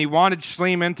in them, and he wanted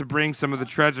Schliemann to bring some of the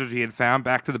treasures he had found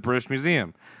back to the British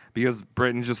Museum, because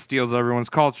Britain just steals everyone's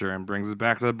culture and brings it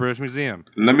back to the British Museum.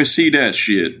 Let me see that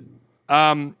shit.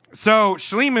 So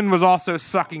Schliemann was also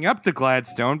sucking up to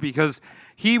Gladstone because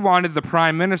he wanted the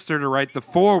Prime Minister to write the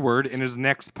foreword in his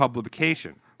next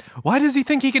publication. Why does he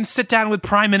think he can sit down with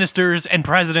prime ministers and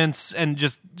presidents and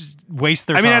just waste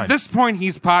their time? I mean, at this point,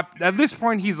 he's popular.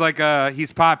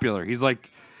 He's a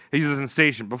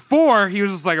sensation. Before, he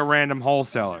was just like a random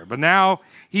wholesaler, but now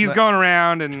he's going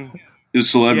around and He's a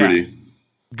celebrity.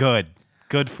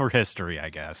 Good for history, I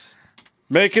guess.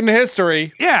 Making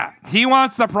history. yeah, he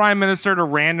wants the Prime Minister to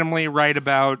randomly write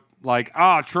about like,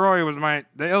 the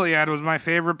Iliad was my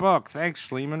favorite book. Thanks,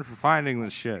 Schliemann, for finding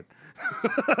this shit.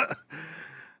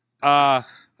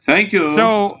 Thank you.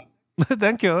 So.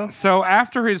 Thank you. So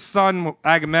after his son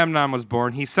Agamemnon was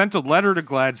born, he sent a letter to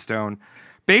Gladstone,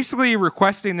 basically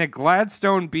requesting that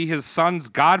Gladstone be his son's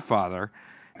godfather,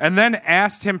 and then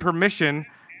asked him permission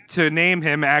to name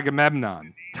him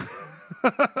Agamemnon.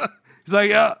 He's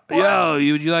like, yo,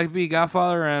 would you like to be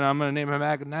godfather? And I'm going to name him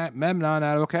Agamemnon.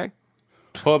 That okay?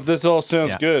 Hope this all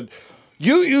sounds good.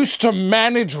 You used to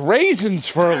manage raisins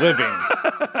for a living.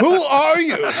 Who are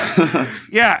you?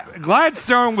 Yeah,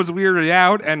 Gladstone was weirded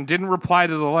out and didn't reply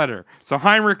to the letter. So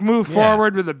Heinrich moved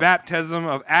forward with the baptism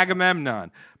of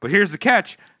Agamemnon. But here's the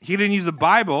catch. He didn't use a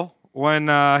Bible when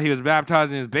he was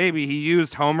baptizing his baby. He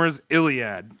used Homer's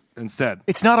Iliad instead.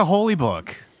 It's not a holy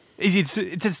book.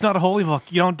 It's not a holy book.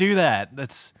 You don't do that.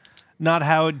 That's not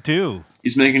how it do.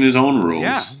 He's making his own rules.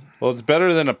 Yeah. Well, it's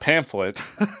better than a pamphlet.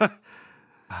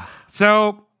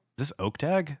 So Is this oak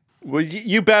tag? Well,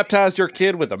 you baptized your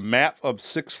kid with a map of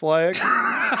Six Flags?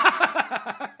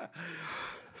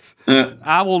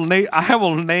 I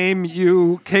will name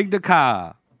you King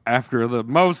Dakar after the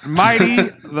most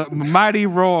mighty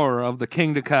roar of the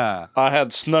King Dakar. I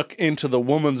had snuck into the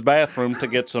woman's bathroom to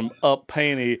get some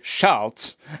up-panty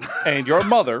shouts, and your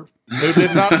mother, who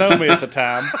did not know me at the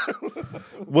time,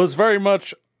 was very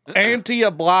much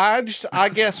anti-obliged, I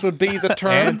guess would be the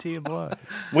term. Anti-obliged.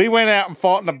 We went out and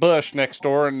fought in a bush next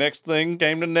door, and next thing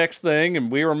came to next thing,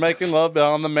 and we were making love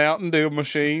on the Mountain Dew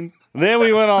machine. Then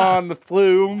we went on the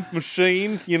flu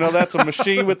machine. You know, that's a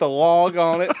machine with a log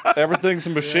on it. Everything's a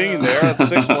machine there. That's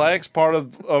Six Flags. Part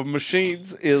of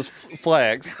machines is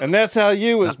flags. And that's how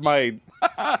you was made.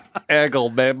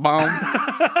 Agamemnon.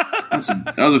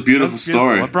 That was a beautiful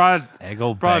story. What brought a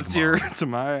Eggle tear to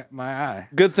my eye?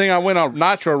 Good thing I went on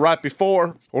Nitro right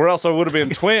before, or else I would have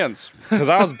been twins, because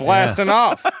I was blasting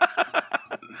off.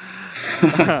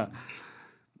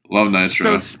 Love Nitro.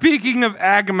 So speaking of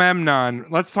Agamemnon,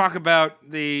 let's talk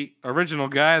about the original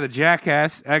guy, the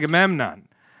jackass Agamemnon.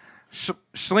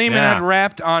 Schliemann had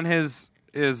rapped on his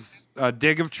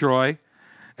dig of Troy,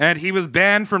 and he was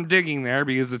banned from digging there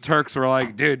because the Turks were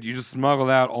like, dude, you just smuggled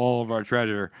out all of our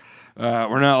treasure.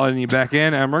 We're not letting you back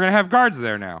in, and we're going to have guards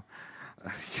there now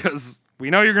because we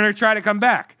know you're going to try to come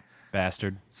back.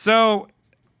 Bastard. So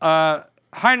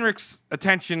Heinrich's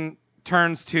attention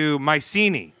turns to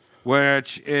Mycenae,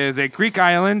 which is a Greek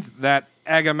island that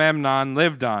Agamemnon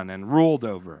lived on and ruled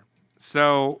over.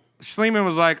 So Schliemann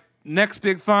was like, next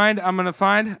big find I'm going to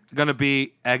find, going to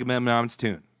be Agamemnon's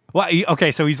tomb. Well,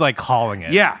 okay, so he's like calling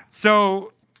it. Yeah.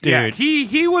 So, yeah, Dude.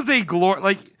 he was a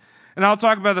and I'll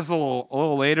talk about this a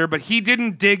little later, but he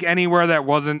didn't dig anywhere that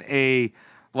wasn't a,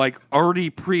 like, already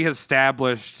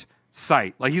pre-established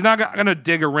site. Like, he's not going to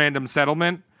dig a random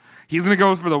settlement. He's going to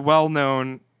go for the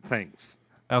well-known things.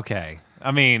 Okay.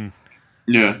 I mean,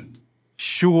 Yeah.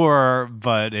 sure,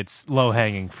 but it's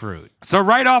low-hanging fruit. So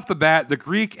right off the bat, the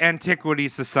Greek Antiquity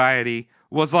Society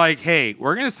was like, hey,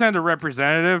 we're going to send a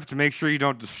representative to make sure you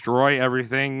don't destroy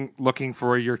everything looking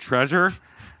for your treasure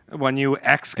when you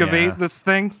excavate this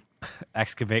thing.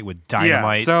 Excavate with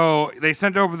dynamite. Yeah, so they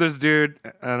sent over this dude,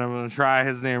 and I'm going to try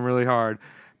his name really hard.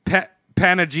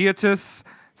 Panagiotis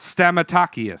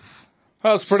Stamatakis.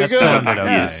 That's pretty That good. sounded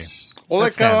okay. Yes. Well,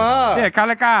 That sounded Yeah,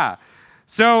 Kalika.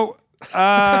 So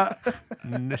Oh,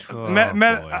 I'm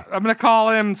boy. going to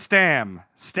call him Stam.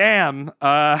 Stam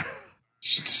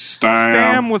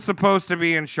Stam. was supposed to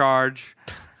be in charge.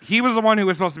 He was the one who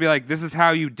was supposed to be like, this is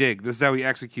how you dig. This is how we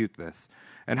execute this.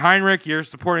 And Heinrich, you're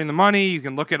supporting the money. You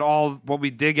can look at all what we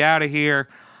dig out of here.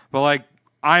 but like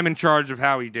I'm in charge of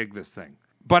how we dig this thing.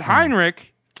 But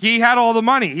Heinrich, he had all the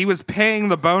money. He was paying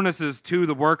the bonuses to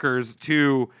the workers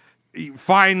to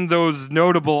find those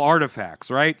notable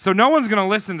artifacts, right? So no one's going to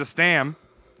listen to Stam.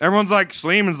 Everyone's like,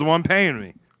 Schliemann's the one paying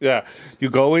me. Yeah, you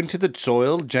go into the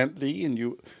soil gently and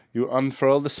you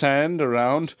unfurl the sand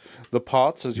around the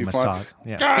pots as you find.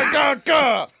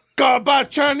 Yeah. Go buy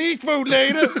Chinese food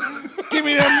later. Give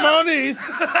me them monies.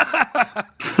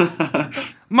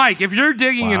 Mike, if you're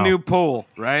digging a new pool,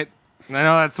 right? And I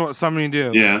know that's what some of you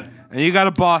do. Yeah. And you got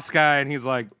a boss guy, and he's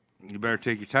like, you better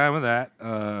take your time with that.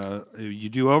 You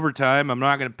do overtime, I'm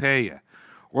not going to pay you.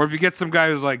 Or if you get some guy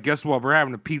who's like, guess what? We're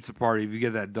having a pizza party if you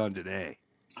get that done today.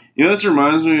 You know, this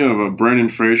reminds me of a Brendan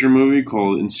Fraser movie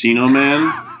called Encino Man,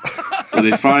 where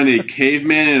they find a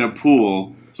caveman in a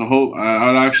pool. So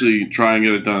I'd actually try and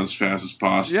get it done as fast as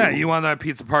possible. Yeah, you want that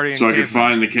pizza party so I could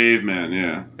find the caveman,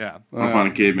 yeah. Yeah. I'll find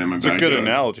a caveman in my backyard. It's a good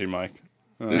analogy, Mike.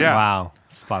 Yeah. Wow.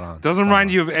 Spot on. Doesn't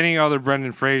remind you of any other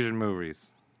Brendan Fraser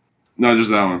movies. No,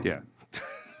 just that one. Yeah.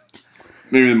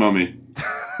 Maybe The Mummy.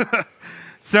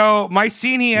 So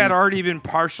Mycenae had already been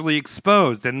partially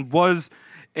exposed and was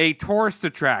a tourist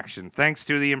attraction thanks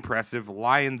to the impressive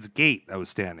Lion's Gate that was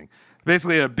standing.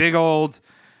 Basically a big old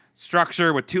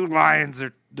structure with two lions.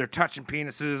 They're touching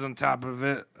penises on top of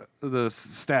it, the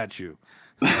statue.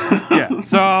 Yeah.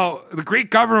 So the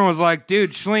Greek government was like,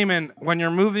 dude, Schliemann, when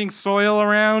you're moving soil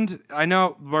around, I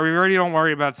know, but we already don't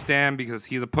worry about Stam because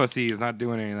he's a pussy. He's not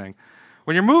doing anything.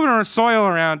 When you're moving our soil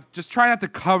around, just try not to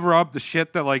cover up the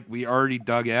shit that like we already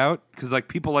dug out because like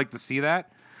people like to see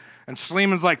that. And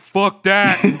Schliemann's like, fuck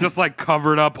that, and just like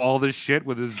covered up all this shit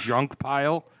with his junk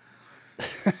pile.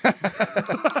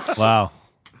 Wow.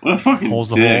 What a fucking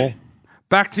Holes a dick. hole.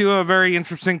 Back to a very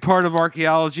interesting part of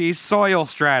archaeology, soil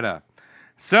strata.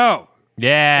 So,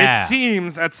 Yeah. it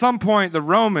seems at some point the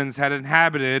Romans had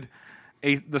inhabited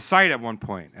the site at one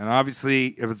point. And obviously,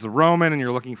 if it's a Roman and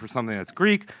you're looking for something that's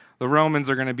Greek, the Romans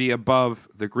are going to be above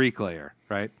the Greek layer,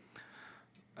 right?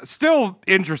 Still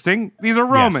interesting. These are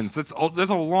Romans. Yes.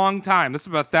 That's a long time. That's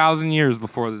about 1,000 years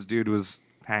before this dude was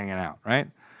hanging out, right?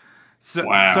 So,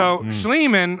 Wow. so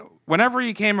Schliemann, whenever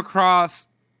he came across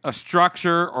a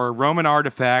structure or a Roman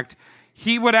artifact,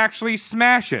 he would actually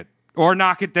smash it or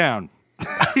knock it down.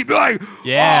 He'd be like,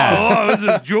 Yeah. oh,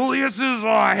 this is Julius's? Oh,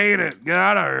 I hate it. Get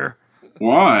out of here.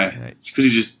 Why? Because he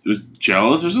just was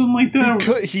jealous or something like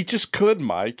that? He just could,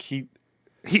 Mike. He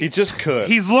just could.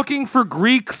 He's looking for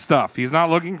Greek stuff. He's not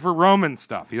looking for Roman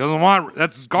stuff. He doesn't want...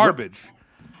 That's garbage.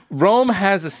 Rome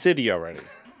has a city already.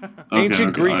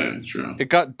 Ancient Greek. Oh, yeah, true. It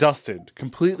got dusted,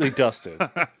 completely dusted.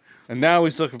 And now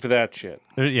he's looking for that shit.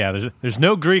 There's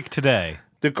no Greek today.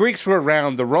 The Greeks were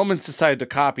around, the Romans decided to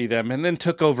copy them, and then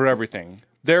took over everything,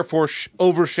 therefore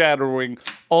overshadowing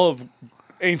all of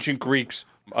ancient Greeks'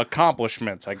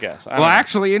 accomplishments, I guess. Well,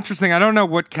 actually, interesting. I don't know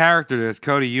what character it is.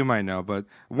 Cody, you might know, but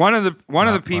one of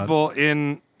the people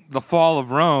in the fall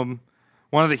of Rome,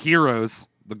 one of the heroes,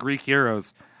 the Greek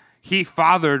heroes, he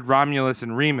fathered Romulus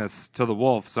and Remus to the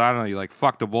wolf. So I don't know, you like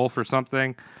fucked a wolf or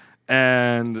something,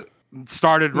 and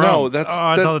started Rome. No, that's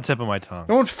It's on the tip of my tongue.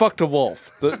 no one fucked a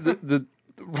wolf. The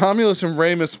Romulus and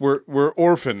Remus were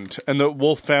orphaned, and the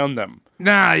wolf found them.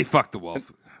 Nah, he fucked the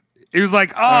wolf. He was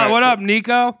like, "Oh, what up,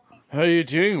 Nico?" How you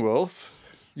doing, Wolf?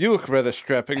 You look rather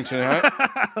strapping tonight.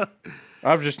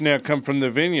 I've just now come from the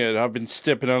vineyard. I've been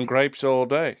stepping on grapes all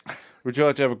day. Would you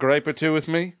like to have a grape or two with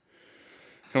me?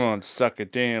 Come on, suck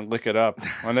it down, lick it up.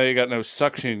 I know you got no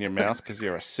suction in your mouth because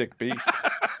you're a sick beast.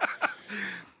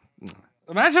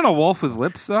 Imagine a wolf with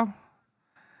lips, though.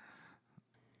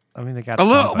 I mean, they got A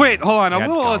little. something. Wait, hold on. They A got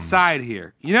little gums. aside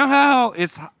here. You know how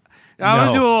it's. I'm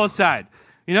gonna do a little aside.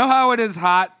 You know how it is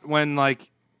hot when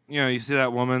you see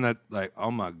that woman that like,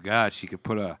 oh my god, she could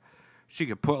put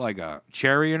like a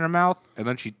cherry in her mouth and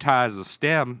then she ties a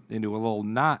stem into a little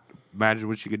knot. Imagine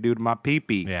what she could do to my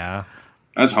pee-pee. Yeah.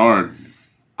 That's hard.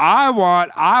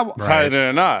 Tied in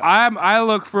a knot. I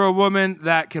look for a woman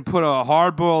that can put a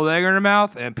hard-boiled egg in her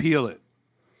mouth and peel it.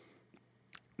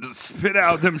 Just spit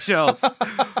out them shells.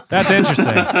 That's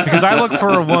interesting because I look for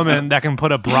a woman that can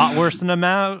put a bratwurst in her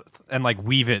mouth and like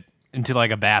weave it into like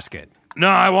a basket. No,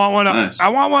 I want one. Nice. I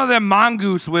want one of them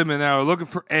mongoose women that are looking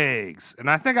for eggs, and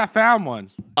I think I found one.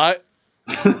 Hey,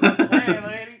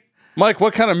 lady. Mike,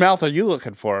 what kind of mouth are you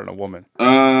looking for in a woman?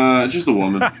 Just a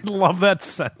woman. Love that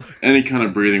sentence. Any kind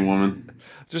of breathing woman.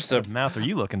 Just a What mouth are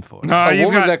you looking for? No, woman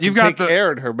you've that got can take the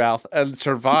air in her mouth and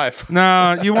survive.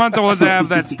 no. You want the ones that have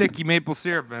that sticky maple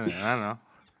syrup in it. I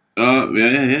don't know.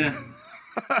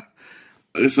 Yeah.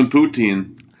 There's some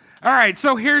poutine. All right,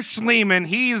 so here's Schliemann.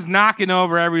 He's knocking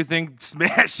over everything,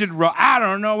 smashing. I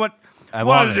don't know I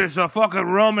What love is it. this, a fucking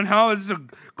Roman hell? Is this a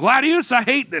gladius? I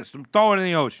hate this. I'm throwing it in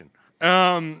the ocean.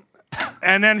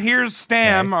 And then here's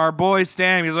Stam, our boy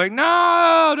Stam. He's like,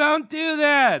 no, don't do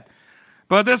that.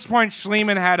 But at this point,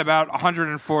 Schliemann had about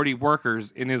 140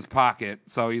 workers in his pocket.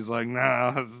 So he's like,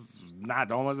 no,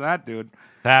 don't listen to that dude.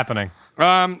 It's happening.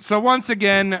 So once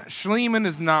again, Schliemann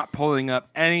is not pulling up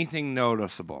anything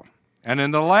noticeable. And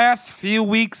in the last few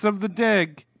weeks of the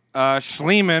dig,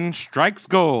 Schliemann strikes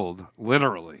gold,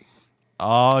 literally.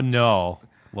 Oh, no.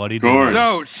 What'd he do? Course.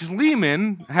 So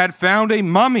Schliemann had found a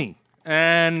mummy,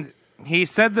 and he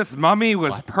said this mummy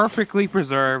was perfectly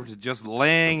preserved, just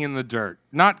laying in the dirt.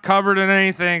 Not covered in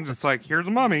anything, just like, here's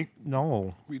a mummy.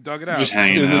 No. We dug it out. Just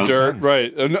hanging In the out. dirt,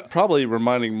 right? And probably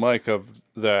reminding Mike of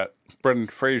that Brendan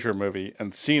Fraser movie,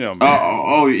 Encino Man.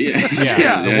 Oh, yeah.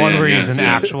 Yeah, the one where he's an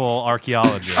yeah. actual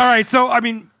archaeologist. All right, so, I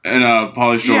mean, And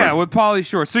Pauly Shore. yeah, with Pauly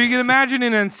Shore. So you can imagine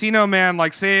in Encino Man,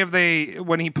 like, say if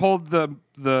when he pulled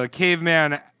the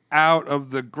caveman out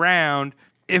of the ground,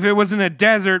 if it was in a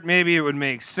desert, maybe it would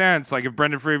make sense. Like if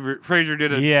Brendan Fraser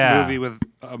did a movie with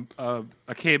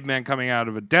a caveman coming out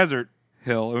of a desert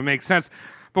hill, it would make sense.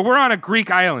 But we're on a Greek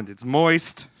island. It's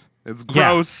moist. It's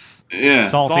gross. Yeah.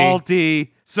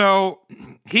 Salty. So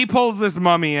he pulls this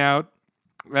mummy out,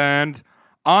 and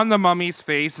on the mummy's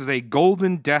face is a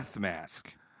golden death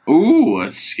mask. Ooh,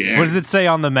 that's scary. What does it say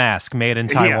on the mask? Made in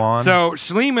Taiwan? Yeah. So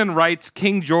Schliemann writes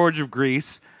King George of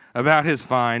Greece about his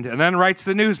find, and then writes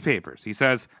the newspapers. He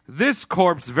says, "This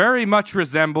corpse very much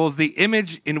resembles the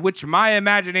image in which my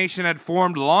imagination had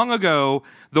formed long ago,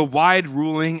 the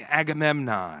wide-ruling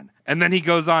Agamemnon." And then he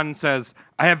goes on and says,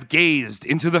 "I have gazed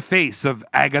into the face of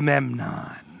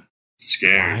Agamemnon."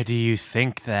 Scary. Why do you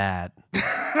think that?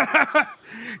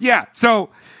 Yeah,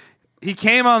 so he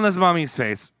came on this mummy's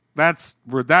face. That's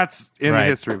in the Right.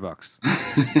 history books.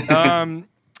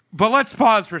 But let's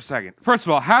pause for a second. First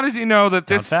of all, how does he know that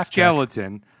this Don't fact check.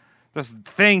 skeleton, this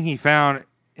thing he found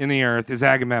in the earth, is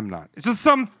Agamemnon? It's just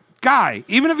some guy.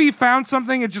 Even if he found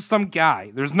something, it's just some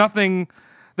guy. There's nothing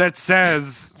that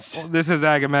says this is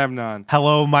Agamemnon.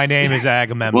 Hello, my name is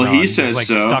Agamemnon. Well, he It's, says like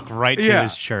so. stuck right to Yeah.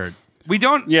 his shirt. We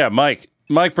don't. Yeah, Mike.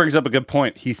 Mike brings up a good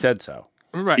point. He said so.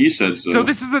 Right. He said so. So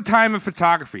this is the time of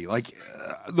photography. Like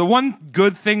the one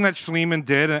good thing that Schliemann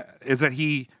did is that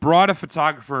he brought a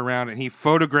photographer around and he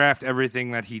photographed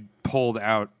everything that he pulled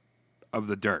out of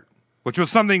the dirt, which was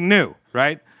something new,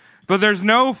 right? But there's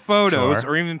no photos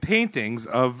Sure. or even paintings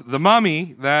of the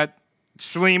mummy that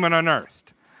Schliemann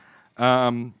unearthed.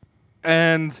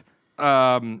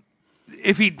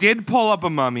 If he did pull up a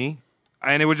mummy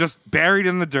and it was just buried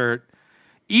in the dirt,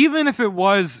 even if it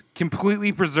was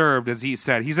completely preserved, as he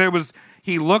said it was,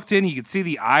 he looked in, he could see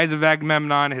the eyes of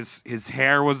Agamemnon, his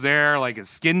hair was there, like his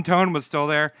skin tone was still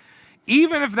there.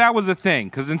 Even if that was a thing,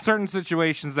 because in certain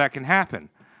situations that can happen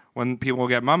when people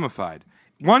get mummified.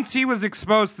 Once he was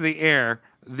exposed to the air,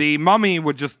 the mummy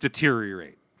would just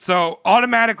deteriorate. So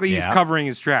automatically he's Yeah. covering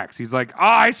his tracks. He's like,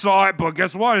 I saw it, but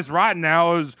guess what? It's rotten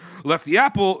now. It's left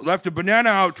the banana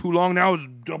out too long. Now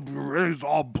it's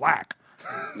all black.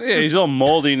 Yeah, he's all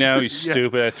moldy now. He's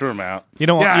stupid. I threw him out. You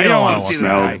don't, Yeah, you I don't want want to see this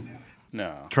smell guy. it.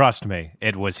 No. Trust me,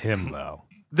 it was him, though.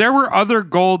 There were other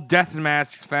gold death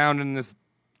masks found in this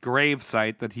grave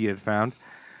site that he had found.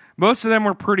 Most of them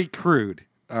were pretty crude.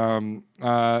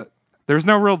 There's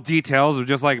no real details of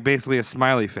just like basically a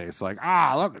smiley face, like,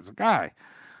 look, it's a guy.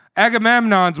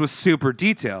 Agamemnon's was super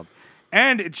detailed,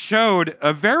 and it showed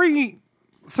a very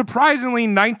surprisingly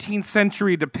 19th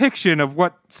century depiction of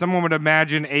what someone would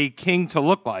imagine a king to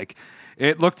look like.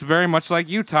 It looked very much like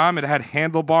you, Tom. It had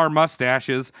handlebar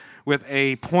mustaches with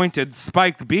a pointed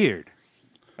spiked beard.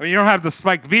 I mean, you don't have the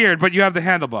spiked beard, but you have the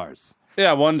handlebars.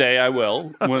 Yeah, one day I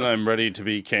will when I'm ready to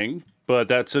be king. But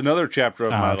that's another chapter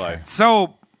of my okay. life.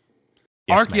 So,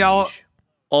 Yes, Archaeology.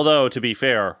 Although, to be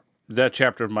fair, that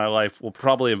chapter of my life will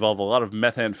probably involve a lot of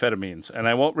methamphetamines, and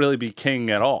I won't really be king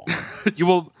at all. you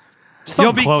will Something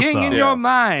you'll be close, king though. in Yeah. your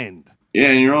mind. Yeah,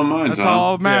 in your own mind, That's Tom.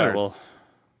 all that matters. Yeah, well,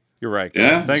 you're right. Guys.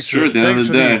 Yeah, thanks sure, for, at the end of thanks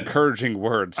the for the day. encouraging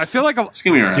words. I feel like It's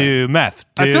gonna be alright. Do meth.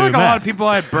 Do I feel like meth. a lot of people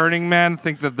at Burning Man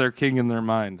think that they're king in their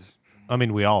mind. I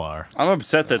mean, we all are. I'm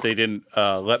upset that they didn't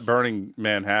let Burning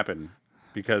Man happen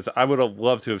because I would have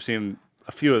loved to have seen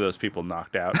a few of those people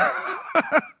knocked out.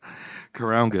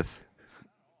 Karoungus.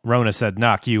 Rona said,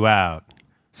 knock you out.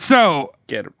 So,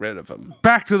 Get rid of them.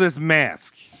 back to this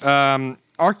mask. Some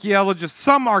archaeologists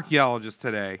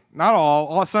today, not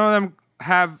all, some of them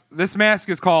have, this mask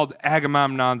is called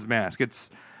Agamemnon's mask. It's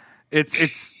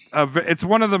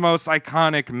one of the most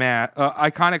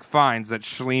iconic finds that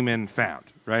Schliemann found,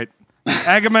 right?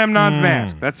 Agamemnon's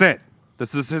mask. That's it.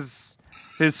 This is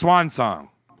his swan song.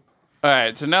 All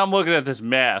right, so now I'm looking at this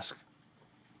mask,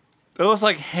 It looks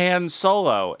like Han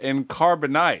Solo in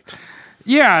Carbonite.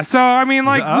 Yeah, so I mean,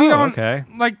 like we don't okay.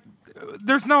 like.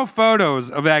 There's no photos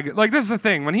of like this is the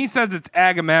thing. When he says it's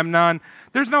Agamemnon,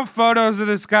 there's no photos of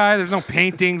this guy. There's no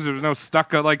paintings. There's no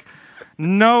stucco. Like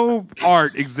no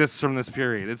art exists from this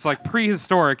period. It's like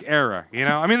prehistoric era. You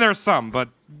know, I mean, there's some, but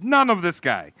none of this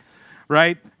guy,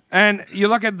 right? And you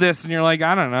look at this and you're like,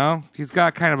 I don't know. He's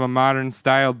got kind of a modern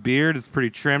styled beard. It's pretty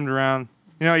trimmed around.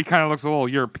 You know, he kind of looks a little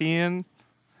European.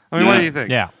 I mean, what do you think?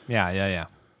 Yeah. Yeah,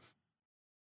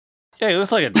 he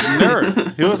looks like a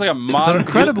nerd. He looks like a modern.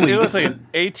 incredibly- He looks like an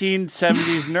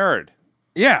 1870s nerd.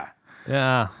 Yeah.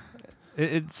 Yeah.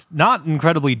 It's not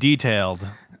incredibly detailed.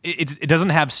 It doesn't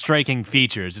have striking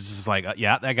features. It's just like,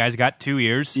 yeah, that guy's got 2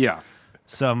 ears. Yeah.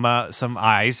 Some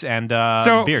eyes and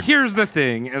So beard. here's the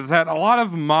thing: is that a lot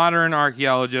of modern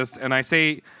archaeologists, and I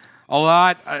say a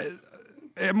lot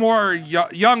more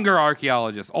younger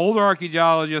archaeologists, older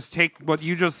archaeologists, take what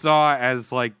you just saw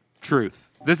as like truth.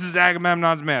 This is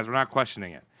Agamemnon's mask. We're not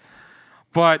questioning it.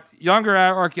 But younger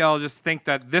archaeologists think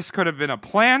that this could have been a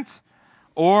plant,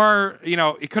 or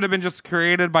it could have been just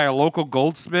created by a local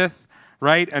goldsmith,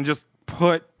 right? And just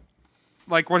put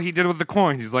like what he did with the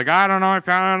coins. He's like, I don't know, I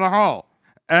found it in the hole.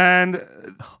 And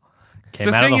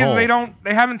the thing is,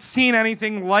 they haven't seen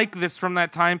anything like this from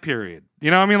that time period. You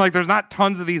know what I mean? Like, there's not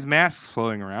tons of these masks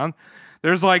floating around.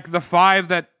 There's like the 5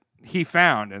 that he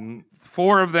found, and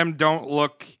 4 of them don't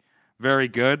look very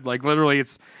good. Like, literally,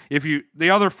 it's the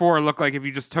other 4 look like if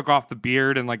you just took off the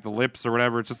beard and like the lips or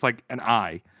whatever, it's just like an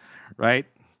eye, right?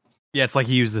 Yeah, it's like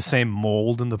he used the same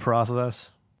mold in the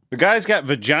process. The guy's got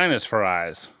vaginas for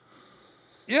eyes.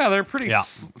 Yeah, they're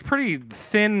pretty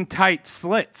thin, tight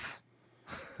slits.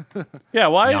 Yeah,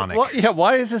 why? Yonic.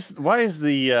 Why is this? Why is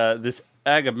the this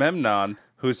Agamemnon,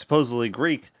 who's supposedly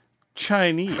Greek,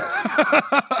 Chinese?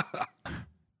 I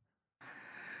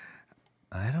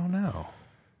don't know.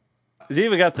 He's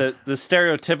even got the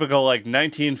stereotypical like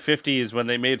 1950s when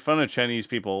they made fun of Chinese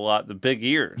people a lot, the big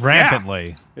ears.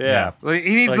 Rampantly. Yeah. Like,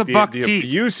 he needs Like the buck the teeth.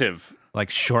 abusive. Like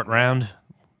Short Round.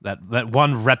 That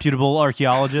one reputable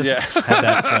archaeologist had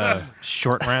that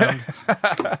short round.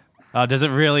 Does it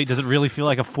really feel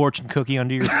like a fortune cookie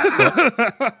under your foot?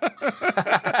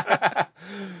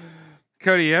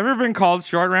 Cody, you ever been called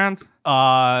short round?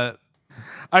 I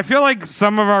I feel like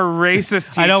some of our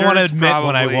racist teachers I don't want to admit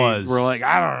when I probably was. were like,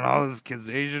 I don't know, this kid's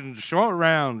Asian short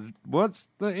round. What's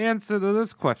the answer to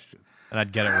this question? And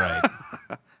I'd get it right.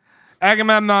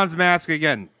 Agamemnon's mask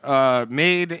again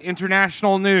made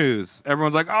international news.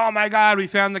 Everyone's like, "Oh my God, we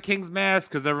found the king's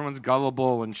mask!" Because everyone's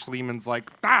gullible, and Schlieman's like,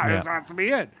 "This has to be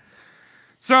it."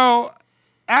 So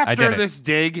after this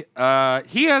dig,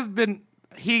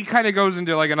 he kind of goes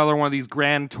into like another one of these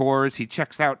grand tours. He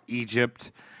checks out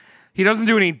Egypt. He doesn't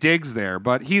do any digs there,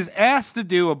 but he's asked to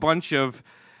do a bunch of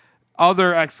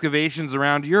other excavations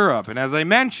around Europe. And as I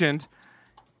mentioned,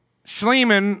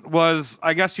 Schliemann was,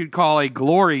 I guess you'd call, a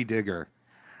glory digger,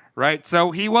 right?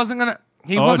 So he wasn't gonna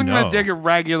dig a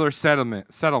regular settlement.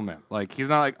 Like, he's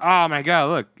not like, oh my God,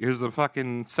 look, here's a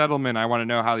fucking settlement. I want to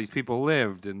know how these people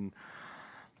lived. And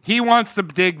he wants to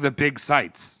dig the big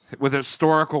sites with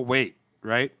historical weight,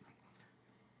 right?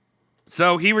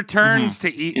 So he returns to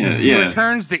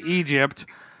returns to Egypt.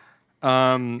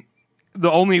 The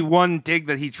only one dig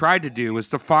that he tried to do was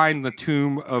to find the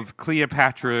tomb of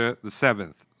Cleopatra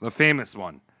VII, the famous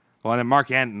one in Mark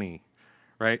Antony,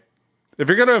 right? If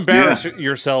you're going to embarrass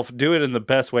yourself, do it in the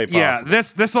best way possible. Yeah,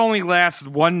 this only lasts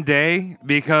one day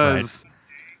because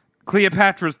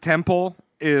Cleopatra's temple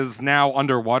is now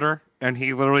underwater, and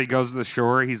he literally goes to the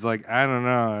shore. He's like, I don't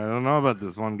know about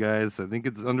this one, guys. I think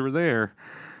it's under there.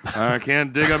 I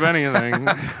can't dig up anything.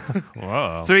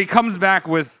 Whoa. So he comes back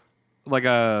with like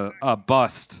a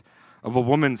bust of a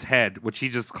woman's head, which he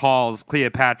just calls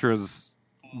Cleopatra's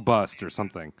bust or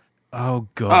something. Oh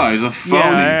God! Oh, he's a phony.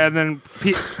 Yeah, and then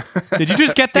did you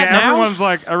just get that? Now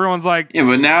everyone's like, yeah,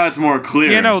 but now it's more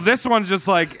clear. This one's just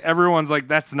like everyone's like,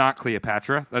 that's not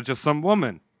Cleopatra. That's just some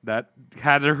woman that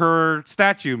had her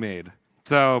statue made.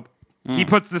 So he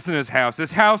puts this in his house.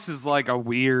 His house is like a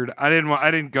weird. I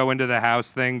didn't go into the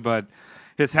house thing, but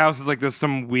his house is like there's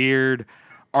some weird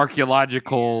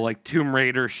archaeological like Tomb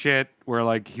Raider shit where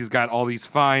like he's got all these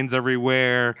finds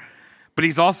everywhere. But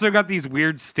he's also got these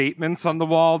weird statements on the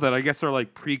wall that I guess are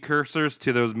like precursors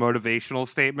to those motivational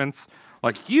statements.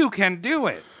 Like, you can do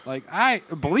it. Like, I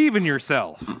believe in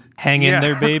yourself. Hang in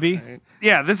there, baby.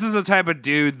 Yeah, this is the type of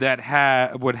dude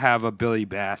that would have a Billy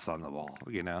Bass on the wall,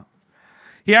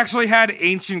 He actually had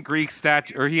ancient Greek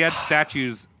statues, or he had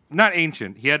statues, not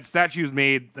ancient, he had statues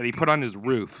made that he put on his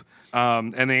roof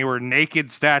And they were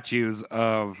naked statues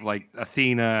of like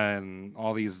Athena and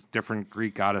all these different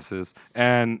Greek goddesses.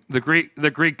 And the Greek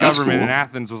That's government cool. in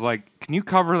Athens was like, "Can you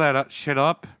cover that shit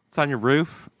up? It's on your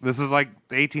roof. This is like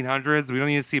the 1800s. We don't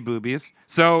need to see boobies."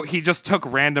 So he just took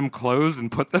random clothes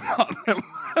and put them on him.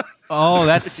 Oh,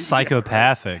 that's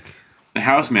psychopathic. The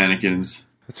house mannequins.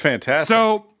 It's fantastic.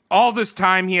 So all this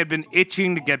time he had been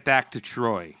itching to get back to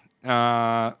Troy.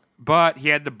 But he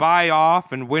had to buy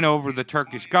off and win over the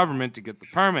Turkish government to get the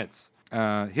permits.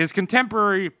 His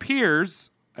contemporary peers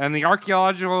and the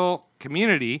archaeological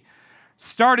community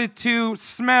started to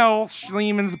smell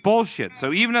Schliemann's bullshit.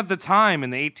 So even at the time in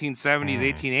the 1870s,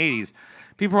 1880s,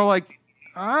 people were like,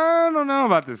 "I don't know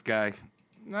about this guy.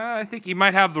 I think he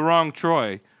might have the wrong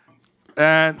Troy."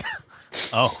 And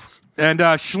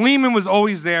Schliemann was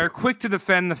always there, quick to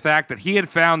defend the fact that he had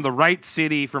found the right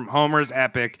city from Homer's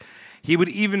epic. He would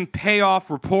even pay off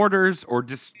reporters or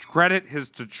discredit his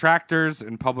detractors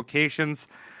in publications,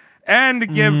 and to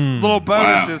give little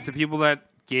bonuses to people that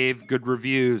gave good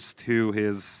reviews to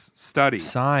his studies.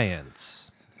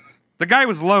 Science. The guy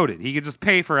was loaded. He could just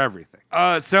pay for everything.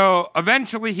 So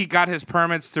eventually he got his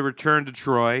permits to return to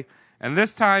Troy, and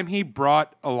this time he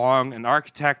brought along an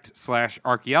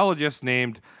architect/archaeologist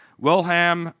named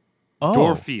Wilhelm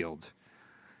Dorfield.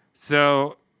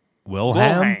 So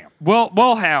Wilhelm.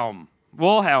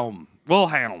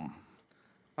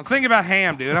 I'm thinking about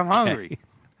ham, dude. I'm hungry.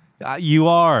 You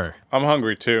are. I'm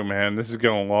hungry too, man. This is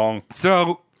going long.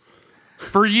 So,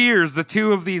 for years, the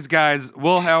two of these guys,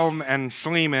 Wilhelm and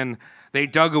Schliemann, they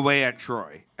dug away at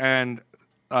Troy. And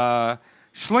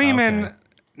Schliemann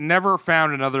never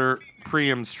found another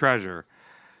Priam's treasure.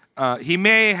 He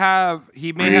may have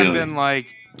been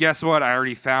like, guess what? I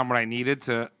already found what I needed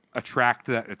to attract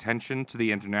that attention to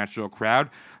the international crowd.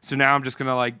 So now I'm just going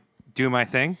to like do my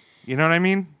thing. You know what I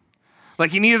mean?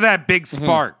 Like he needed that big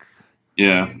spark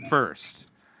Yeah. first.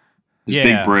 His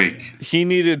big break. He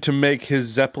needed to make his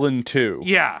Zeppelin 2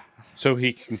 Yeah. so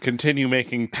he can continue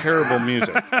making terrible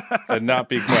music and not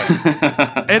be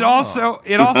credited. It also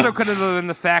could have been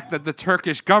the fact that the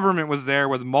Turkish government was there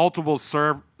with multiple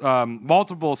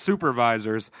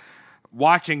supervisors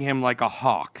watching him like a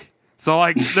hawk. So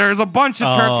like there's a bunch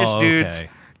of Turkish dudes,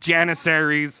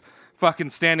 janissaries,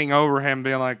 fucking standing over him,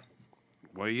 being like,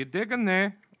 "What are you digging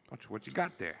there? What you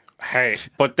got there?" Hey,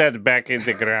 put that back in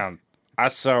the ground. I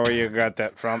saw where you got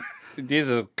that from. This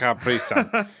is Capri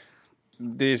Sun.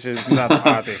 This is not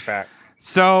artifact.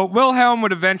 So Wilhelm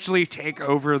would eventually take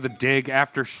over the dig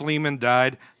after Schliemann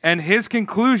died, and his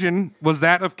conclusion was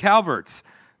that of Calvert's,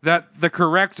 that the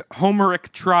correct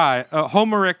Homeric Troy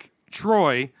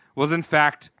was in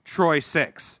fact Troy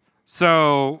 6.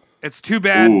 So it's too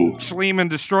bad Schliemann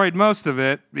destroyed most of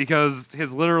it because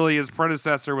his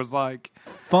predecessor was like,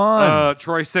 Fun.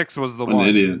 Troy 6 was the What an one.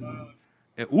 idiot.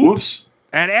 Oops.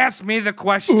 And ask me the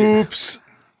question. Oops.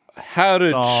 How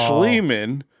did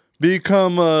Schliemann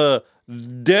become a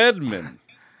dead man?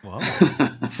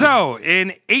 So, in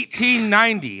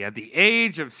 1890, at the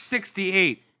age of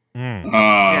 68,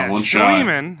 One shot.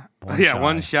 Schliemann,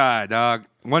 one shy, dog.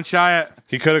 One shy.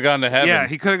 He could have gone to heaven. Yeah,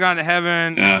 he could have gone to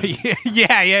heaven.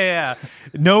 Yeah. yeah.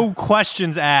 No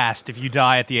questions asked if you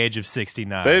die at the age of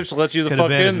 69. They just let you the Could have fuck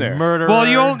been in his there. Murderer.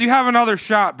 Well, you have another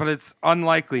shot, but it's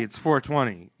unlikely. It's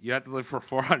 420. You have to live for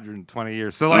 420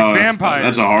 years. So, like vampires.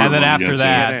 That's a hard And then one to after get to.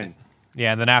 that,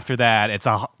 yeah, and then after that, it's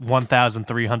a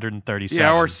 1,337.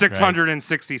 Yeah, or right?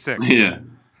 666. Yeah.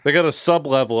 They got a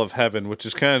sub-level of heaven, which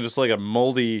is kind of just like a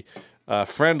moldy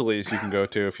friendlies you can go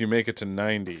to if you make it to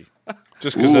 90.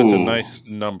 Just because that's a Ooh. nice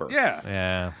number. Yeah.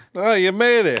 Yeah. Oh, you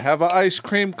made it. Have an ice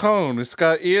cream cone. It's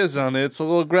got ears on it. It's a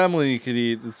little gremlin you could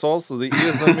eat. It's also, the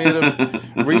ears are made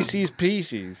of Reese's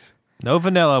Pieces. No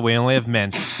vanilla. We only have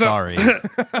mint. Sorry.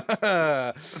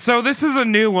 So, this is a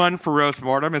new one for Roast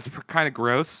Mortem. It's kind of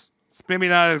gross. It's maybe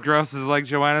not as gross as like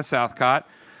Joanna Southcott.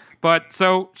 But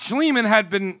so, Schliemann had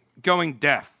been going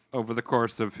deaf over the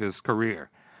course of his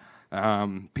career.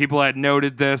 People had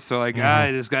noted this. So, like,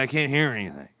 this guy can't hear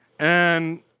anything.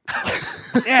 And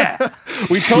yeah,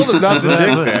 We told him not to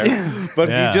dig there, but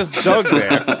Yeah. he just dug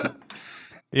there.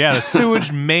 Yeah, the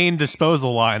sewage main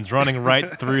disposal line's running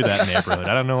right through that neighborhood.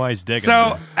 I don't know why he's digging.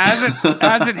 so there.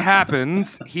 as it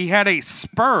happens, he had a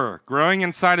spur growing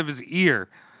inside of his ear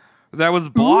that was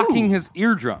blocking his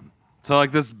eardrum. So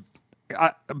like this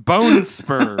bone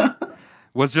spur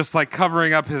was just like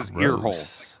covering up his ear hole.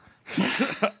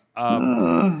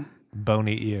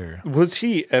 Bony ear. Was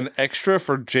he an extra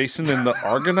for Jason and the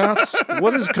Argonauts?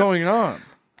 What is going on?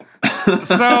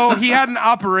 So he had an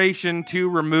operation to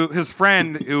remove his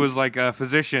friend, who was like a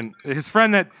physician.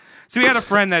 So he had a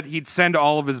friend that he'd send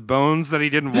all of his bones that he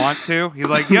didn't want to. He's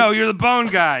like, "Yo, you're the bone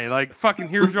guy. Like, fucking,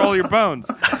 here's all your bones."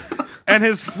 And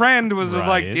his friend was just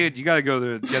like, "Dude, you got to go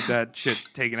there and get that shit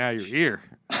taken out of your ear.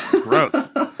 Gross."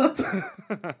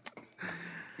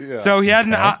 Yeah. So he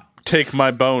had take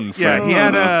my bone. Yeah, he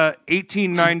had a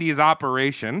 1890s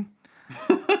operation,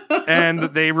 and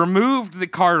they removed the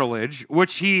cartilage,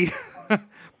 which he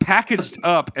packaged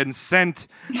up and sent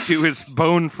to his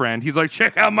bone friend. He's like,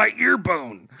 "Check out my ear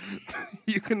bone.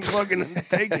 You can fucking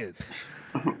take it."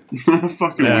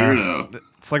 Fucking weirdo.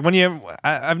 It's like when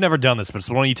I've never done this, but it's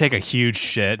when you take a huge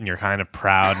shit and you're kind of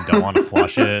proud and don't want to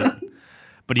flush it,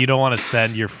 but you don't want to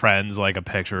send your friends like a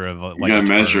picture of like. You gotta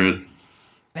measure it.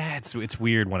 It's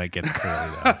weird when it gets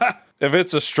curly though. If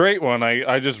it's a straight one,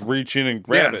 I just reach in and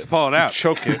grab it, just pull it out,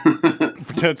 choke it,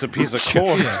 pretend it's a piece of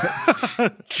corn,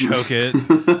 choke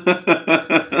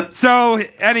it. So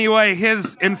anyway,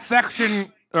 his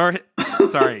infection,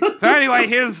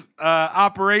 his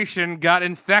operation got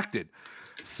infected.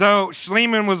 So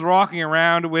Schliemann was walking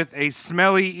around with a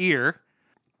smelly ear,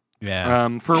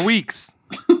 for weeks,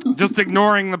 just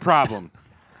ignoring the problem,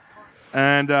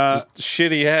 and just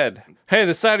shitty head. Hey,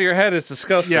 the side of your head is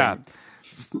disgusting. Yeah.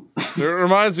 It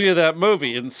reminds me of that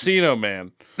movie, Encino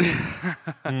Man.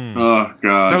 Oh,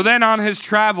 God. So then on his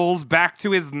travels back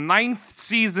to his 9th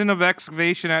season of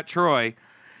excavation at Troy,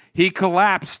 he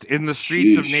collapsed in the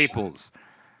streets of Naples.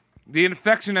 The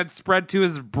infection had spread to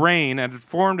his brain and had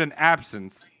formed an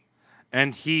abscess,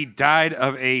 and he died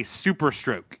of a super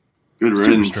stroke. Good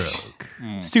riddance.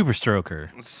 Super stroker.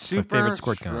 Super My favorite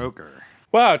squirt gun. stroker.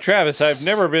 Wow, Travis, I've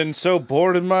never been so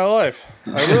bored in my life.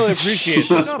 I really appreciate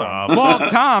this one. Well,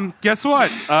 Tom, guess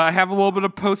what? I have a little bit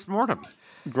of post-mortem.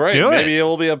 Great. Maybe it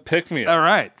will be a pick-me-up. All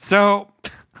right. So,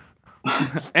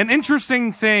 an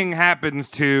interesting thing happens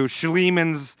to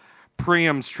Schliemann's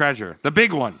Priam's treasure, the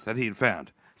big one that he'd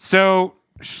found. So,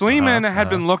 Schliemann had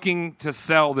been looking to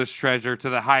sell this treasure to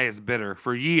the highest bidder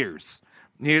for years.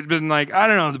 He had been like, "I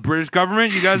don't know, the British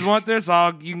government, you guys want this?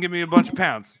 You can give me a bunch of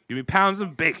pounds. Give me pounds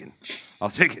of bacon.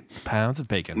 I'll take it." Pounds of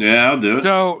bacon. Yeah, I'll do it.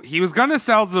 So he was going to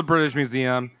sell to the British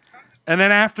Museum, and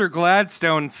then after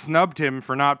Gladstone snubbed him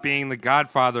for not being the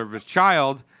godfather of his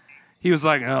child, he was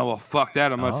like, "Oh, well, fuck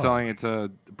that. I'm not selling it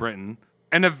to Britain."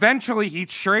 And eventually he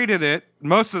traded it,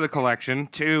 most of the collection,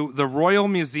 to the Royal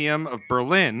Museum of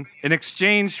Berlin in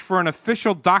exchange for an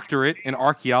official doctorate in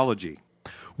archaeology.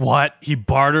 What? He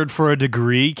bartered for a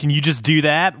degree? Can you just do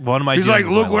that? What am I He's doing? like,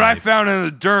 with "Look my what life? I found in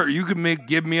the dirt. You can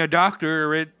give me a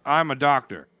doctorate. I'm a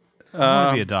doctor." I want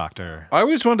to be a doctor. I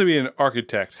always wanted to be an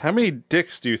architect. How many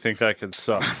dicks do you think I could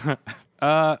suck?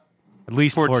 At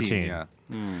least 14.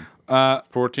 Yeah.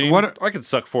 14? I could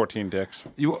suck 14 dicks.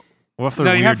 What if they're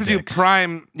No, you have weird to dicks? do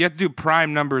prime. You have to do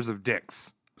prime numbers of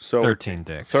dicks. So 13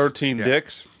 dicks. 13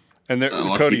 dicks? And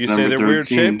lucky Cody, you say number they're weird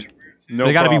 13. shaped? No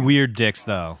They got to be problem. weird dicks,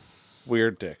 though.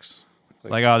 Weird dicks.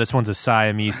 Like, oh, this one's a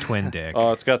Siamese twin dick.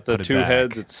 Oh, it's got the Put it two back.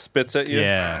 heads. It spits at you.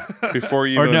 Yeah. Before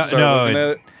you Or even start looking at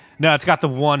it. No, it's got the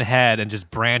one head and just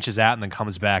branches out and then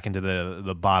comes back into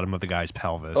the bottom of the guy's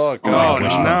pelvis. Oh, Oh, God.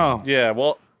 no. Yeah,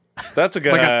 well, that's a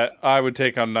guy Like I would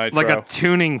take on Nitro. Like a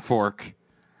tuning fork.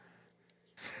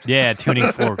 Yeah,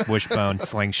 tuning fork, wishbone,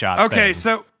 slingshot. Okay, thing.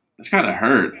 so It's gotta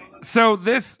hurt.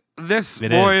 this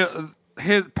It boy, is.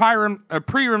 his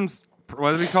Priam's,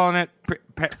 what are we calling it?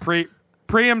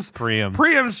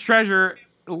 Priam's treasure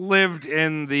lived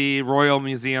in the Royal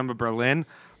Museum of Berlin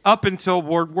up until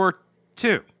World War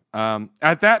II.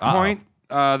 At that point,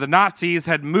 the Nazis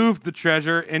had moved the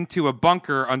treasure into a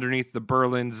bunker underneath the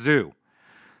Berlin Zoo.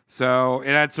 So it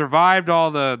had survived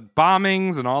all the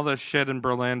bombings and all the shit in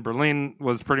Berlin. Berlin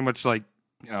was pretty much like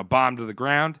bombed to the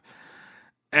ground.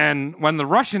 And when the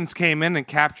Russians came in and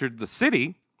captured the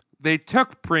city, they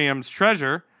took Priam's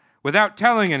treasure without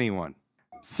telling anyone.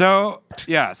 So,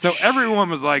 yeah, so everyone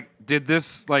was like, did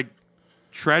this, like,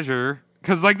 treasure...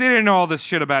 Because, like, they didn't know all this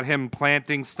shit about him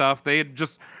planting stuff. They had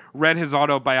just read his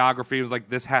autobiography. It was like,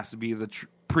 this has to be the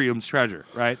Priam's treasure,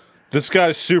 right? This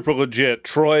guy's super legit.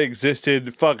 Troy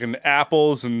existed. Fucking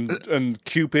apples and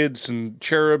cupids and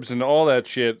cherubs and all that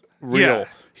shit. Real. Yeah.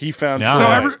 He found Yeah.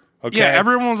 Troy. So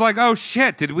everyone was like, "Oh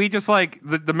shit! Did we just like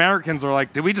the Americans are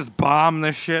like, did we just bomb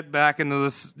this shit back into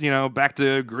this, back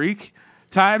to Greek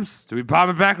times? Did we bomb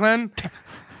it back then?"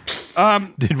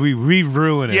 Did we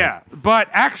re-ruin it? Yeah, but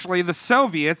actually, the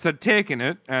Soviets had taken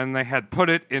it and they had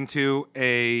put it into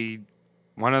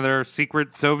one of their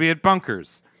secret Soviet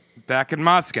bunkers back in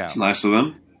Moscow. It's nice of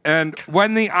them. And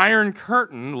when the Iron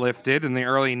Curtain lifted in the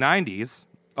early 90s,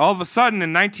 all of a sudden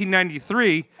in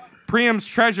 1993, Priam's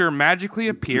treasure magically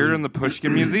appeared in the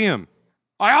Pushkin Museum.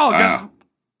 Guess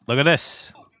Look at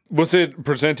this. Was it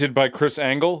presented by Chris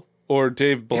Angle or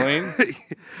Dave Blaine?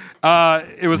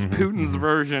 it was Putin's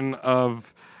version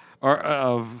of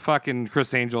fucking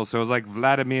Chris Angel. So it was like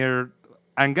Vladimir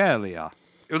Angelia.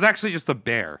 It was actually just a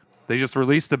bear. They just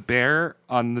released a bear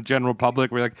on the general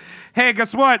public. We're like, hey,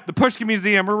 guess what? The Pushkin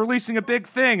Museum, we're releasing a big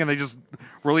thing. And they just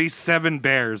released 7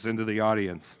 bears into the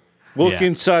audience. Look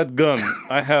inside gun.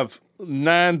 I have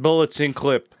 9 bullets in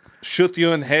clip. Shoot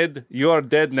you in head. You are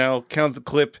dead now. Count the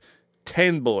clip.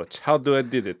 10 bullets. How do I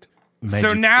did it?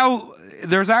 So now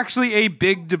there's actually a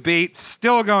big debate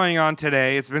still going on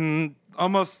today. It's been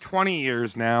almost 20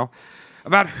 years now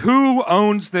about who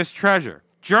owns this treasure.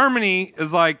 Germany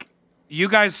is like, you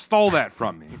guys stole that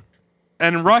from me.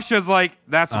 And Russia's like,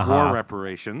 that's war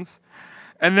reparations.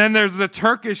 And then there's the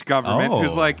Turkish government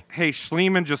who's like, hey,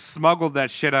 Schliemann just smuggled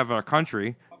that shit out of our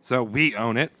country, so we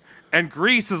own it. And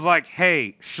Greece is like,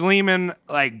 hey, Schliemann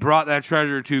like brought that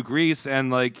treasure to Greece, and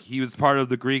like he was part of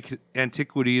the Greek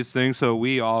antiquities thing, so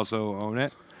we also own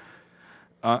it.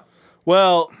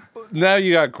 Well, now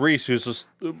you got Greece, who's just,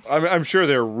 I'm sure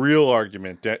their real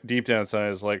argument deep down inside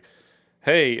is like,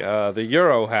 hey, the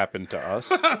euro happened to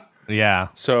us. Yeah.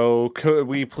 So could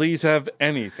we please have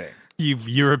anything? You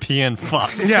European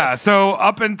fucks. Yeah, so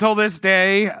up until this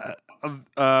day,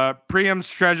 Priam's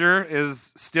treasure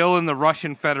is still in the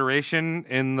Russian Federation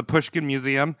in the Pushkin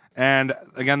Museum. And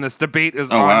again, this debate is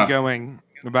ongoing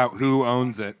about who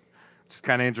owns it. It's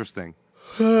kind of interesting.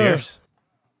 Here's.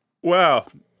 Wow.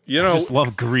 You know, I just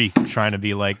love Greek trying to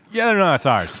be like, yeah, no, it's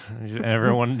ours. And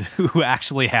everyone who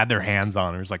actually had their hands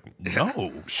on it was like,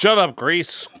 no. Shut up,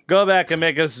 Greece. Go back and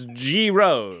make us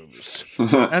gyros.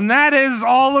 And that is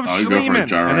all of I'll go for a Schliemann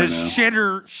gyro and right his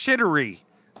now. shittery.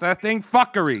 It's that thing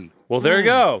fuckery. Well, there you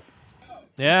go.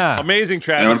 Yeah. Amazing,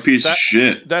 Travis. Yeah, what a piece of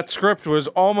shit. That script was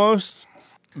almost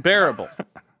bearable. Do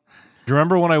you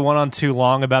remember when I went on too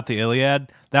long about the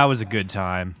Iliad? That was a good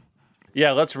time.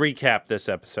 Yeah, let's recap this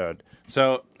episode.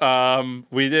 So,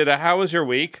 we did a How Was Your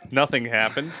Week? Nothing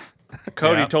happened.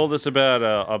 Cody told us about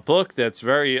a book that's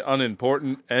very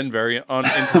unimportant and very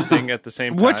uninteresting at the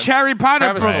same time. Which Harry Potter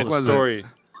Travis book told a was story.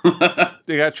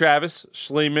 They got Travis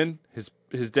Schliemann. His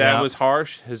dad was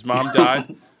harsh. His mom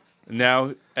died. And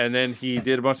then he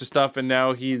did a bunch of stuff, and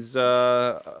now he's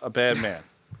a bad man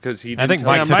because he. I think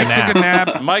Mike Mike took a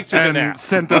nap. Mike took a and nap.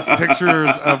 sent us pictures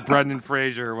of Brendan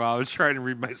Fraser while I was trying to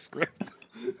read my script.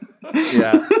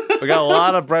 Yeah, we got a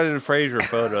lot of Brendan Fraser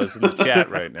photos in the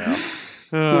chat right now.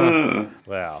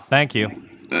 Wow. Thank you.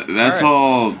 That's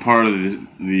all part of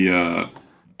the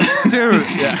Dude,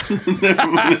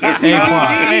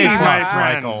 A plus,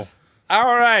 Michael.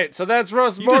 All right, so that's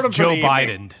Roast You Mortem just for Joe the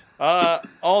evening. Biden.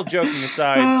 All joking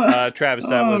aside, Travis,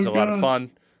 that was a lot of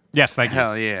fun. Yes, thank you.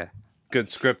 hell yeah. Good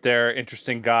script there.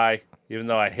 Interesting guy, even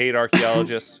though I hate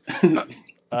archaeologists.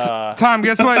 Tom,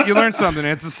 guess what? You learned something.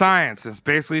 It's a science. It's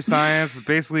basically science. It's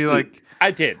basically like,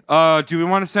 I did. do we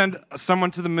want to send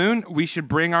someone to the moon? We should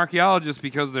bring archaeologists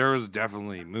because there was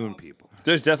definitely moon people.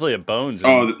 There's definitely a bones.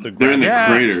 they're in the Yeah.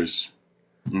 craters.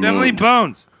 Definitely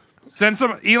bones. Send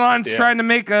some. Elon's Yeah. trying to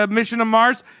make a mission to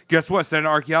Mars. Guess what? Send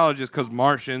archaeologists because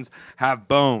Martians have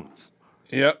bones.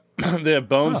 Yep. They have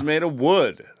bones made of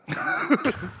wood.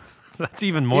 That's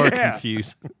even more Yeah.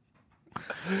 confused.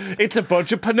 It's a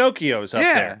bunch of Pinocchios up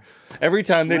Yeah. there. Every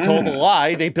time they told a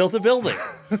lie, they built a building.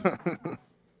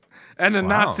 And a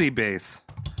Nazi base.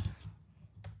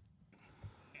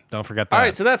 Don't forget that. All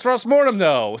right, so that's Roast Mortem,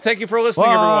 though. Thank you for listening,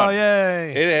 Whoa, everyone.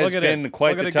 yay. It has Look at been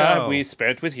quite Look the at it time go. we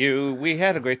spent with you. We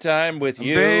had a great time with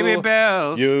you. Baby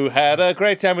bells. You had a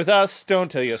great time with us. Don't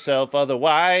tell yourself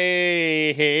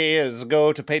otherwise.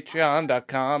 Go to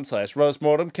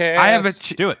patreon.com/roastmortemcast. I have a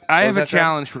Do it. I have was a that, Travis?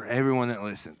 challenge for everyone that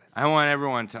listens. I want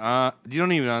everyone to. You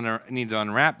don't even need to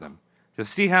unwrap them.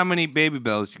 Just see how many baby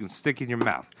bells you can stick in your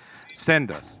mouth.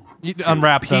 Send us.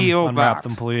 Unwrap them. P.O. Unwrap box.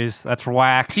 them, please. That's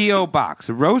wax. P.O. Box.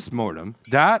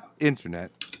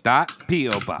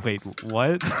 Roastmortem.internet.P.O. Box. Wait,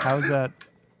 what? How's that?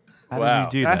 How Wow.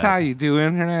 did you do That's that? how you do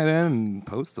internet and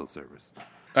postal service.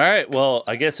 All right, well,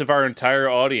 I guess if our entire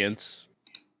audience,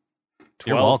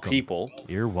 You're 12 welcome. people,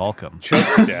 You're welcome.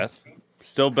 choked to death,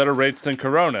 still better rates than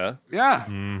Corona. Yeah.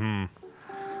 Mm-hmm.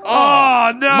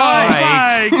 Oh no,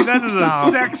 Mike! That is a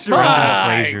sexual,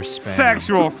 Fraser spam.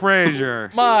 sexual Fraser.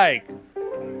 Mike,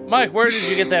 where did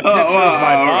you get that picture of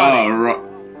my body?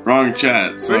 Wrong chat.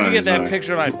 Where'd Sorry, you get that sorry.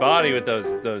 picture of my body with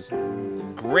those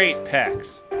great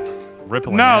pecs?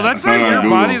 Rippling No, out. that's I not found it on your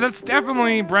Google. body. That's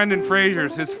definitely Brendan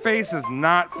Fraser's. His face is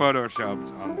not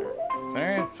photoshopped on there. All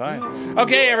right, fine.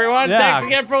 Okay, everyone, Yeah. thanks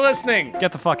again for listening.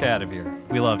 Get the fuck out of here.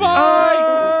 We love you.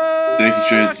 Bye.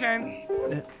 Thank you, Shane.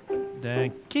 Shane.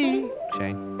 Thank you,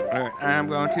 Shane. All right, I'm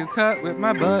going to cut with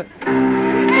my butt.